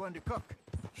should catch one to cook.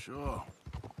 Sure.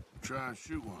 Try and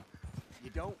shoot one. You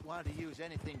don't want to use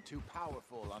anything too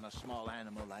powerful on a small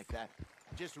animal like that.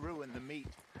 Just ruin the meat.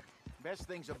 Best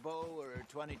thing's a bow or a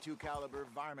 22 caliber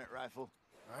varmint rifle.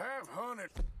 I have hunted.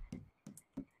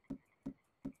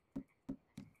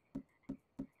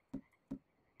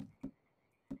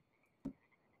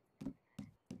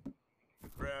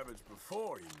 Rabbits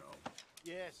before, you know.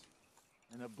 Yes.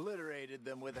 And obliterated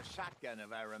them with a shotgun,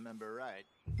 if I remember right.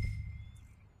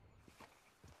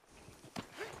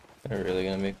 They're really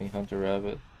gonna make me hunt a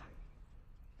rabbit.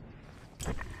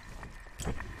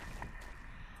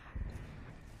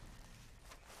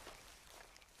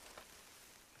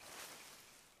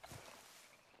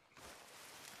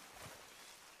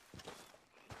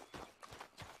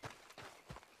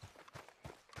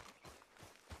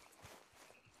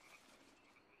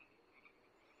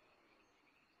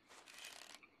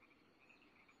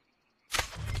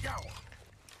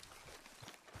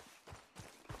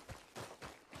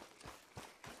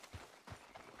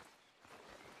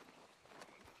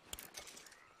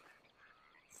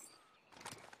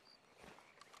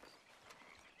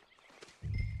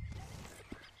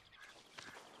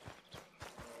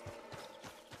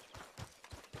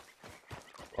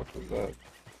 What was that?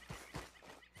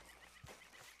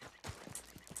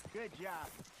 Good job.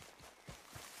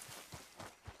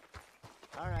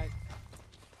 All right.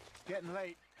 It's getting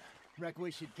late. Reckon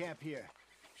we should camp here.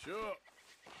 Sure.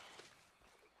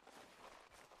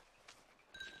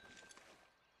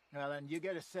 Well, then you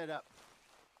get us set up.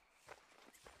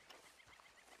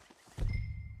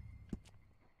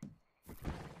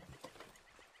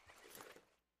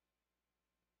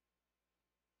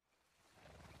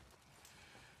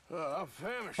 I'm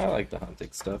famished. I like the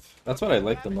hunting stuff. That's what I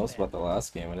like the most about the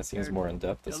last game, and it seems more in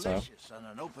depth this time. Delicious on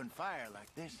an open fire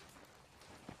like this.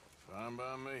 Fine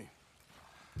by me.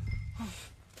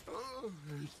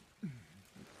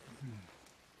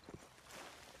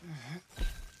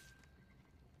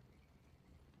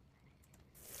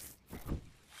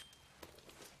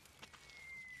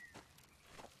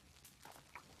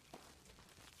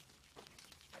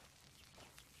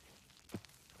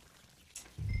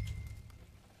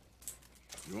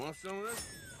 You want some of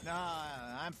this? No,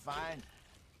 I'm fine.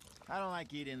 I don't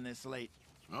like eating this late.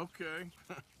 Okay.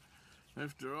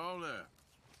 After all that.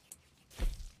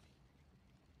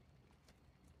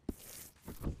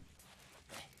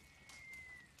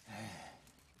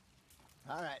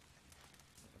 All right.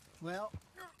 Well,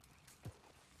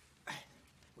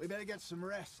 we better get some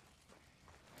rest.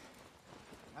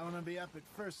 I want to be up at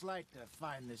first light to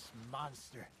find this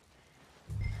monster.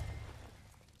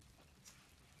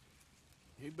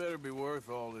 He better be worth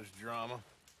all this drama.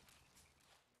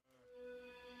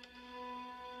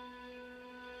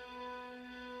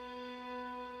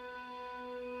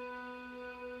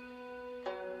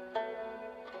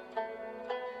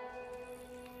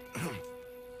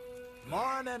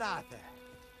 Morning, Arthur.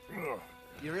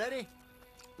 You ready?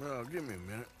 Well, give me a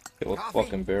minute. Get with the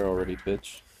fucking bear already,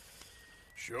 bitch.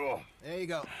 Sure. There you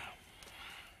go.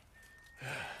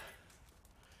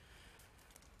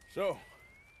 So,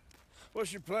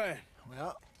 what's your plan?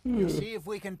 Well, we'll see if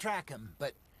we can track him,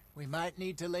 but we might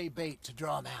need to lay bait to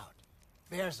draw him out.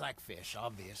 Bears like fish,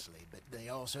 obviously, but they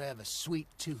also have a sweet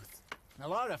tooth. A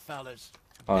lot of fellas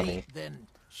bait, then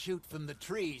shoot from the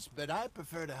trees, but I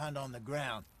prefer to hunt on the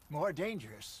ground. More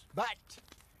dangerous, but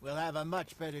we'll have a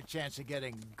much better chance of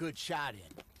getting a good shot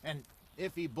in. And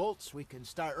if he bolts, we can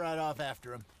start right off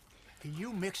after him. Can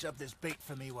you mix up this bait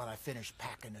for me while I finish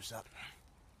packing this up?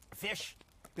 Fish,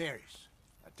 berries.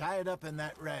 Tie it up in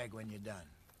that rag when you're done.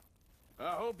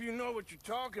 I hope you know what you're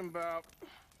talking about.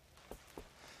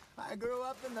 I grew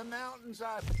up in the mountains.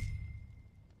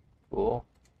 Cool.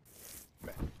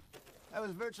 I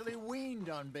was virtually weaned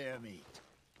on bear meat.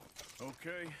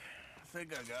 Okay, I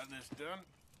think I got this done.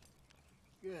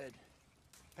 Good.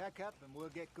 Pack up and we'll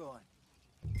get going.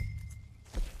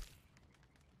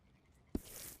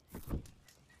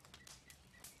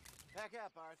 Pack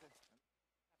up, Arthur.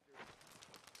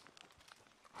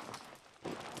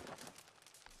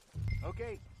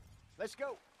 Okay, let's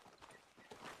go.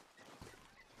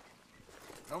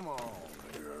 Come on,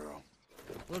 girl.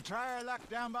 We'll try our luck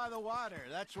down by the water.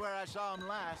 That's where I saw him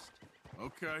last.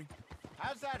 Okay.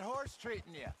 How's that horse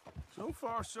treating you? So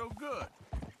far, so good.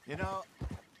 You know,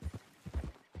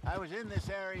 I was in this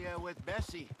area with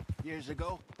Bessie years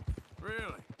ago.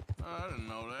 Really? I didn't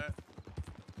know that.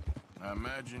 I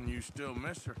imagine you still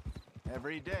miss her.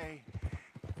 Every day.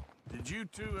 Did you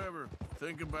two ever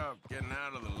think about getting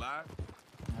out of the life?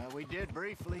 We did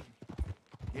briefly.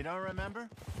 You don't remember?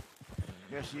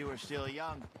 Guess you were still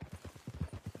young.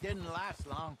 Didn't last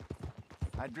long.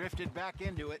 I drifted back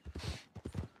into it.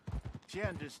 She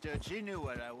understood. She knew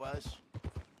what I was.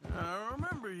 I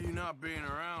remember you not being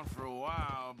around for a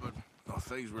while, but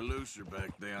things were looser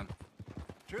back then.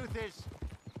 Truth is,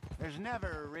 there's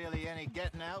never really any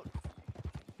getting out.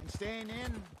 And staying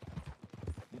in,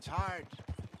 it's hard.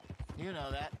 You know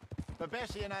that. But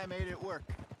Bessie and I made it work.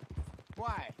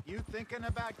 Why? You thinking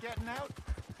about getting out?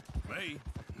 Me?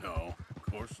 No, of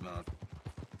course not.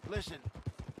 Listen,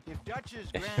 if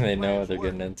Dutch's They know what they're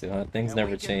getting into, huh? Things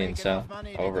never change, huh?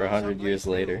 Over 100 years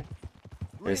later,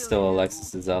 there's still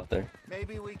Alexis's out there.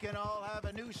 Maybe we can all have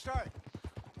a new start.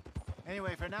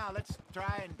 Anyway, for now, let's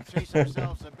try and chase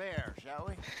ourselves a bear, shall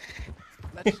we?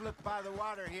 Let's look by the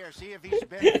water here, see if he's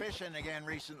been fishing again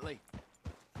recently.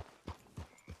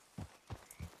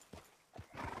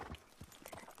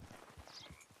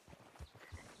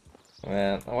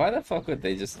 Man, why the fuck would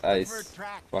they just ice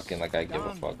fucking like I give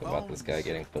a fuck about this guy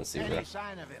getting pussy, bro? Any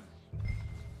sign of him?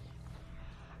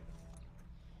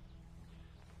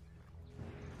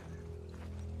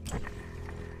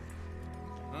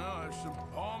 Well, there's some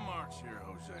paw marks here,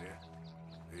 Hosea.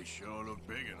 They sure look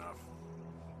big enough.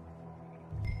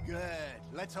 Good.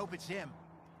 Let's hope it's him.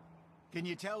 Can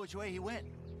you tell which way he went?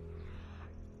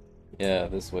 Yeah,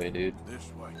 this way, dude.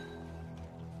 This way.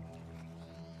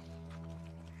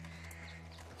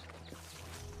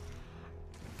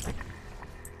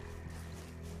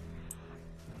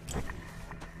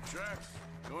 Tracks.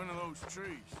 Go into those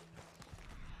trees.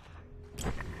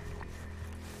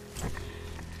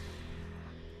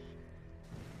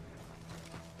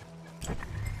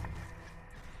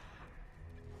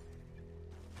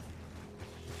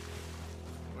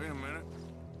 Wait a minute.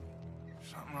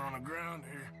 Something on the ground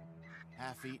here.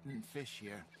 Half-eaten fish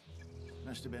here.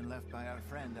 Must have been left by our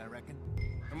friend, I reckon.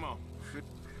 Come on.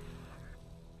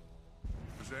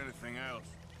 Is there anything else?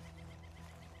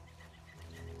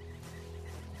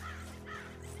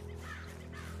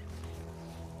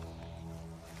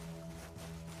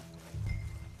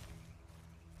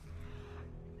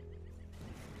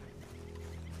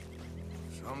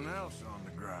 Something else on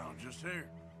the ground, just here.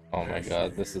 Oh my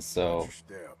god, this is so...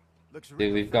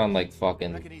 Dude, we've gone like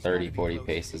fucking 30, 40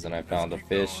 paces and I found a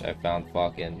fish, I found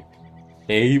fucking...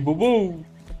 Hey, boo-boo!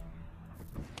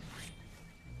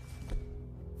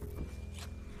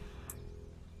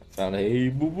 Found a hey,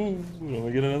 boo-boo! Let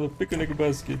me get another picnic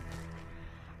basket.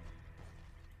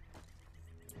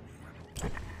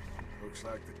 Looks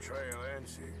like the trail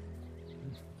ends here.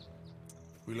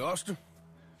 We lost him?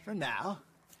 For now.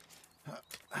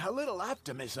 A little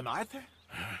optimism, Arthur.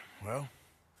 Well,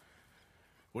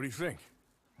 what do you think?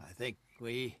 I think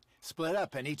we split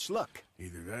up and each look.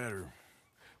 Either that or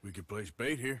we could place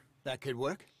bait here. That could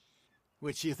work.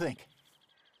 Which do you think?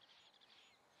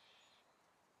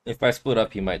 If I split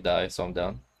up, he might die, so I'm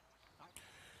down.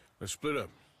 Let's split up.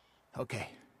 Okay.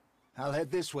 I'll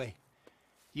head this way.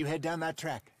 You head down that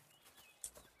track.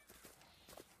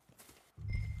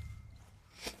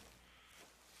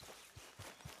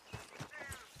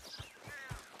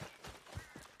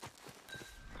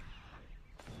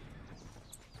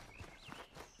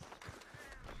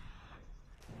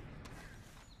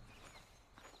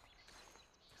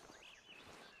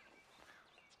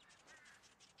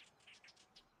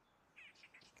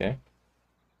 Okay.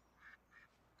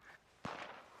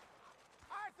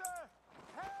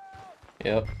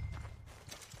 Yep.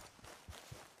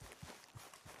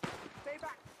 Stay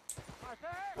back.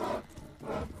 Arthur!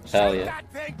 Hell yeah. That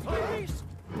thing, please!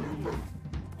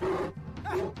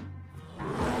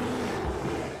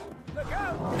 Look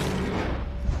out!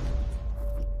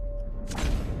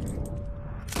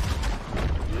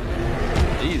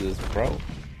 Jesus, bro.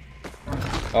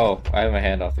 Oh, I have my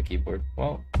hand off the keyboard.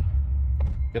 Well,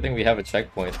 good thing we have a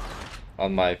checkpoint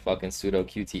on my fucking pseudo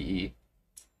QTE.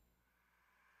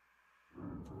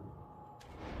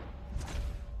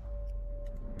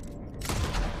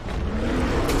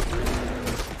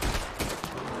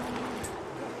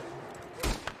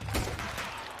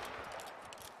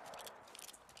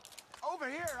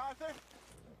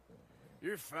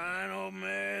 You're fine, old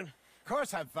man. Of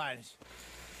course I'm fine. It's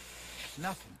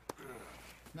nothing.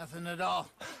 Nothing at all.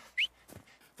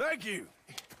 Thank you,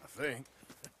 I think.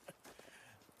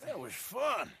 That was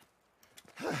fun.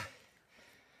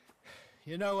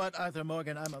 You know what, Arthur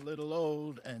Morgan? I'm a little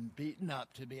old and beaten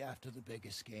up to be after the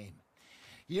biggest game.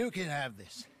 You can have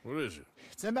this. What is it?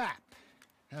 It's a map.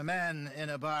 A man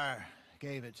in a bar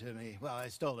gave it to me. Well, I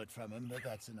stole it from him, but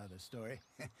that's another story.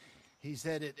 He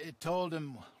said it told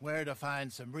him where to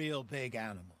find some real big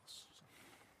animals.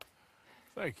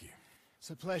 Thank you. It's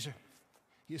a pleasure.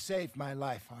 You saved my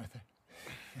life, Arthur.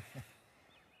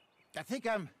 I think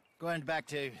I'm going back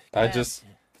to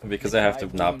because I have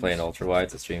to not play an ultra wide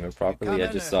to stream it properly. I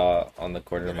just saw on the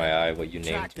corner of my eye what you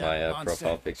named my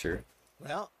profile picture.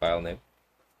 Well, file name.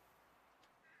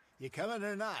 You coming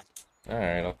or not?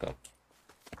 Alright, I'll come.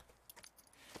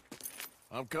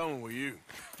 I'm coming with you.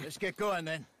 Let's get going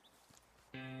then.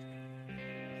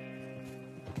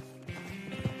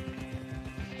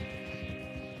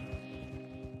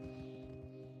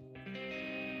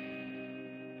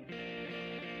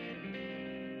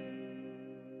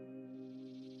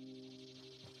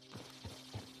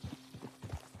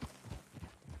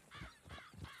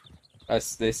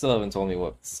 They still haven't told me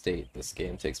what state this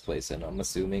game takes place in. I'm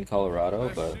assuming Colorado,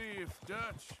 Let's but... see if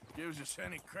Dutch gives us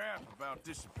any crap about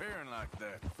disappearing like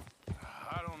that.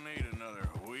 I don't need another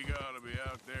 "we gotta be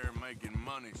out there making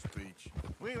money" speech.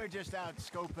 We were just out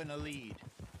scoping a lead.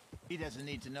 He doesn't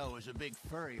need to know it was a big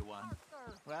furry one.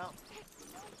 Well,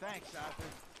 thanks, Arthur.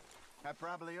 I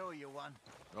probably owe you one.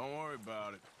 Don't worry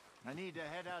about it. I need to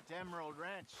head out to Emerald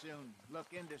Ranch soon.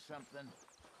 Look into something.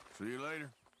 See you later.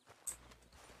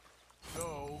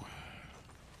 So,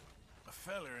 a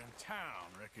feller in town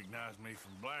recognized me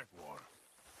from Blackwater.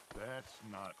 That's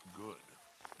not good.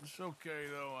 It's okay,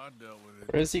 though. I dealt with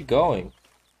it. Where is he going?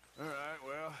 All right,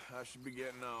 well, I should be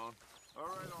getting on. All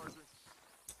right, Arthur.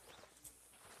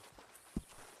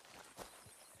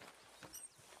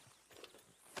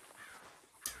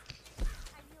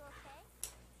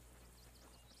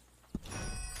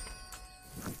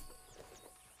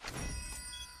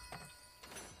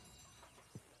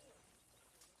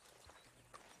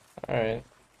 Alright.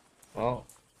 Well,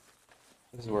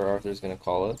 this is where Arthur's gonna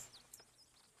call it.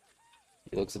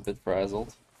 He looks a bit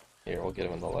frazzled. Here, we'll get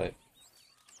him in the light.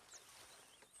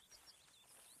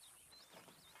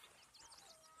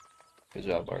 Good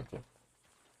job, Arthur.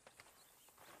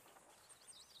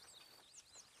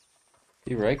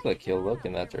 You right click, he'll look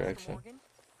in that direction.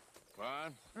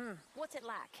 Fine. What's it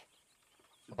like?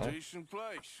 It's a decent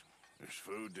place. There's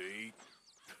food to eat,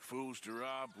 fools to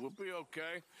rob. We'll be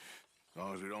okay. As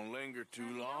long as we don't linger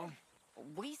too long.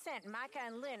 We sent Micah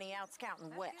and Lenny out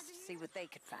scouting west to see what they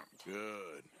could find.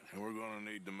 Good. And we're gonna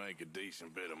need to make a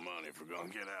decent bit of money if we're gonna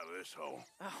get out of this hole.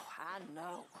 Oh, I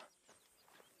know.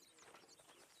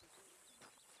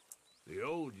 The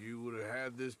old you would have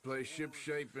had this place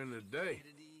ship-shape in a day.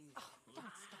 Oh, don't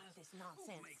start this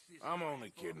nonsense. I'm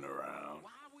only kidding around.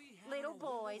 Little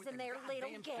boys and their little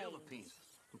games. Philippines.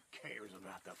 Who cares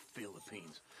about the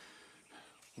Philippines?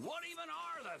 What even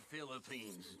are the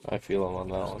Philippines? I feel him on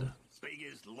that Just one. the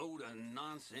biggest load of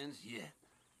nonsense yet.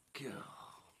 God.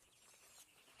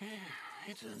 Yeah,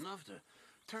 it's enough to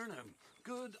turn a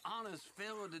good, honest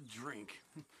fella to drink.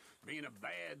 Being a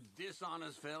bad,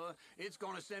 dishonest fella, it's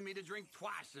gonna send me to drink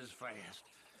twice as fast.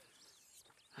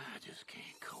 I just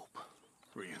can't cope.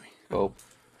 Really. Cope.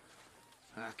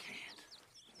 I can't.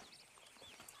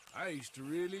 I used to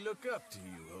really look up to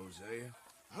you, Hosea.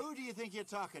 Who do you think you're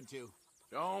talking to?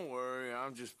 Don't worry,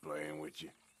 I'm just playing with you.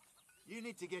 You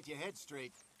need to get your head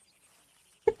straight.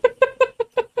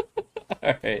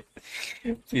 Alright.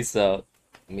 Peace out.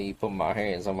 Me put my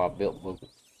hands on my belt buckle.